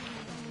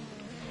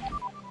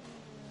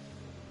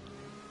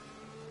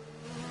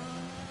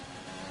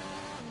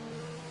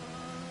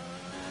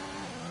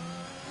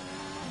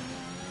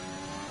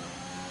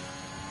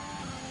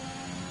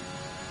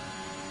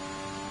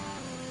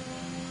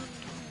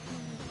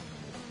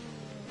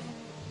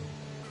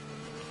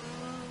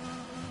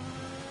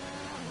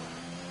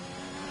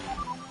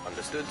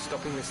 Understood,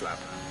 stopping this lap.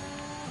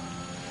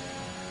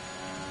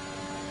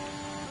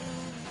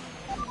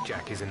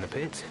 Jack is in the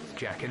pit.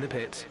 Jack in the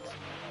pit.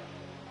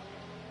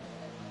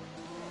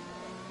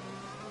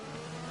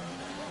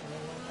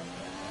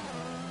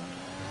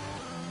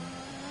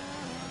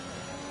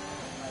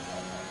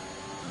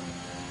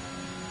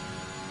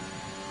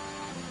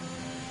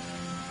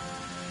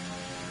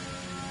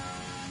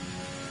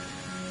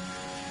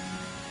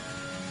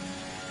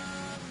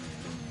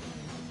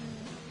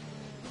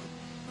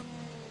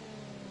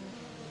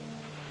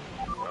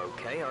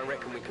 Okay, I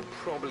reckon we could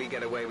probably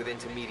get away with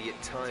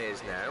intermediate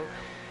tyres now.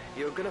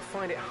 You're going to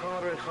find it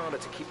harder and harder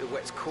to keep the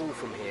wets cool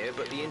from here,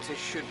 but the inters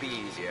should be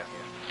easier.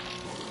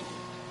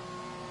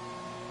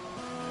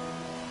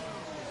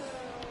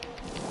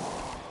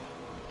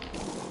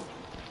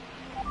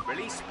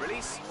 Release,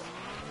 release.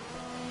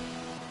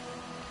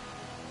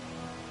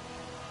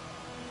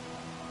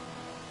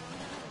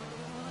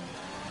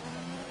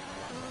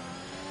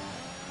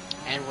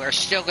 And we're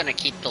still going to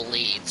keep the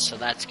lead, so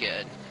that's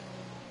good.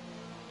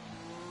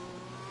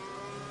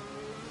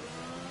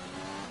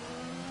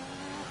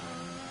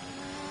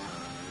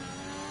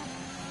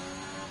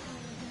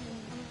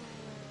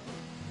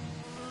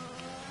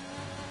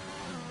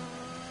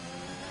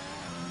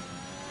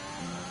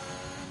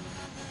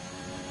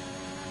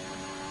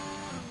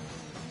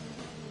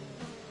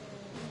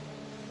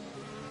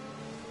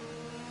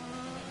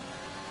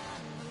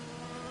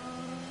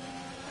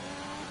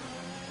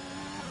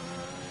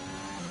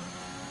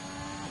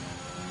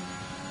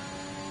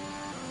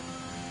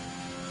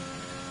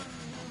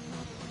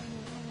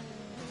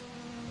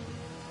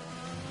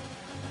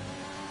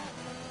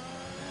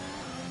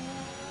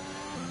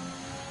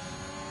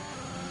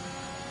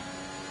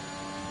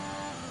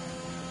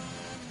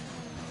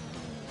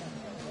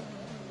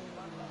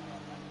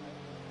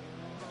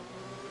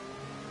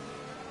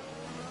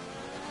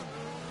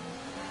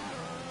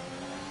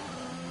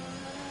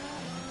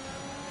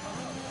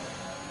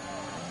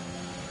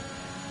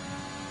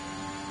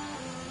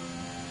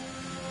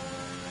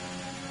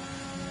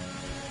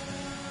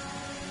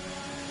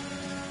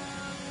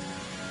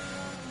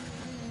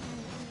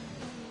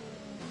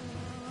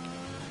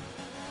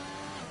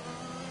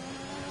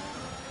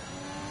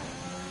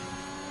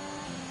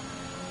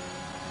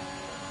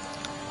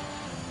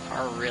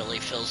 Car really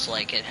feels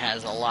like it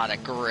has a lot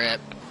of grip.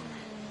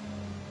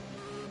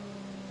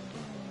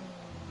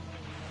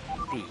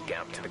 The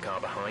gap to the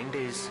car behind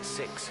is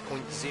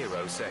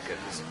 6.0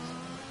 seconds.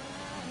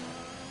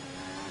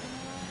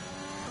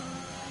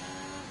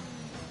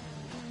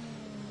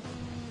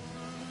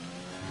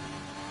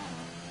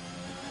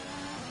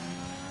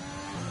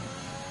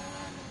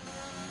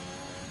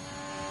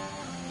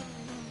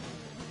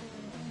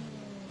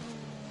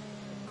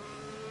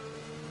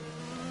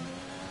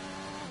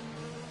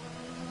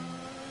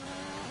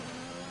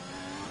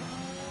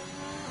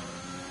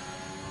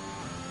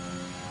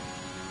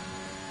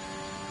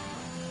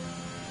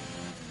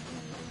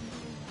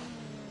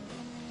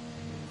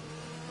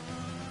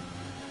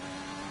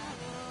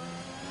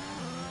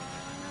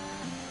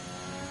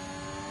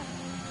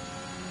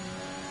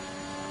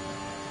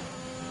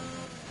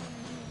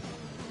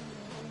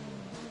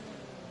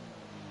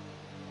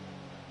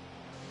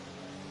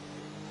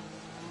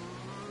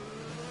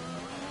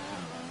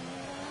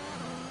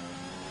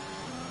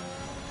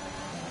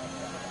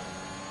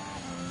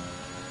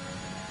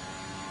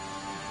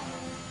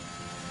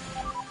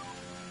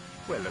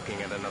 We're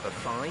looking at another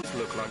 5.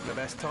 Look like the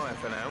best tyre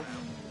for now.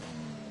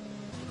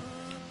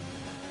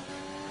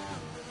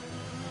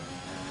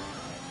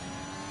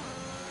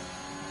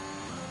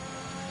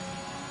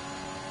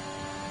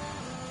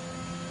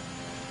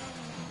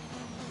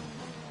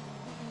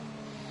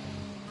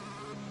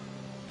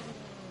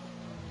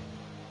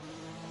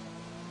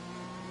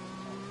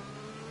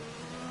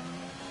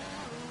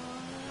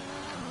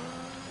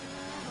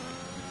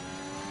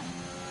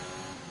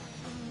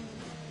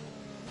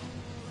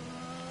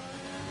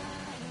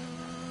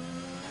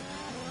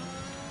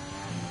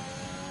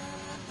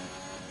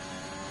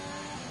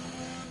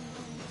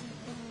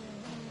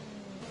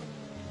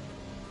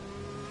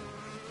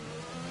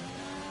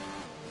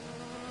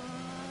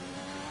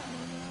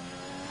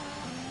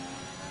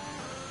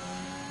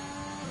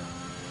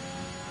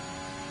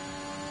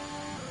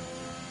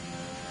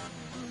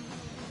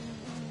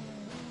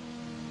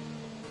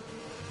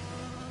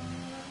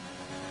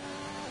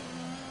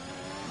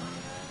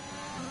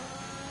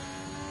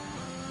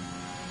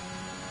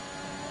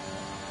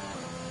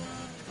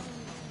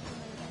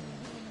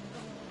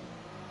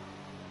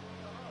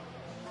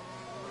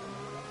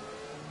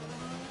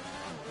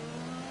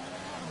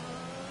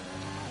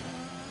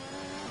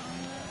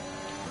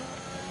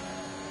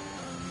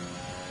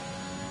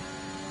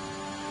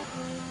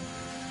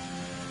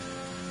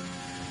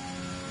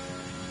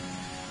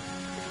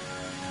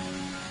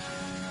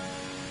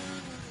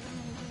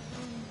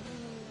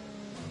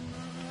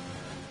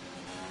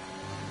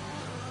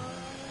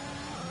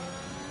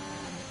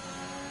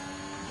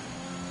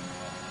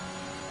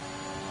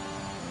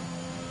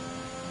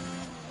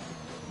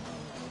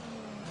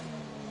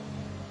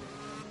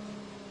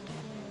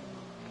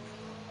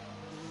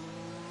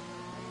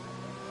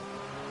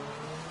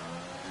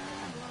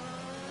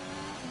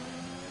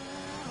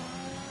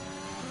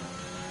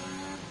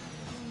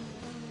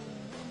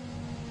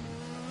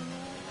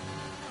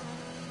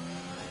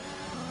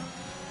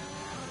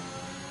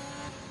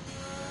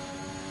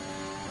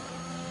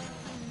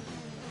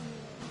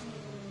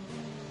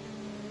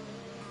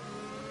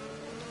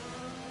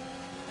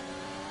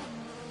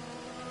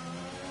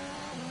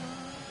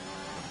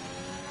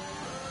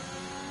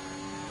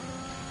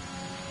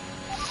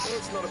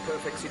 It's not a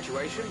perfect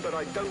situation, but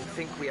I don't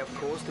think we have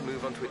cause to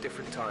move on to a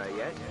different tyre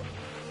yet.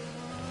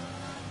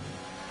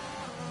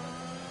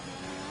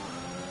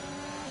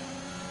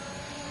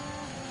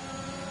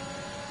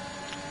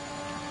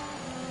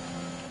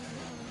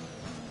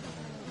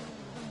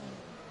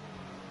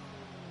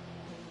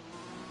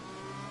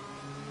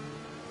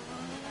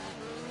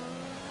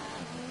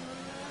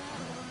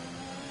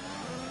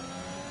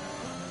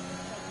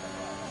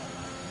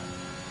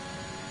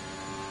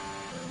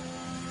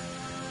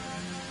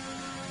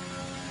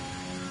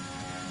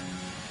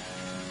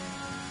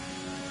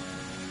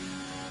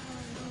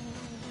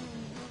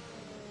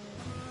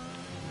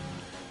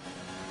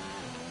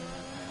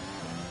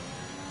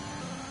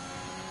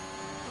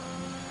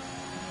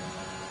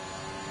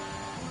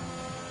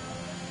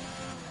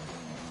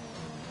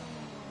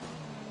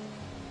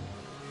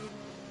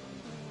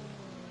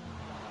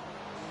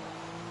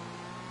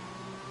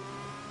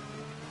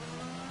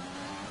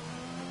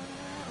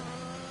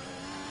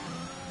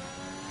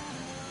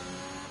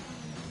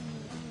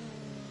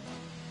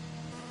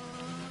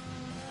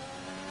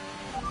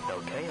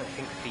 Okay, I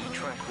think the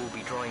track will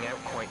be drying out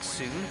quite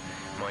soon.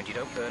 Mind you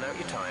don't burn out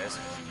your tyres.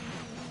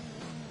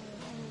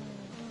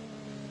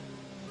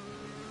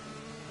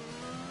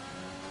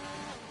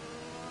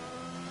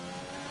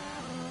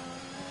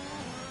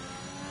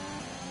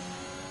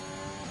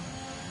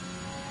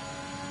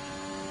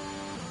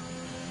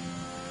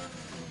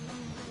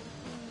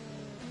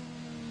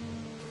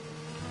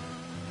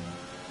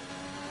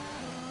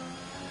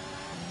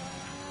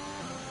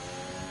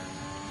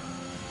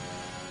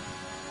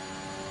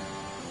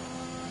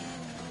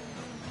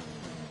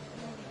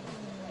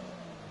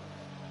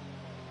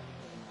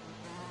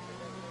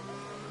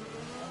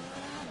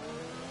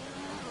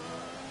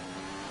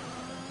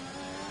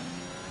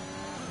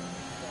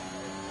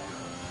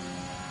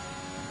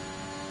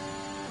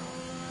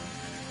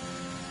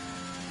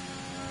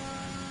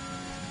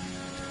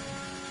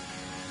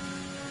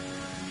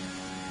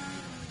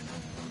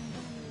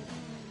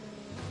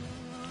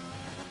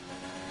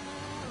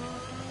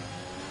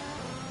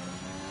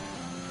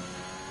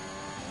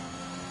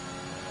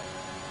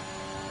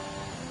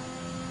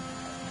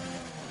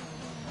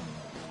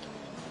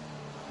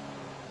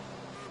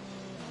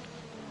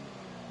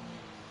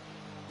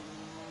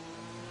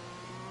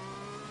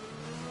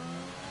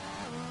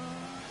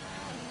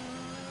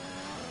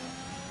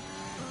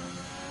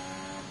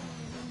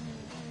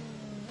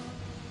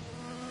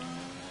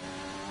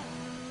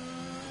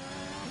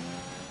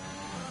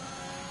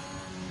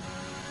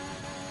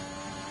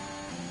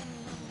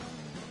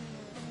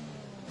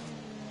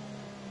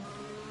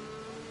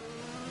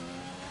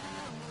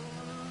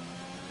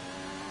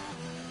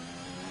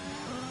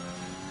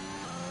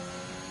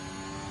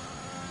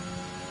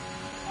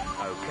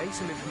 Okay,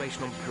 some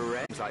information on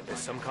Perez. Seems like there's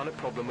some kind of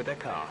problem with their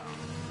car.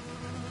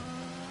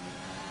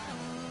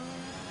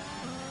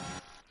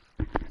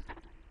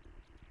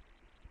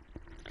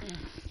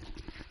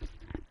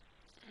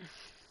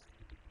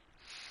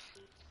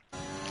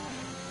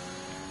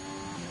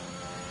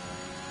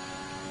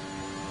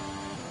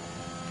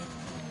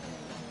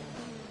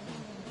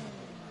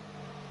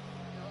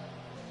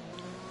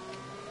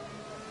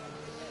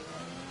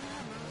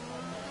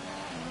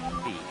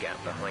 The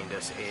gap behind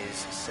us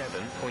is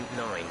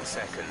 7.9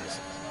 seconds.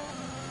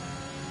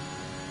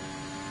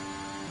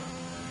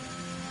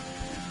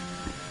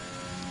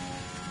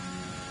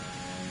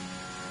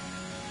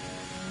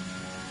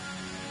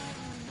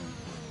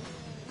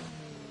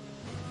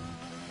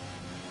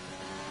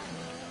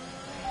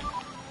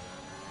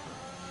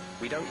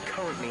 We don't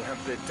currently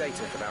have the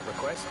data for that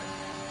request.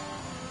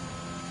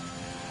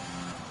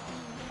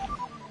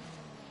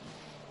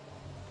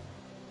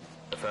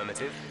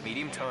 Affirmative.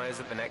 Medium tyres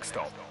at the next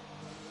stop.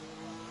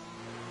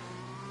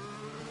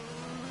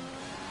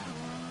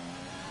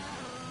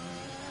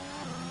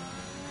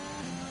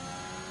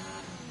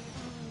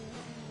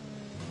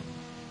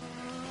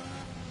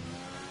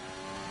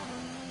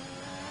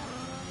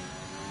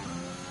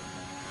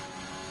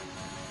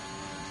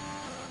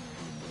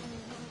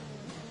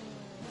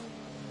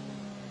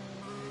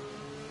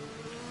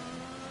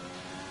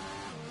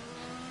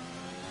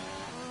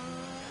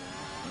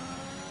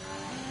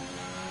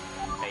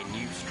 A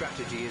new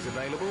strategy is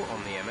available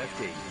on the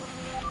MFD.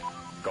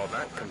 Got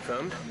that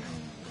confirmed.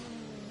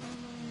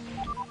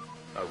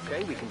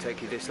 Okay, we can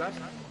take you this lap.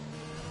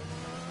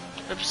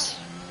 Oops.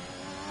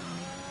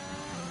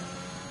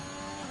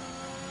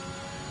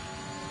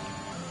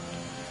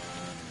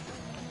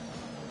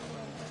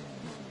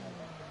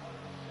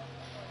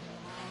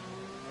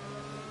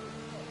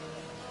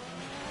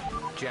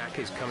 Jack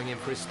is coming in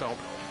for his stop.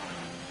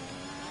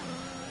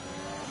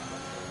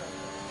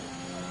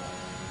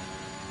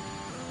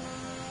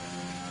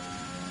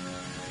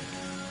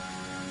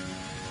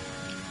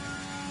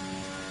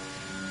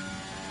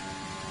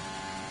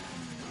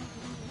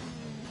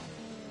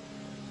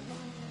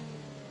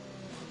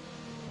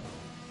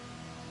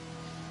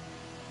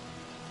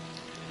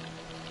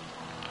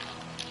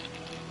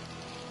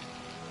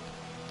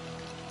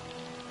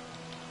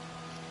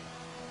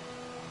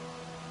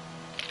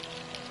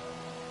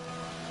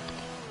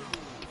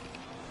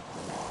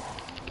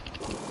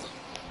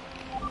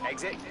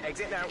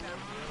 Exit now.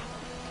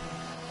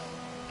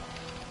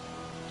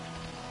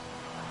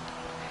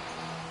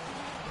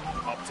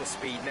 Up to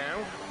speed now.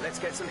 Let's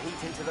get some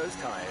heat into those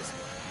tyres.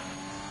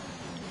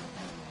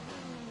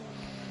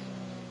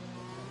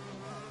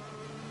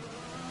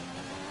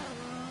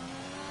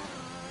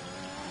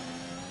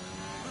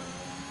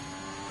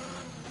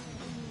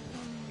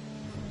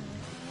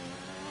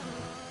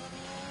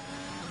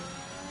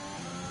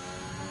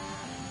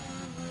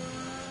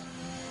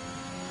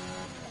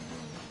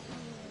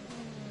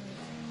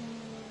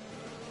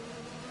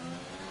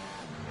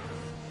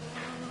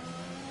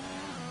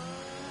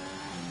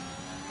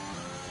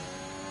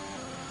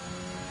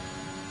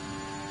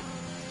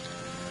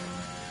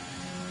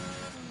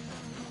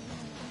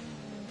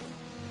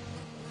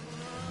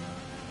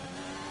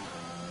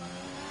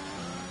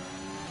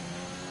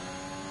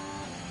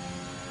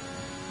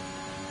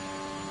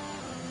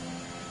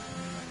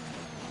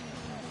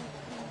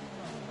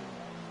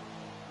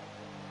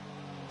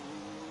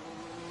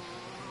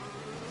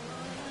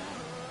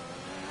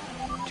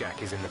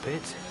 Jack is in the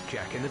pit.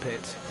 Jack in the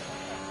pit.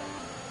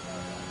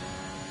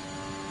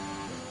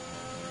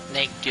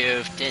 They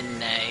goofed, didn't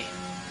they?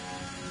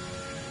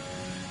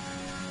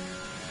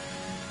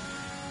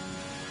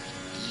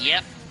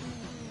 Yep.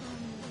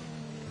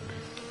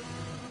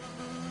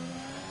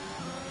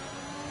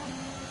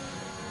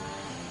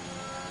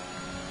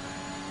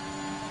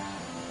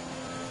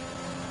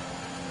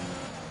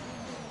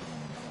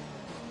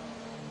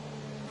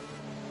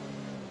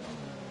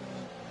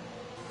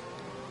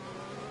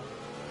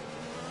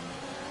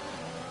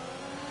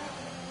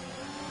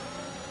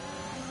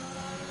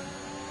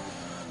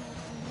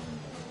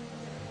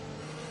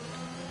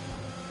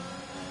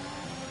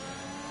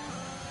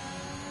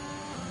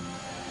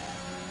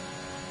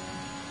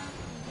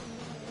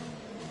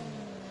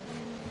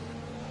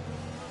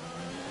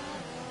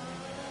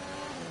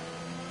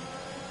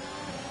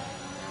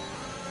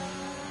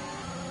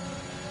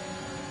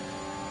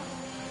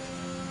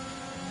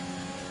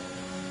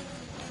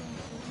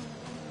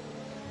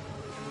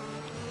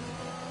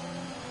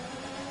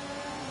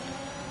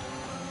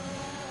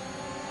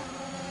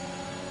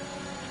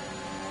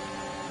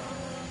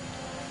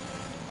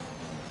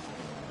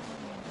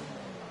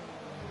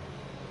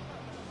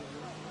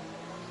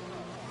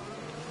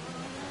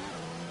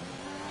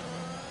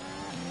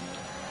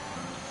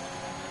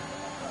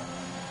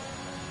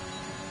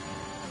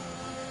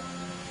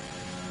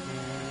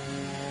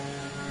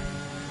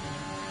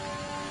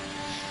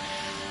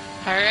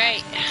 All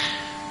right.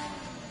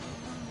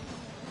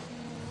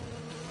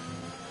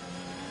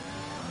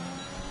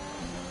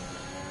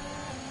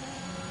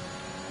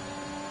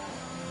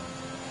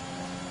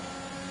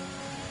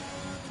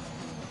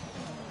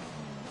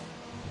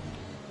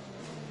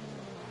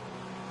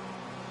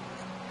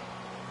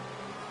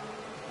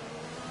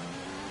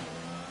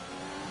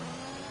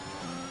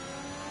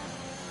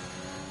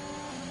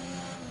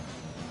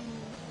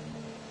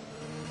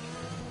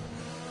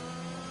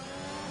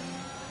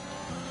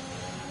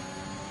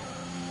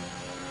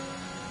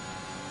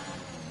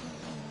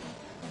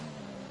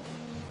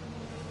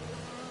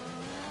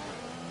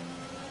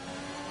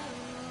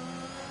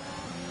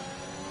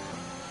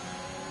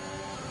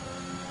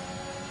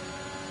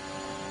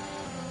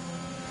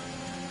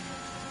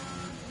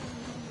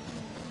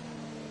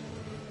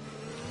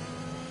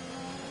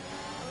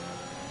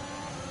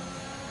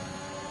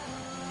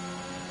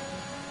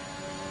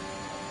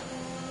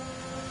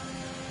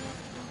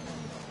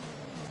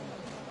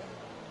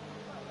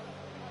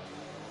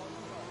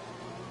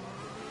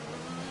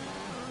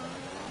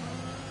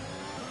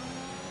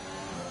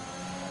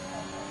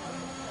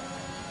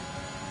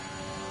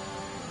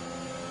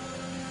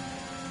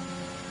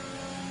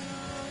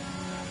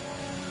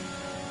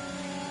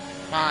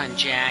 Come on,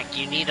 Jack,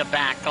 you need to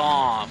back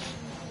off.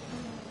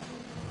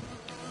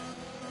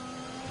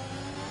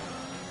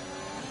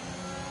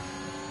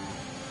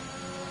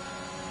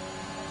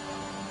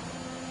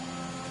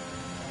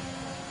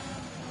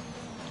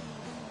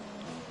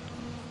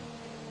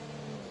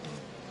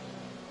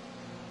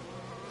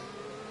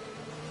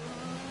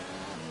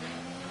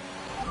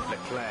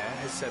 Leclerc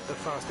has set the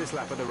fastest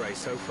lap of the race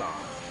so far.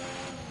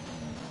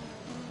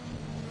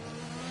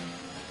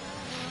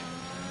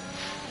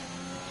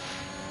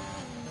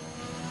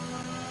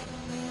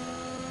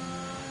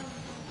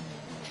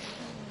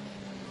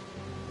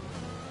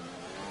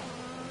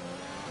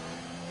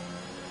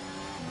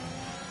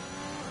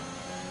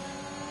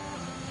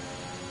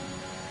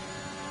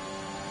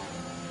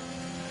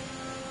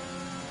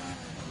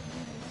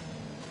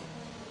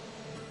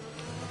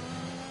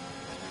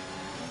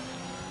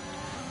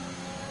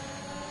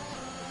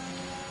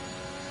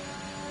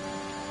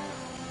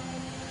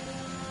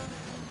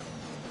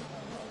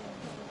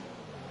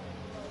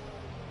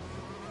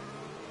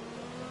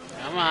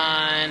 Come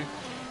on.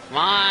 Come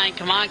on,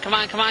 come on, come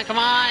on, come on, come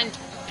on.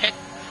 Pick.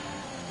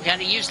 We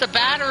gotta use the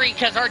battery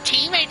because our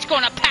teammate's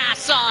gonna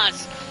pass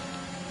us.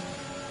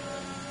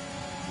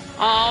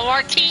 Oh,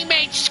 our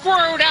teammate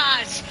screwed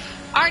us.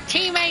 Our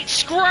teammate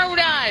screwed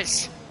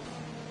us.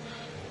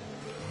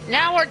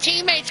 Now our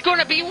teammate's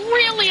gonna be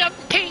really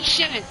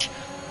impatient.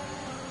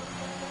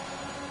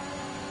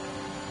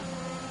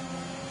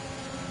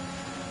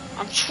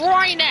 I'm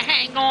trying to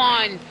hang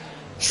on.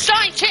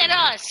 Sainz hit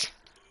us.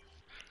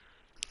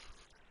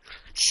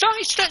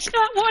 Sainz does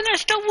not want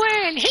us to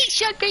win. He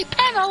should be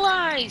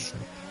penalized.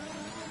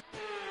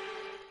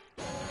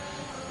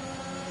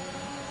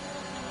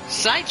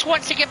 Sainz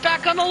wants to get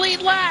back on the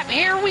lead lap.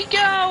 Here we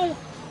go.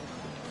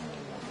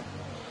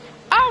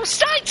 Oh,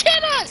 Sainz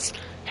hit us.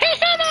 He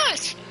hit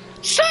us.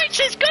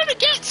 Sainz is going to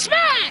get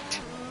smacked.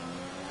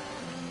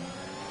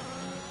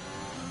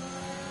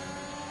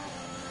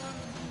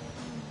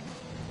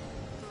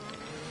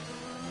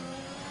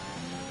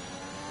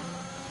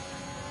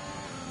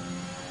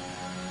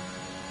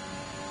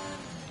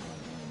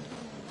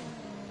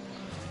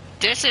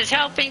 This is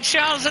helping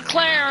Charles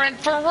Leclerc, and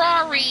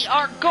Ferrari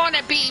are going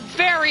to be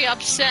very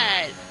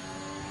upset.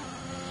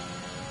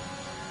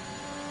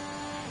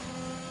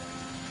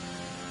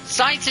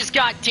 Sainz has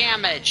got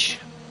damage.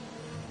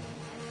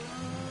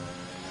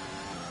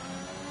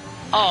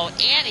 Oh,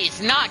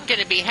 Annie's not going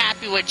to be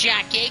happy with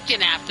Jack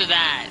Aiken after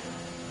that.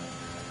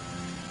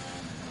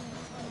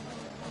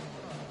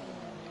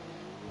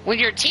 When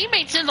your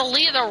teammate's in the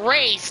lead of the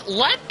race,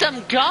 let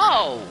them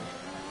go.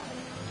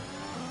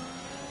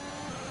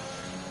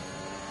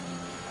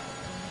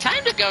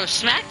 Time to go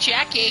smack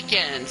Jack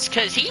Aikens,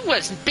 because he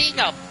was being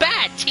a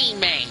bad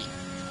teammate.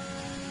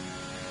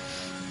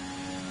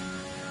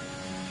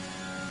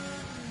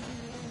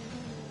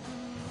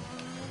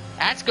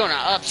 That's going to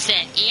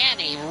upset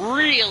Annie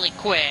really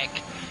quick.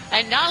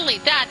 And not only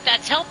that,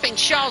 that's helping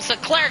Charles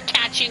Leclerc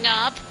catching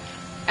up.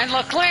 And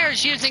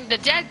Leclerc's using the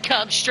dead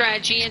cub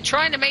strategy and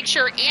trying to make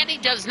sure Annie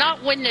does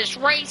not win this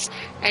race.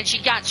 And she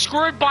got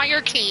screwed by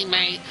her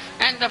teammate.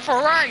 And the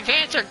Ferrari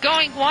fans are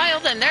going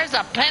wild, and there's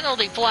a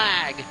penalty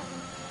flag.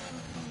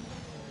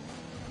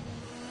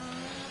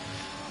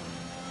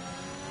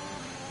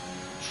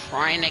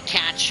 Trying to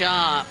catch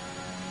up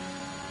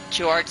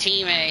to our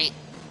teammate.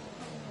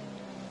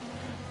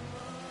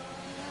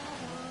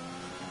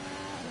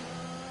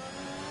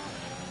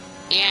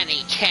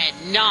 Annie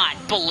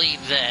cannot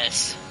believe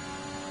this.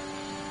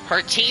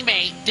 Her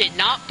teammate did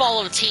not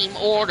follow team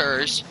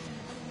orders,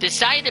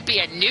 decided to be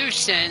a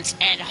nuisance,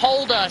 and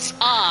hold us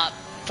up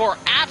for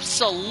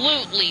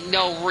absolutely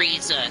no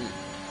reason.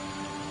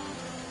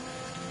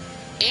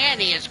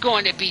 Annie is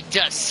going to be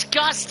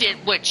disgusted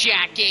with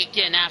Jack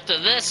Aiken after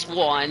this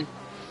one.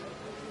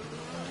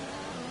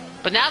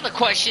 But now the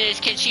question is,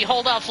 can she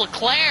hold off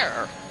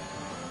Leclerc?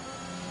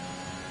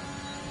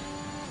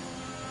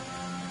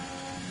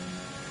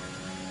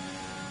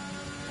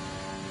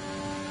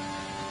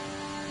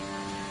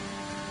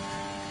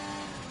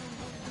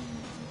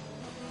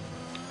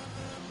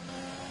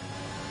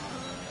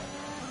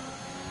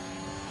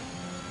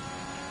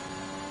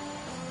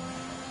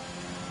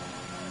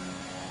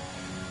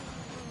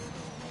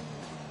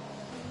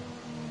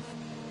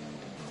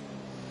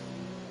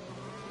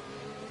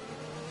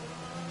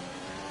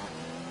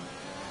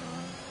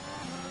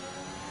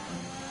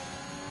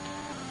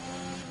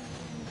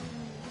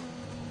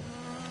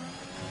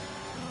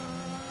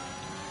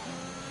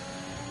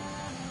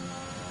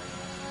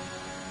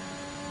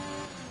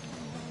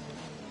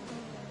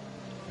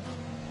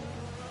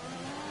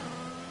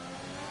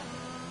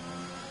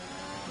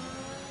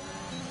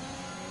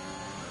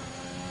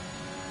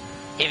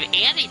 If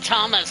Annie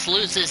Thomas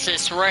loses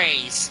this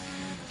race,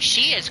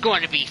 she is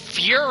going to be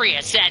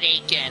furious at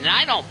Aiken, and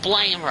I don't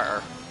blame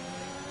her.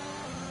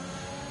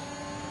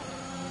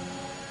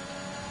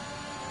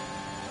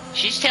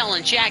 She's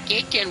telling Jack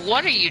Aiken,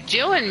 what are you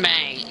doing,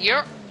 mate?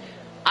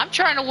 I'm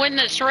trying to win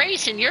this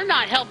race, and you're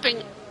not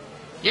helping.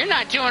 You're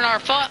not doing our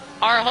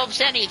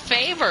hopes any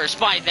favors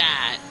by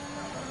that.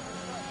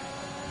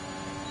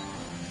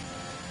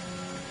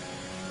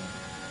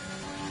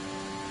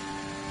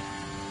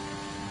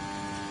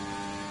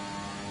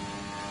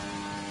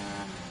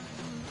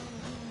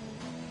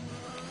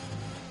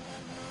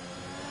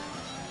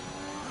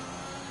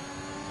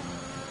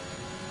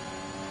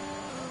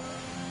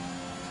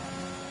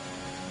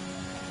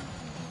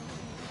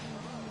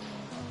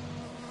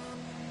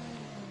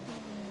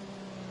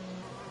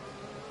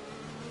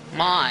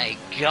 My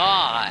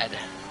God.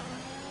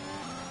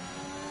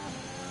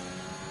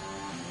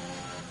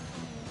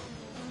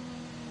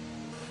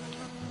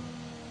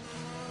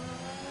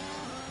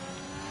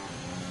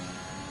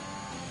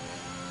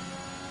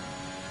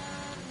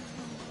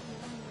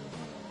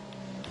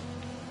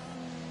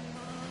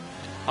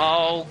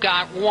 Oh,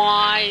 got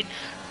wide.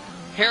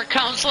 Here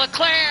comes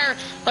Leclerc.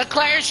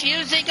 Leclerc's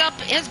using up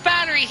his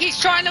battery. He's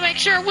trying to make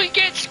sure we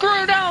get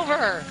screwed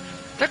over.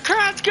 The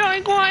crowd's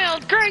going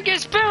wild. Greg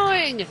is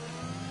booing.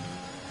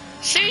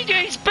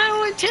 CJ's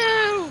booing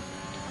too!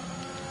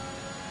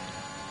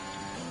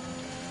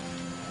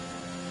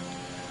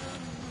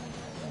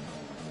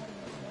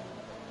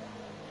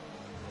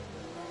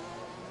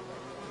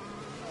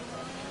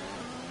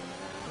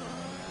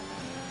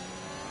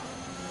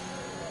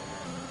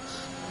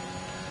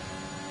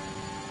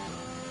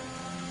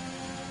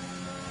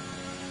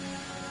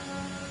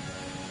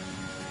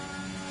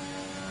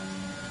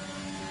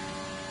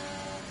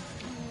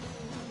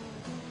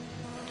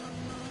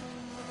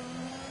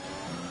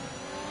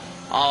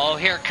 Oh,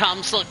 here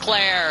comes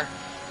Leclerc.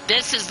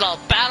 This is the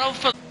battle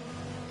for...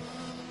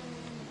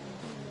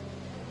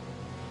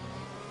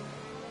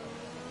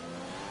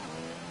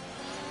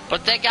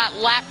 But they got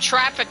lap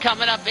traffic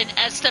coming up in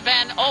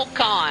Esteban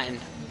Ocon.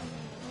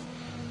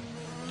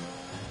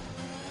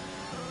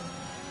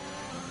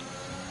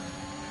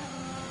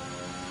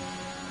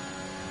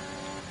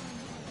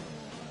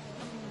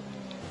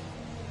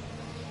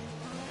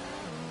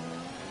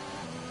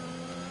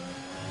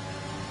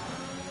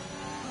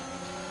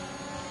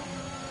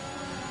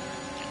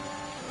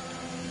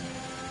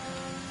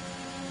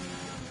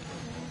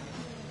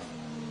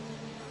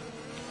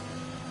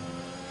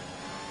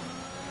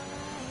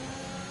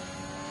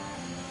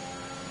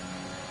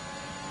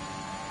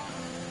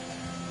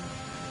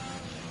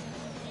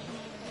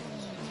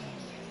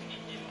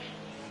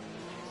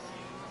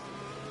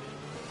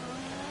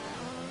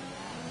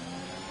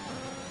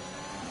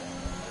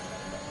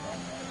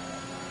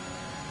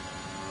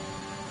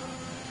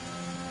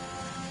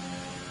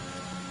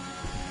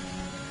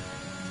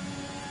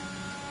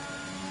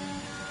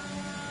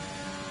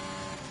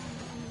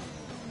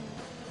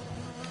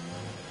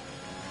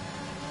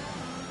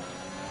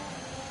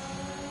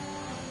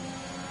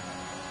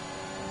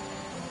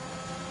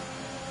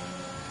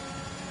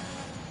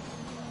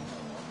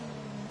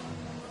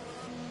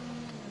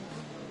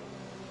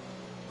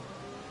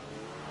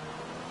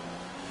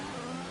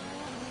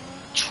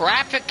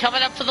 Traffic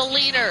coming up for the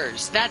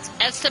leaders. That's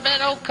Esteban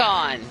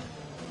Ocon.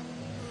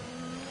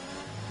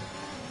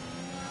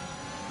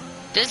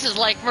 This is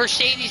like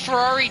Mercedes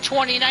Ferrari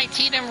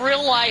 2019 in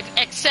real life,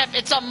 except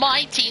it's a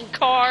My Team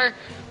car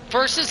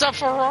versus a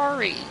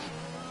Ferrari.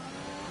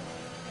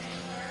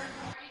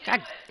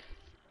 God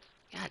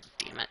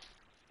damn it.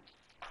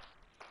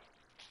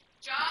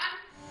 John?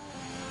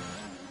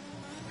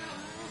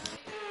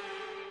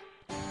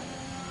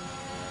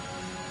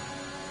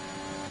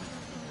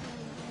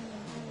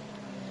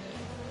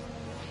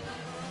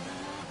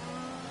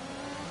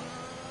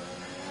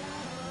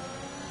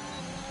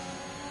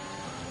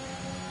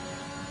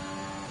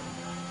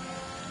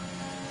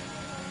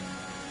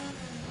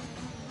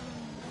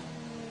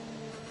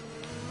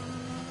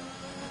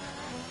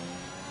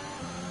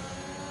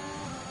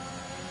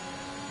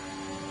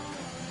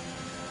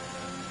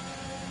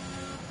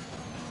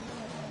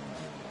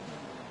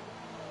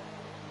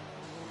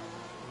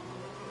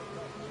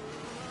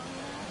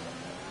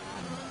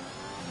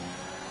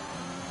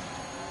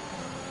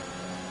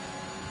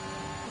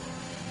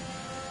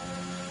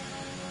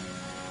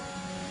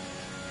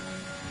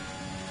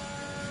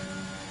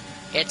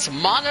 It's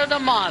mano to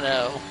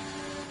mano.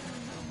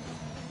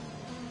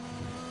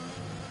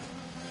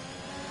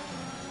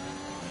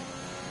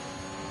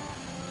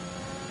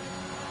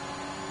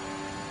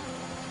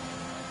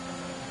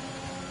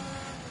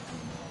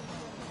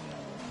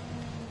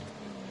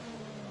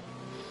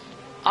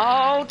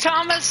 Oh,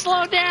 Thomas,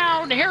 slow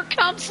down. Here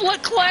comes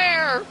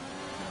Leclerc.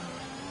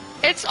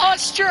 It's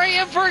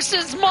Australia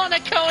versus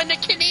Monaco in the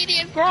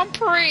Canadian Grand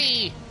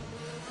Prix.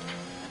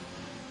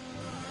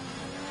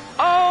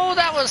 Oh,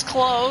 that was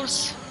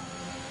close.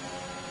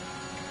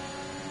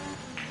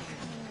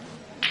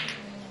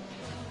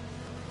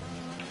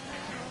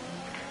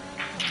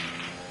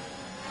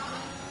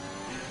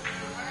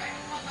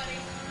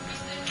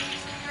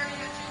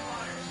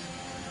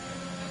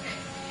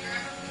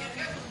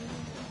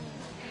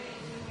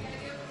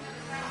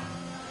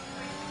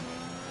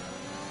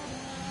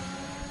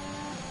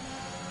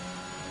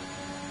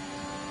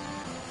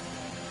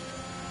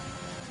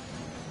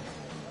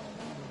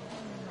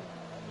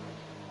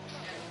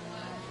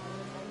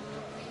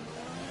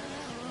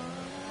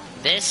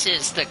 This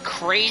is the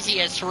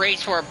craziest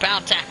race we're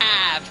about to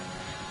have.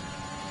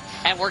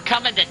 And we're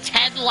coming to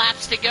 10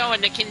 laps to go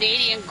in the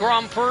Canadian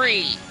Grand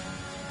Prix.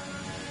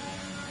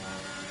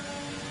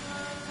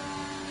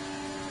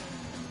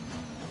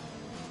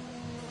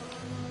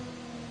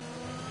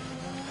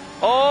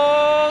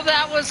 Oh,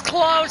 that was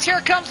close.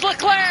 Here comes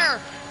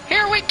Leclerc.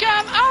 Here we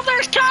come. Oh,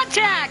 there's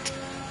contact.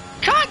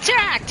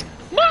 Contact.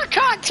 More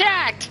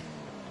contact.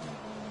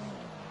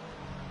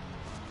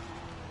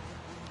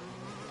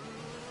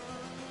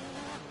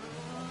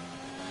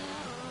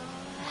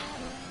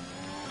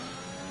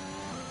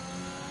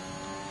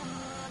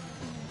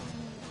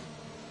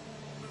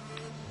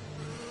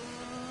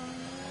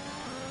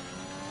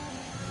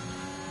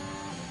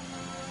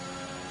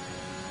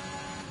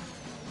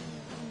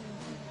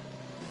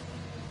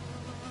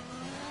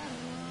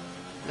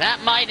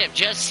 That might have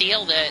just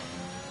sealed it.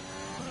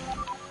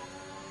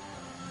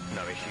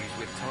 No issues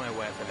with tyre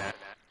wear for that.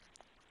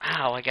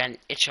 Ow, I got an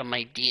itch on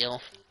my deal.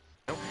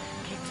 Keep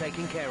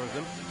taking care of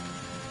them.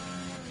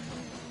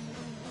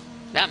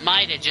 That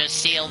might have just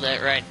sealed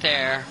it right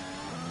there.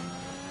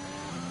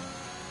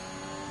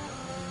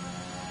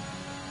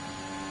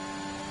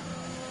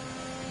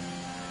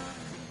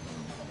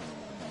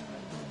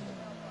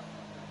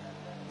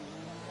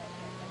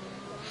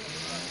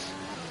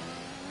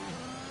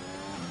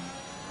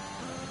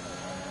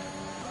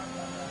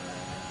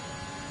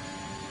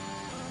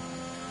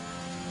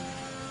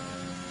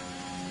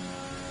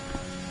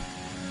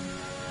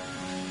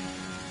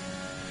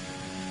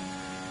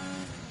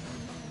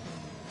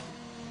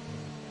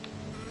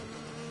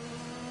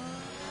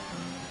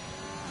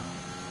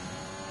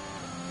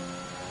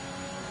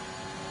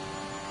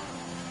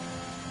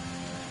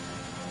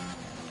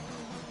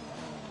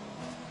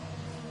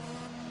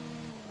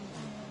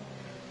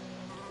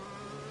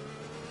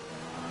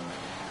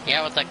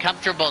 Yeah, with the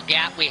comfortable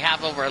gap we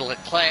have over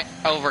Leclerc,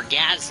 over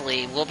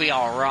Gasly, we'll be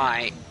all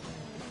right.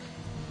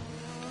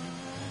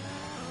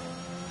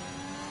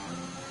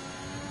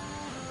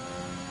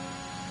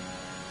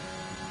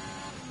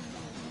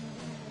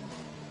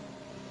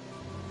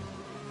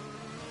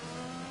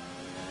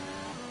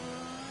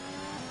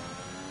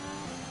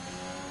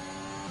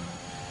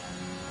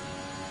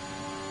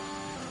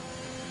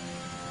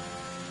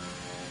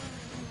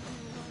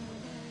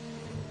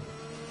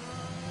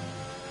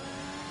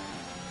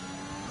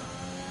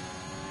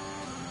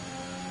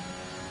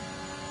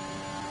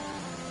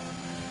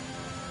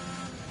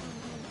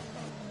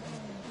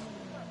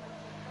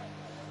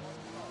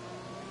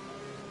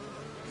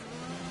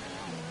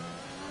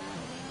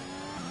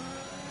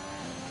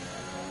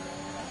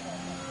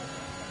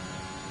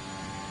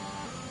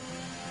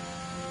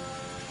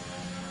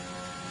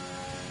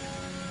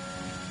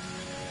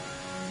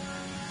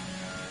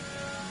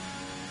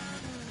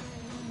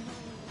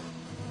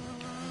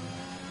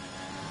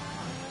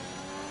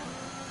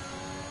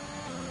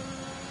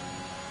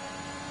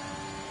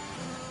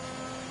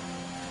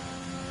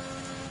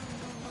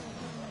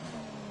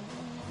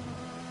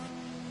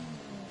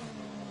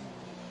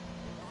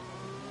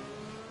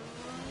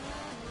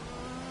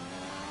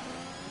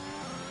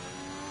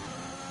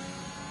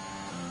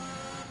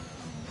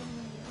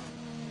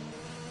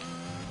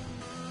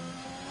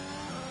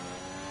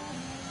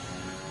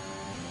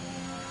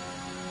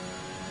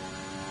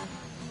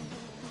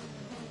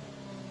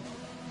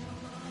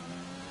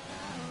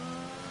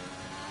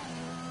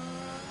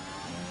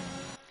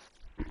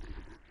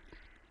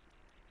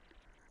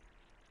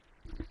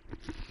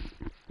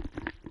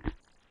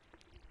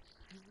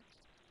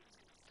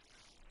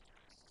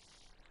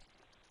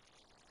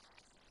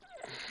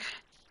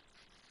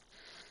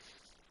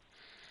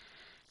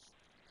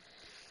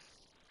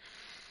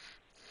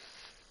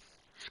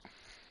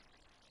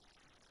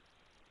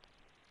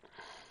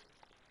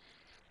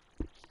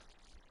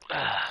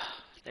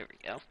 There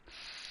we go.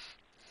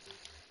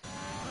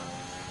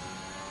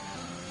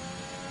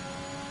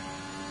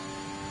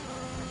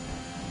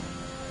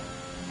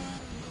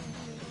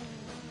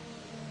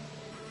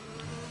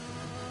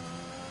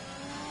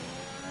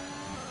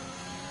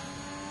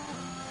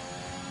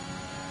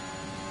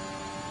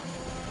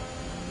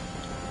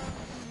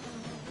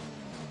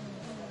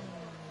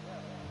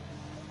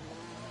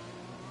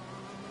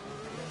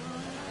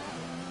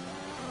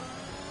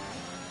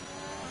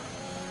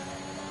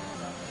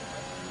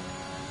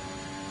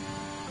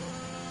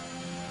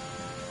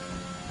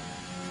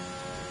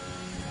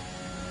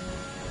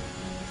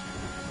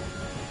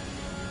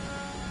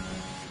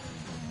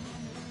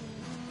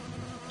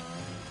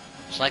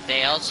 It's like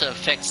they also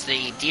fixed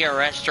the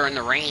DRS during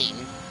the rain.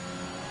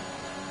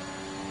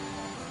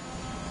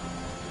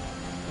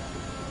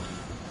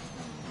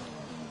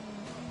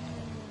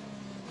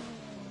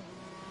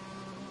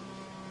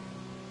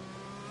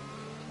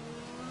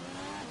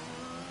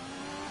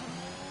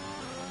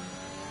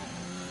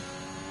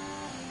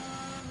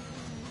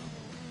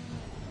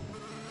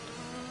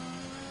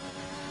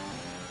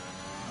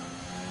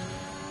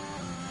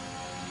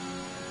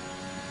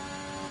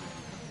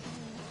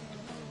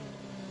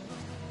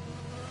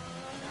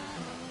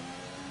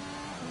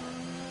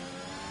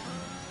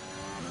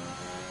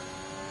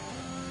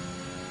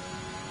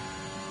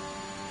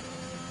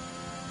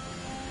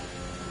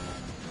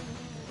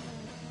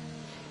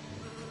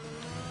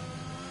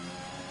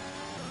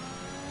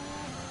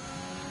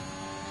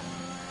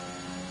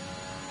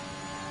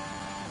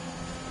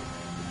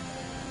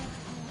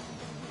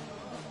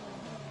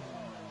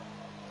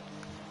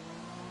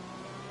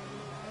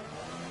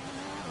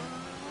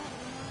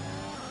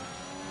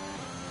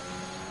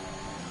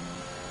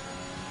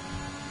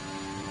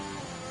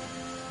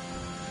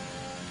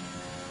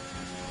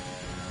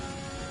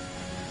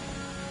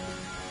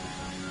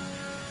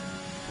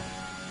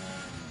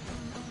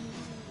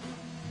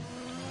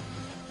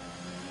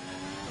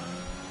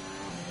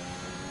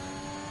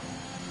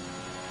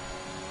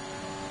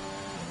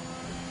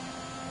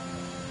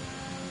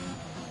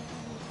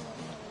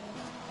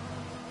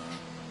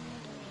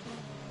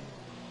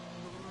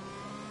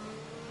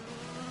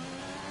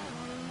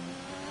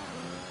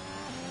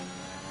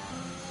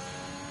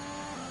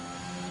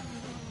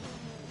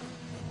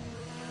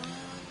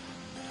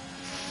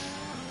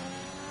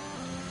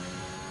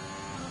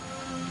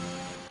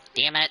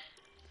 Damn it.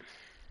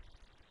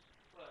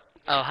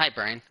 Oh, hi,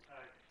 Brian.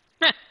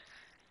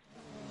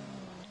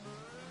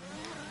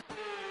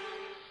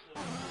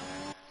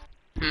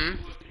 Hmm?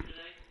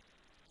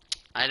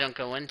 I don't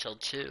go in till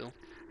 2.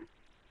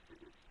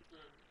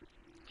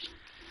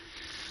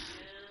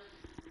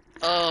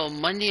 Oh,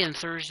 Monday and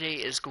Thursday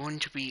is going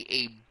to be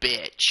a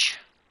bitch.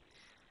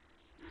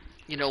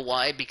 You know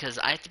why? Because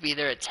I have to be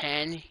there at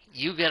 10,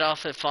 you get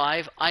off at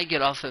 5, I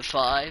get off at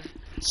 5.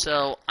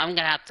 So I'm going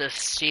to have to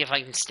see if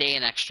I can stay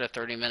an extra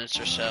 30 minutes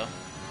or so.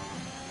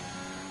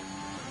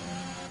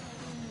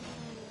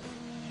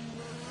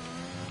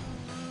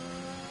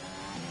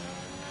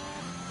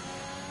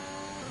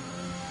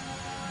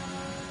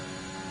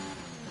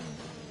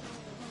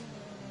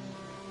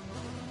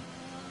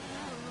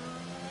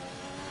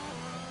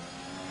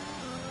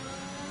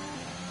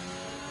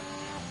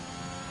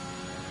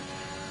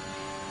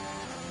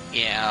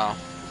 Yeah.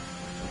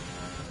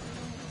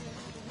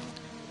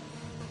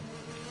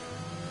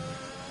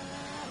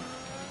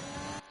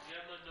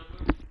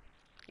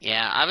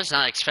 Yeah, I was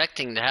not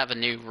expecting to have a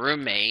new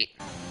roommate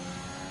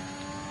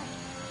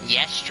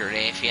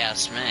yesterday, if you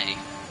ask me.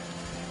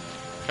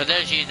 For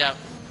those of you that,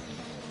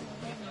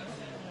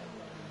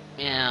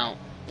 you know,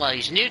 well,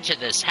 he's new to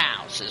this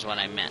house, is what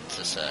I meant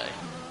to say.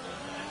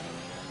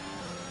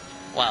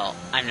 Well,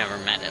 I've never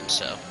met him,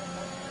 so.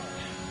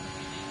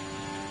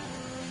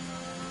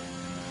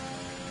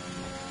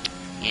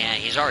 Yeah,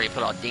 he's already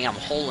put a damn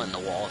hole in the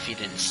wall, if you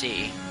didn't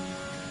see.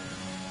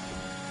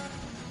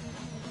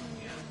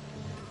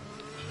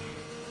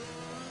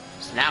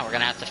 So now we're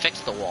gonna have to fix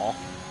the wall.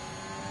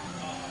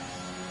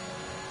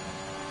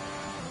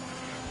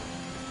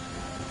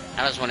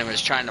 That was when he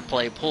was trying to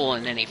play pool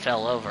and then he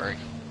fell over.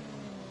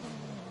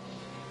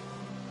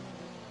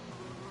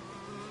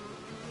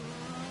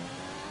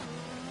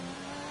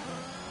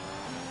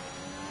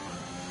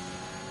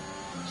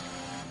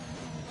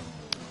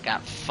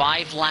 Got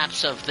 5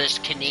 laps of this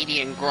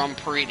Canadian Grand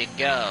Prix to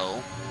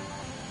go.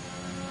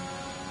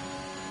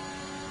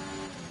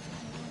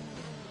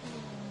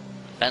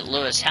 Bet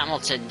Lewis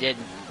Hamilton did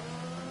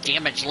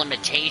damage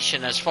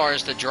limitation as far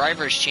as the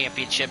Drivers'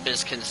 Championship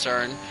is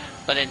concerned.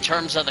 But in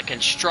terms of the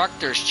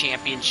Constructors'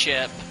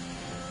 Championship,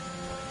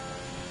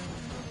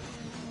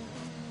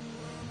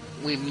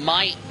 we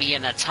might be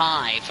in a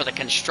tie for the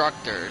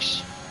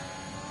Constructors.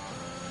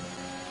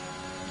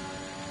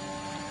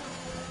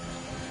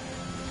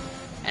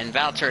 And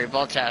Valtteri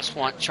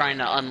Bottas trying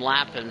to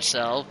unlap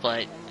himself,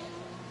 but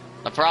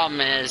the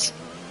problem is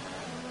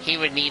he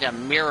would need a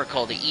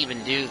miracle to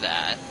even do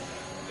that.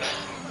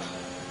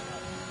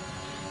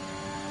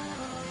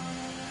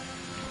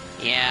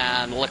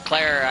 Yeah,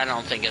 Leclerc I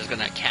don't think is going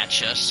to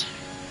catch us.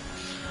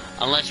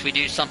 Unless we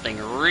do something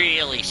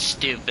really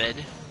stupid.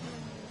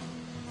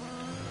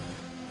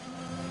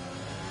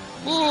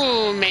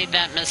 Ooh, made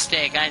that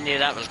mistake. I knew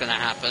that was going to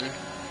happen.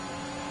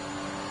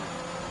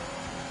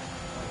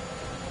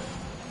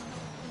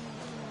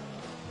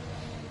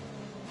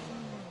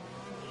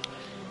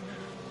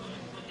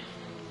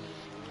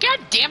 God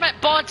damn it,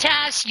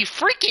 Bottas, you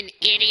freaking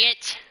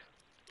idiot!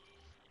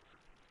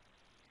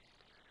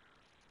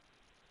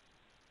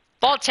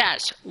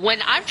 Bottas, when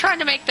I'm trying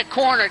to make the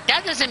corner,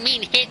 that doesn't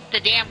mean hit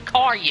the damn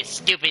car, you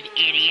stupid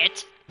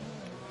idiot.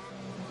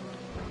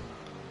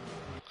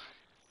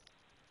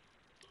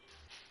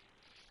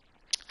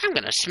 I'm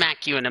gonna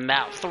smack you in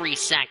about 3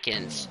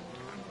 seconds.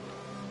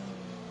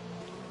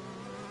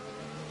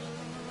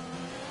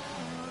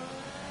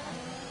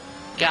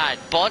 God,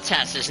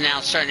 Bottas is now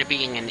starting to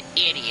being an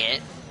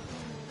idiot.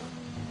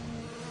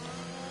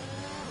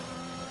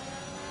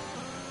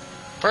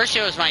 First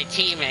it was my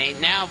teammate,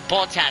 now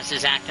Bottas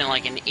is acting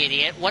like an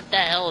idiot. What the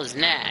hell is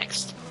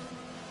next?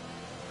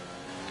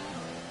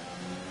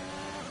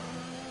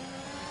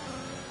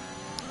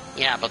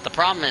 Yeah, but the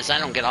problem is I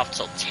don't get off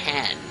till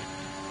 10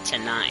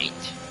 tonight.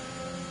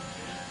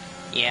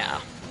 Yeah.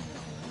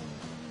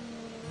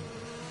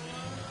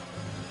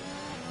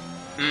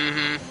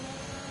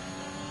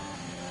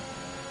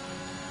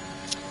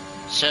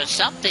 So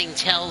something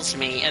tells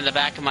me in the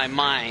back of my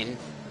mind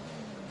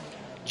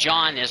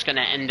John is going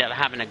to end up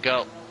having to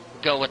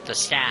go with the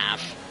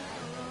staff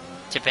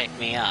to pick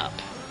me up.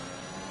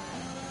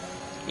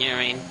 You know what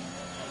I mean?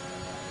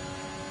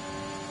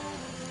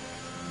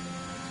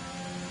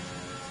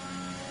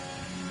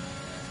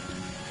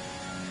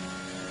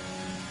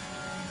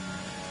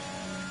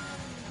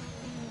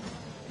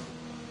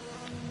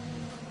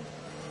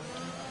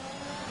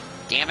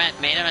 Damn it,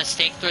 made a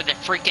mistake through the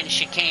freaking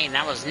chicane.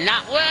 That was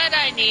not what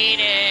I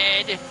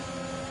needed.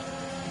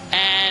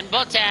 And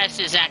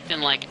Bottas is acting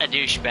like a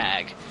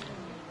douchebag.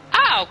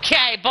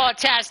 Okay,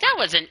 Bottas, that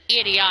was an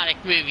idiotic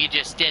move you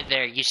just did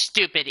there, you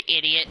stupid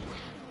idiot.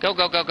 Go,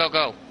 go, go, go,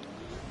 go.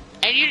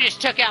 And you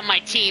just took out my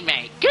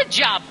teammate. Good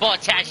job,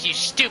 Bottas, you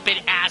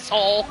stupid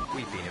asshole.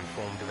 We've been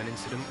informed of an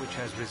incident which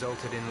has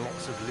resulted in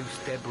lots of loose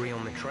debris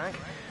on the track.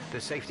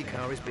 The safety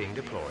car is being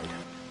deployed.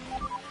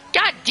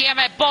 God damn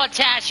it,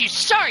 Bottas, you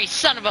sorry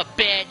son of a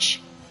bitch.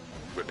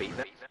 Repeat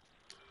that.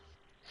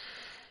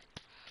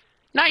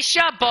 Nice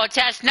job,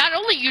 Bottas. Not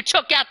only you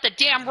took out the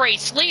damn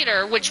race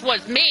leader, which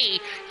was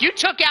me, you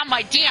took out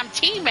my damn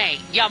teammate,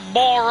 you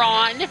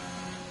moron.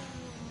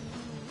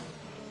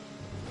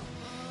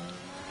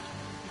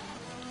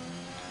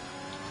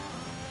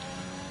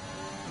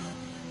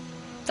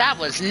 That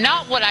was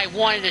not what I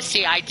wanted to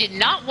see. I did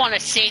not want a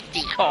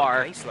safety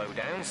car. Okay, slow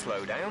down,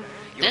 slow down.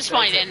 This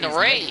might end the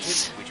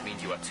race. Which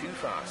means you are too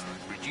fast.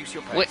 Reduce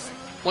your pace.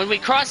 When we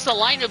cross the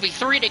line, it'll be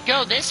 3 to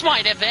go. This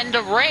might have ended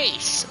the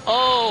race.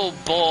 Oh,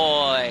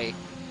 boy.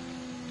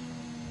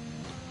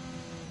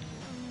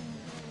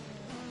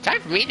 Time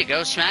for me to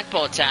go smack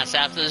Bottas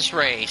after this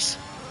race.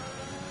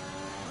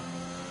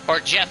 Or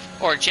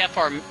Jeff,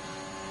 our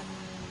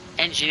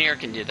engineer,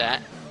 can do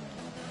that.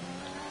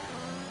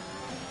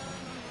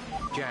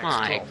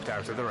 Jack's dropped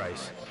out of the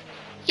race.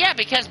 Yeah,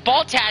 because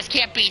Bottas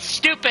can't be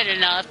stupid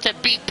enough to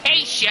be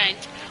patient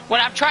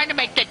when I'm trying to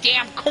make the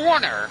damn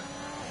corner.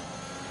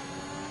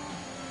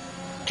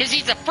 because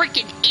he's a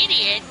freaking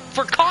idiot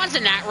for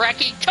causing that wreck.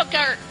 He took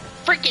our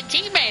freaking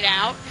teammate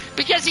out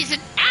because he's an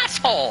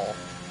asshole.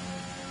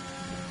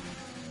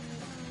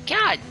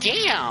 God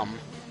damn.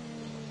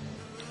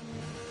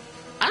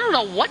 I don't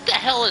know what the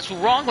hell is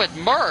wrong with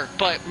Merc,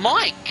 but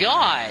my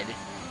God.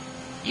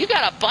 You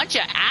got a bunch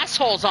of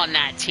assholes on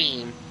that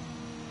team.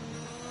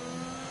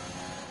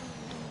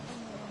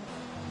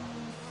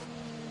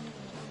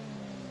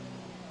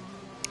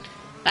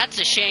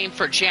 That's a shame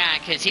for Jack,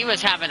 because he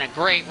was having a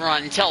great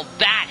run until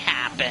that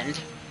happened.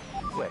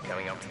 We're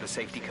coming up to the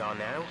safety car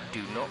now.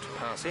 Do not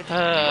pass it. You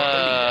are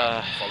the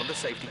leader. Follow the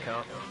safety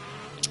car.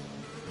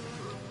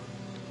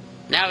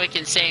 Now we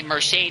can say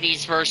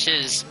Mercedes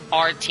versus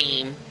our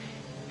team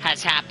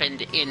has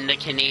happened in the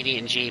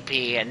Canadian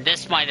GP, and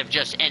this might have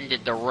just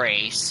ended the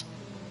race.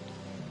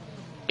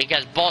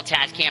 Because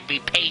Bottas can't be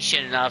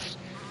patient enough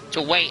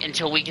to wait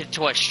until we get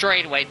to a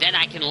straightaway, then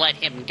I can let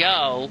him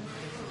go.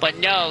 But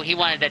no, he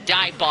wanted to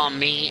dive bomb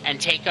me and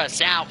take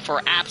us out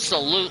for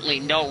absolutely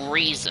no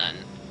reason.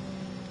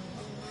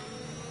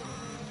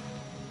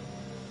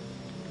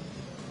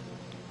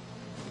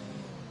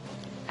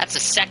 That's the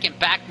second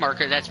back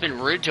marker that's been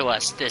rude to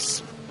us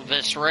this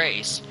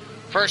race.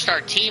 First,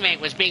 our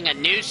teammate was being a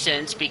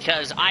nuisance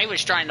because I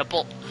was trying to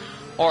pull,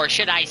 or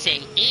should I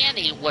say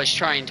Annie was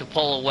trying to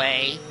pull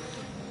away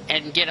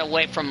and get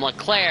away from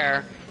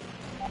Leclerc.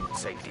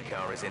 Safety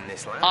car is in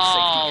this lap.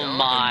 Oh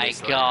my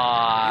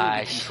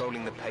gosh.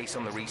 Controlling the pace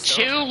on the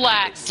restart.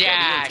 2-lap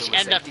dash,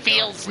 and the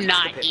field's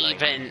not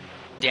even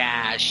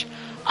dash.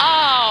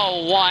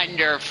 Oh,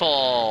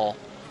 wonderful.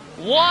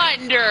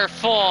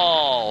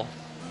 Wonderful.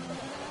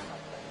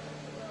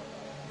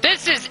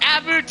 This is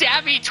Abu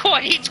Dhabi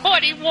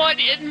 2021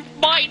 in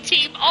my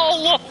team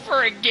all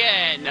over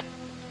again.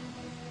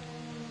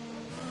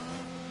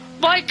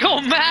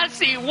 Michael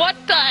Massey, what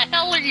the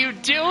hell are you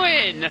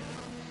doing?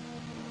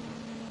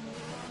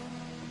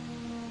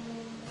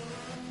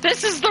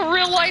 This is the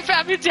real life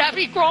Abu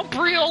Dhabi Grand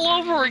Prix all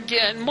over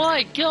again.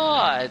 My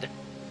God.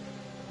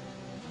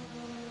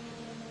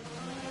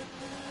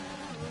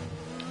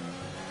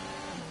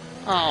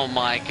 Oh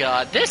my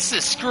God. This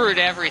has screwed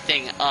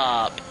everything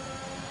up.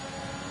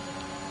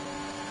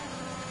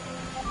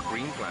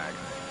 Green flag.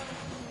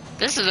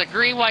 This is a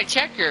green-white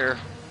checker.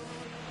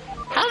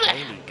 How the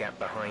Daily gap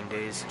behind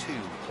is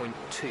 2.2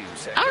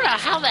 seconds. I don't know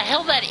how the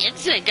hell that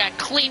incident got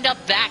cleaned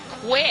up that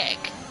quick.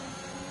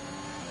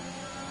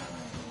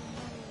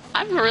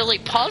 I'm really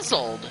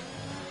puzzled.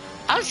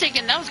 I was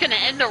thinking that was going to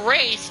end the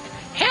race.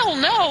 Hell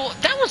no,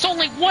 that was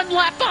only 1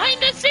 lap behind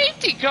the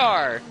safety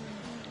car.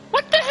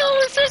 What the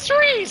hell is this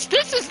race?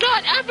 This is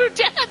not Abu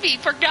Dhabi,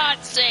 for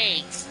God's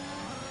sakes.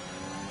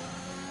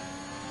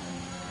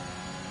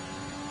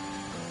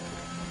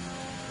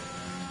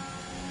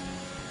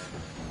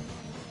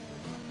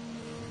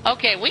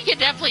 Okay, we can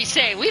definitely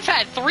say we've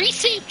had 3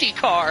 safety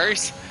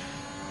cars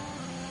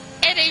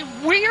and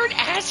a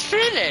weird-ass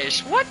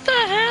finish. What the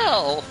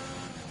hell?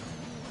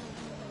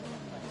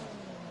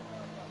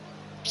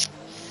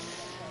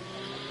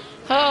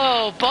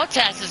 Oh,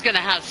 Bottas is going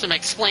to have some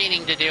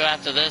explaining to do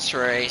after this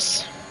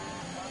race.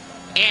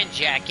 And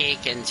Jack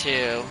Aiken,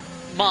 too.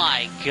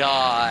 My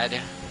God.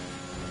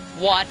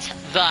 What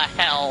the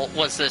hell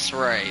was this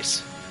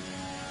race?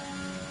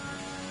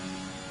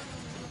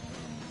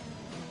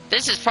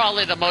 This is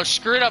probably the most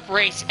screwed up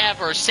race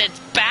ever since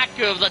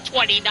Baku of the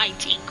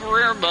 2019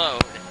 career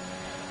mode.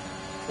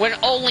 When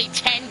only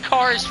 10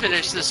 cars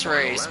finished this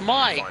race.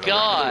 My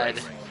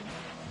God.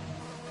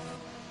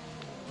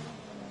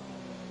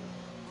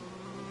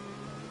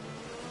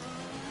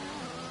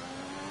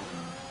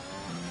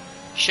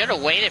 Should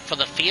have waited for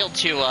the field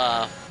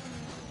to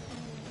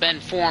been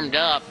formed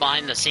up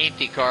behind the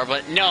safety car,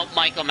 but no,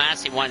 Michael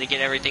Massey wanted to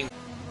get everything.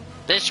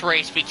 This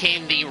race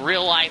became the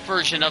real-life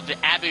version of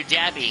Abu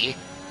Dhabi.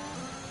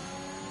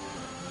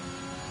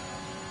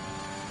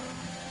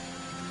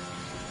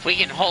 If we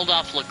can hold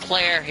off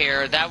Leclerc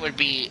here, that would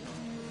be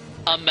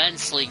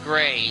immensely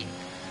great.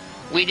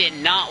 We did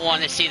not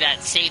want to see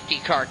that safety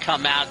car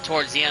come out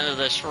towards the end of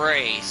this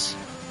race.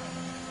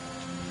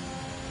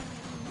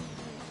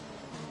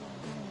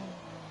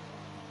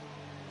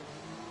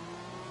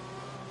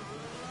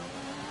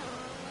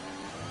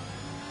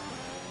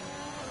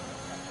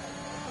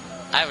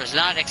 I was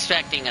not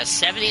expecting a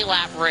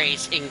 70-lap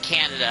race in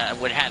Canada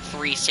would have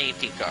 3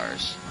 safety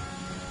cars.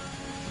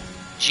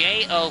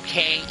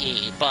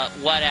 J-O-K-E, but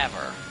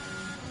whatever.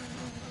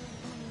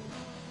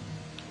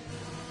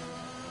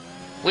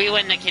 We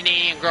win the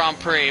Canadian Grand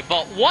Prix,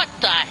 but what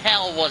the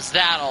hell was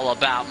that all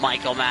about,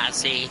 Michael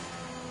Massey?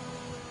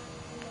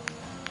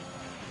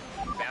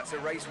 That's a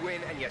race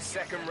win and your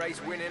second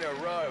race win in a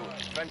row.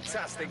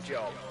 Fantastic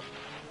job.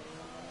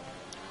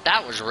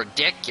 That was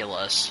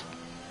ridiculous.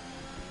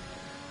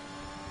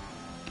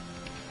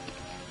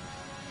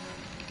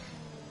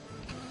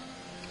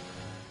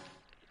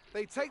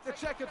 They take the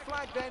checkered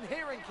flag then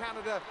here in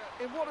Canada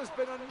in what has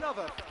been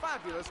another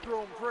fabulous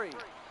Grand Prix.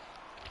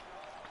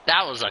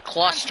 That was a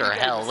cluster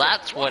hell,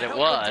 that's what it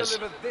was.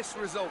 Deliver this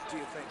result, do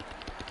you think?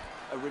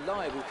 a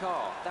reliable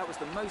car. That was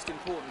the most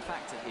important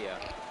factor here.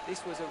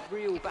 This was a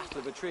real battle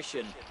of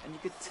attrition, and you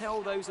could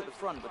tell those at the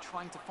front were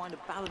trying to find a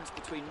balance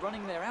between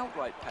running their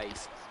outright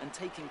pace and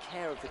taking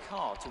care of the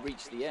car to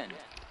reach the end.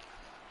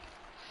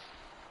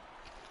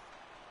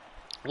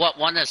 What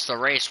won us the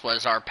race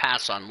was our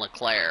pass on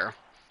Leclerc.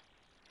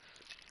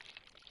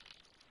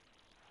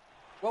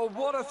 Well,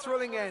 what a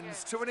thrilling end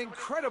to an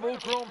incredible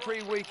Grand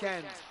Prix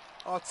weekend.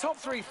 Our top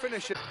three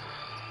finishers.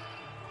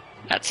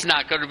 That's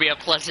not going to be a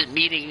pleasant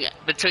meeting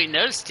between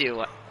those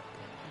two.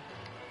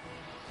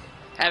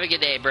 Have a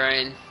good day,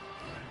 Brian.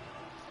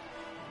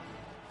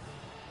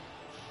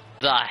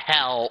 The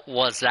hell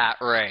was that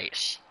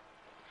race?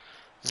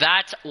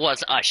 That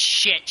was a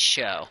shit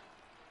show.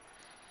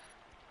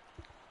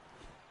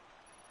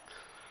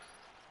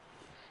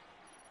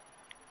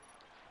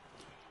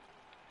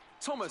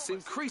 Thomas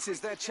increases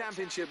their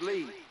championship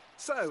lead.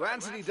 So,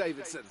 Anthony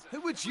Davidson,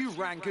 who would you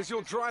rank as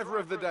your driver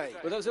of the day?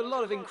 Well, there was a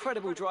lot of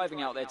incredible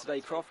driving out there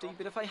today, Crofty,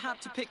 but if I had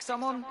to pick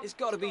someone, it's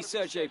got to be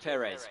Sergio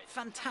Perez.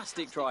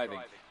 Fantastic driving.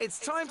 It's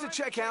time to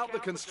check out the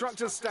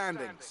constructors'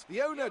 standings.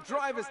 The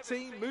owner-drivers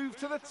team moved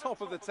to the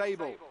top of the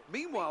table.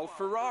 Meanwhile,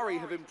 Ferrari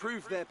have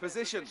improved their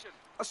position.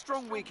 A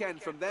strong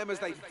weekend from them as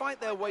they fight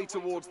their way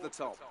towards the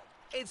top.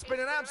 It's been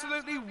an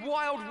absolutely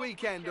wild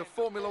weekend of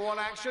Formula One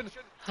action.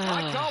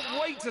 I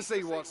can't wait to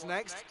see what's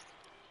next.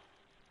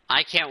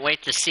 I can't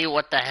wait to see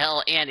what the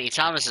hell Andy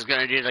Thomas is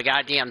going to do to the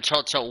goddamn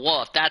Toto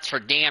Wolff. That's for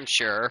damn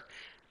sure,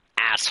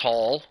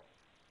 asshole.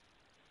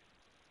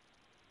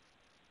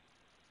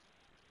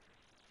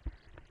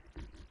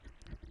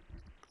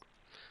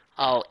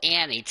 Oh,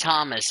 Andy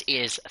Thomas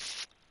is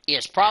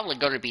probably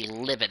going to be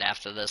livid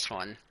after this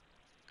one.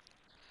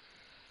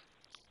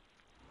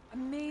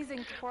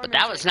 Amazing performance. But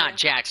that was not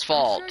Jack's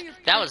fault.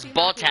 That was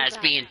Bottas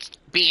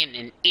being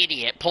an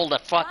idiot. Pulled a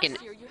fucking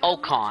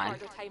Ocon.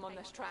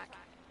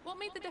 What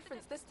made the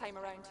difference this time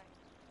around?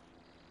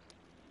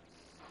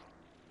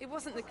 It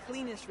wasn't the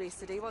cleanest race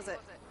today, was it?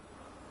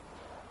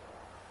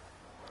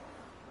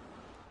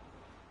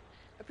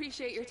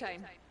 Appreciate your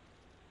time.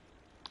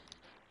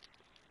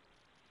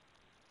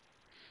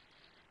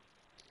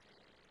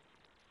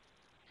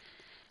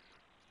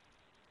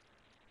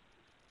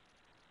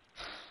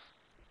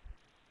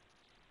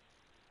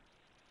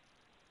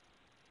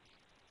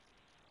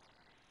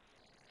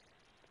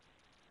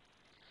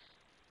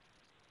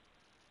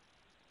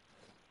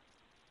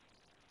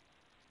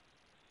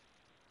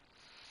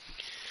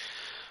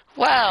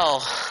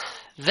 Well,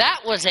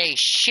 that was a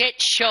shit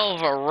show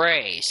of a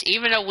race.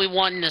 Even though we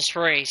won this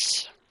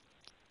race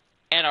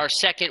and our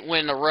second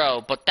win in a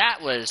row, but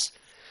that was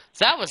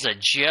a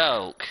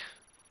joke.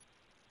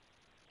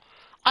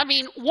 I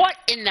mean, what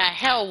in the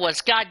hell was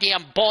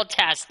goddamn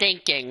Bottas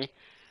thinking?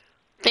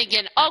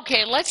 Thinking,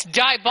 okay, let's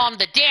dive bomb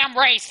the damn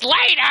race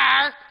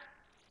later!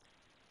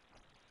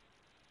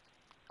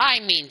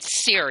 I mean,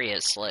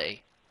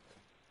 seriously.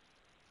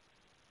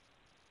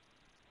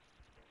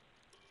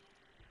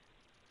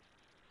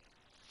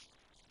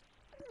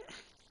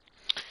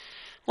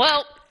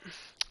 Well,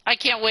 I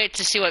can't wait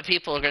to see what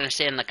people are going to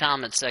say in the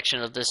comments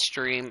section of this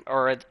stream,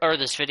 or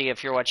this video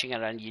if you're watching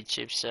it on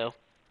YouTube, so.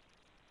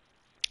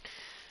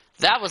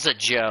 That was a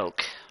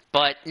joke.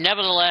 But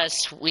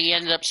nevertheless, we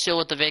ended up still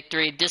with the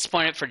victory.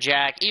 Disappointed for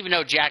Jack, even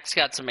though Jack's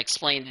got some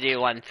explaining to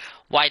do on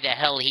why the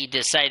hell he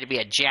decided to be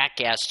a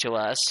jackass to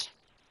us.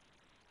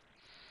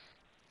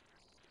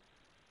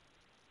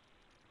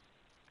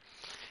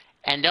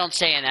 And don't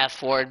say an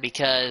F word,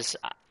 because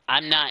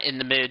I'm not in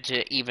the mood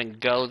to even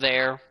go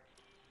there.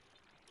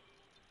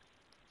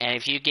 And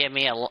if you give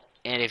me and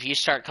if you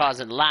start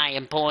causing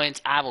lying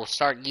points, I will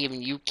start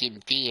giving you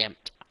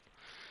contempt.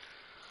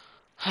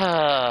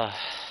 That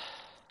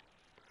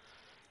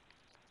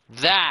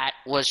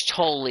was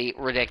totally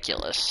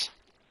ridiculous.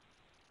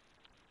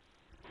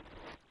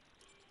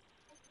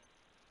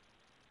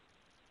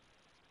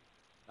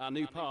 Our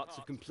new parts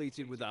have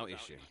completed without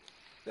issue.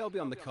 They'll be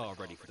on the car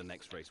ready for the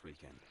next race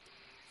weekend.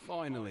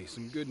 Finally,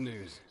 some good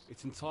news.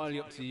 It's entirely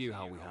up to you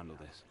how we handle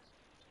this.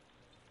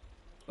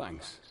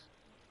 Thanks.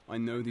 I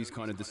know these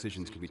kind of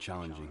decisions can be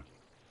challenging,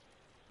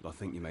 but I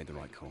think you made the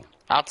right call.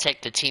 I'll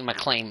take the team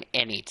acclaim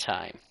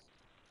anytime.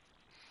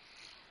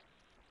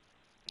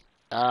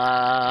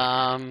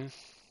 I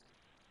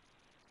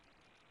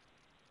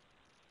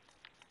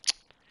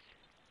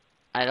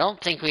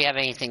don't think we have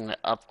anything to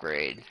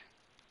upgrade.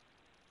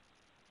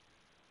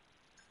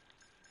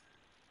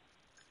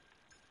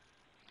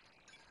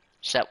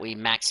 Except we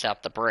maxed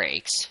out the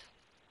brakes.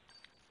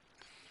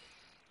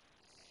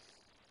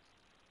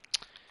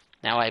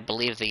 Now I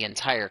believe the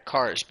entire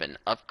car has been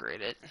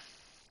upgraded.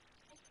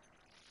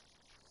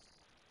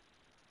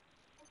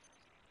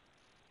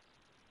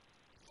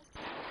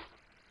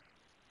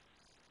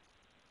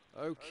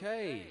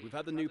 Okay, we've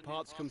had the new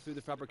parts come through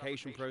the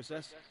fabrication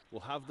process. We'll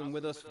have them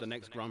with us for the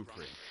next Grand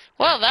Prix.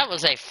 Well, that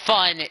was a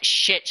fun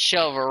shit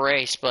show of a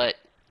race, but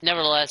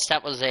nevertheless,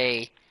 that was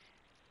a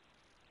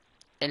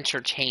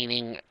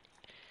entertaining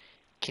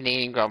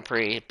Canadian Grand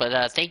Prix.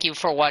 But thank you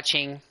for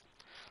watching.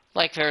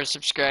 Like, favorite,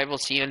 subscribe. We'll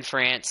see you in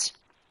France.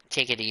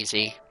 Take it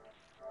easy.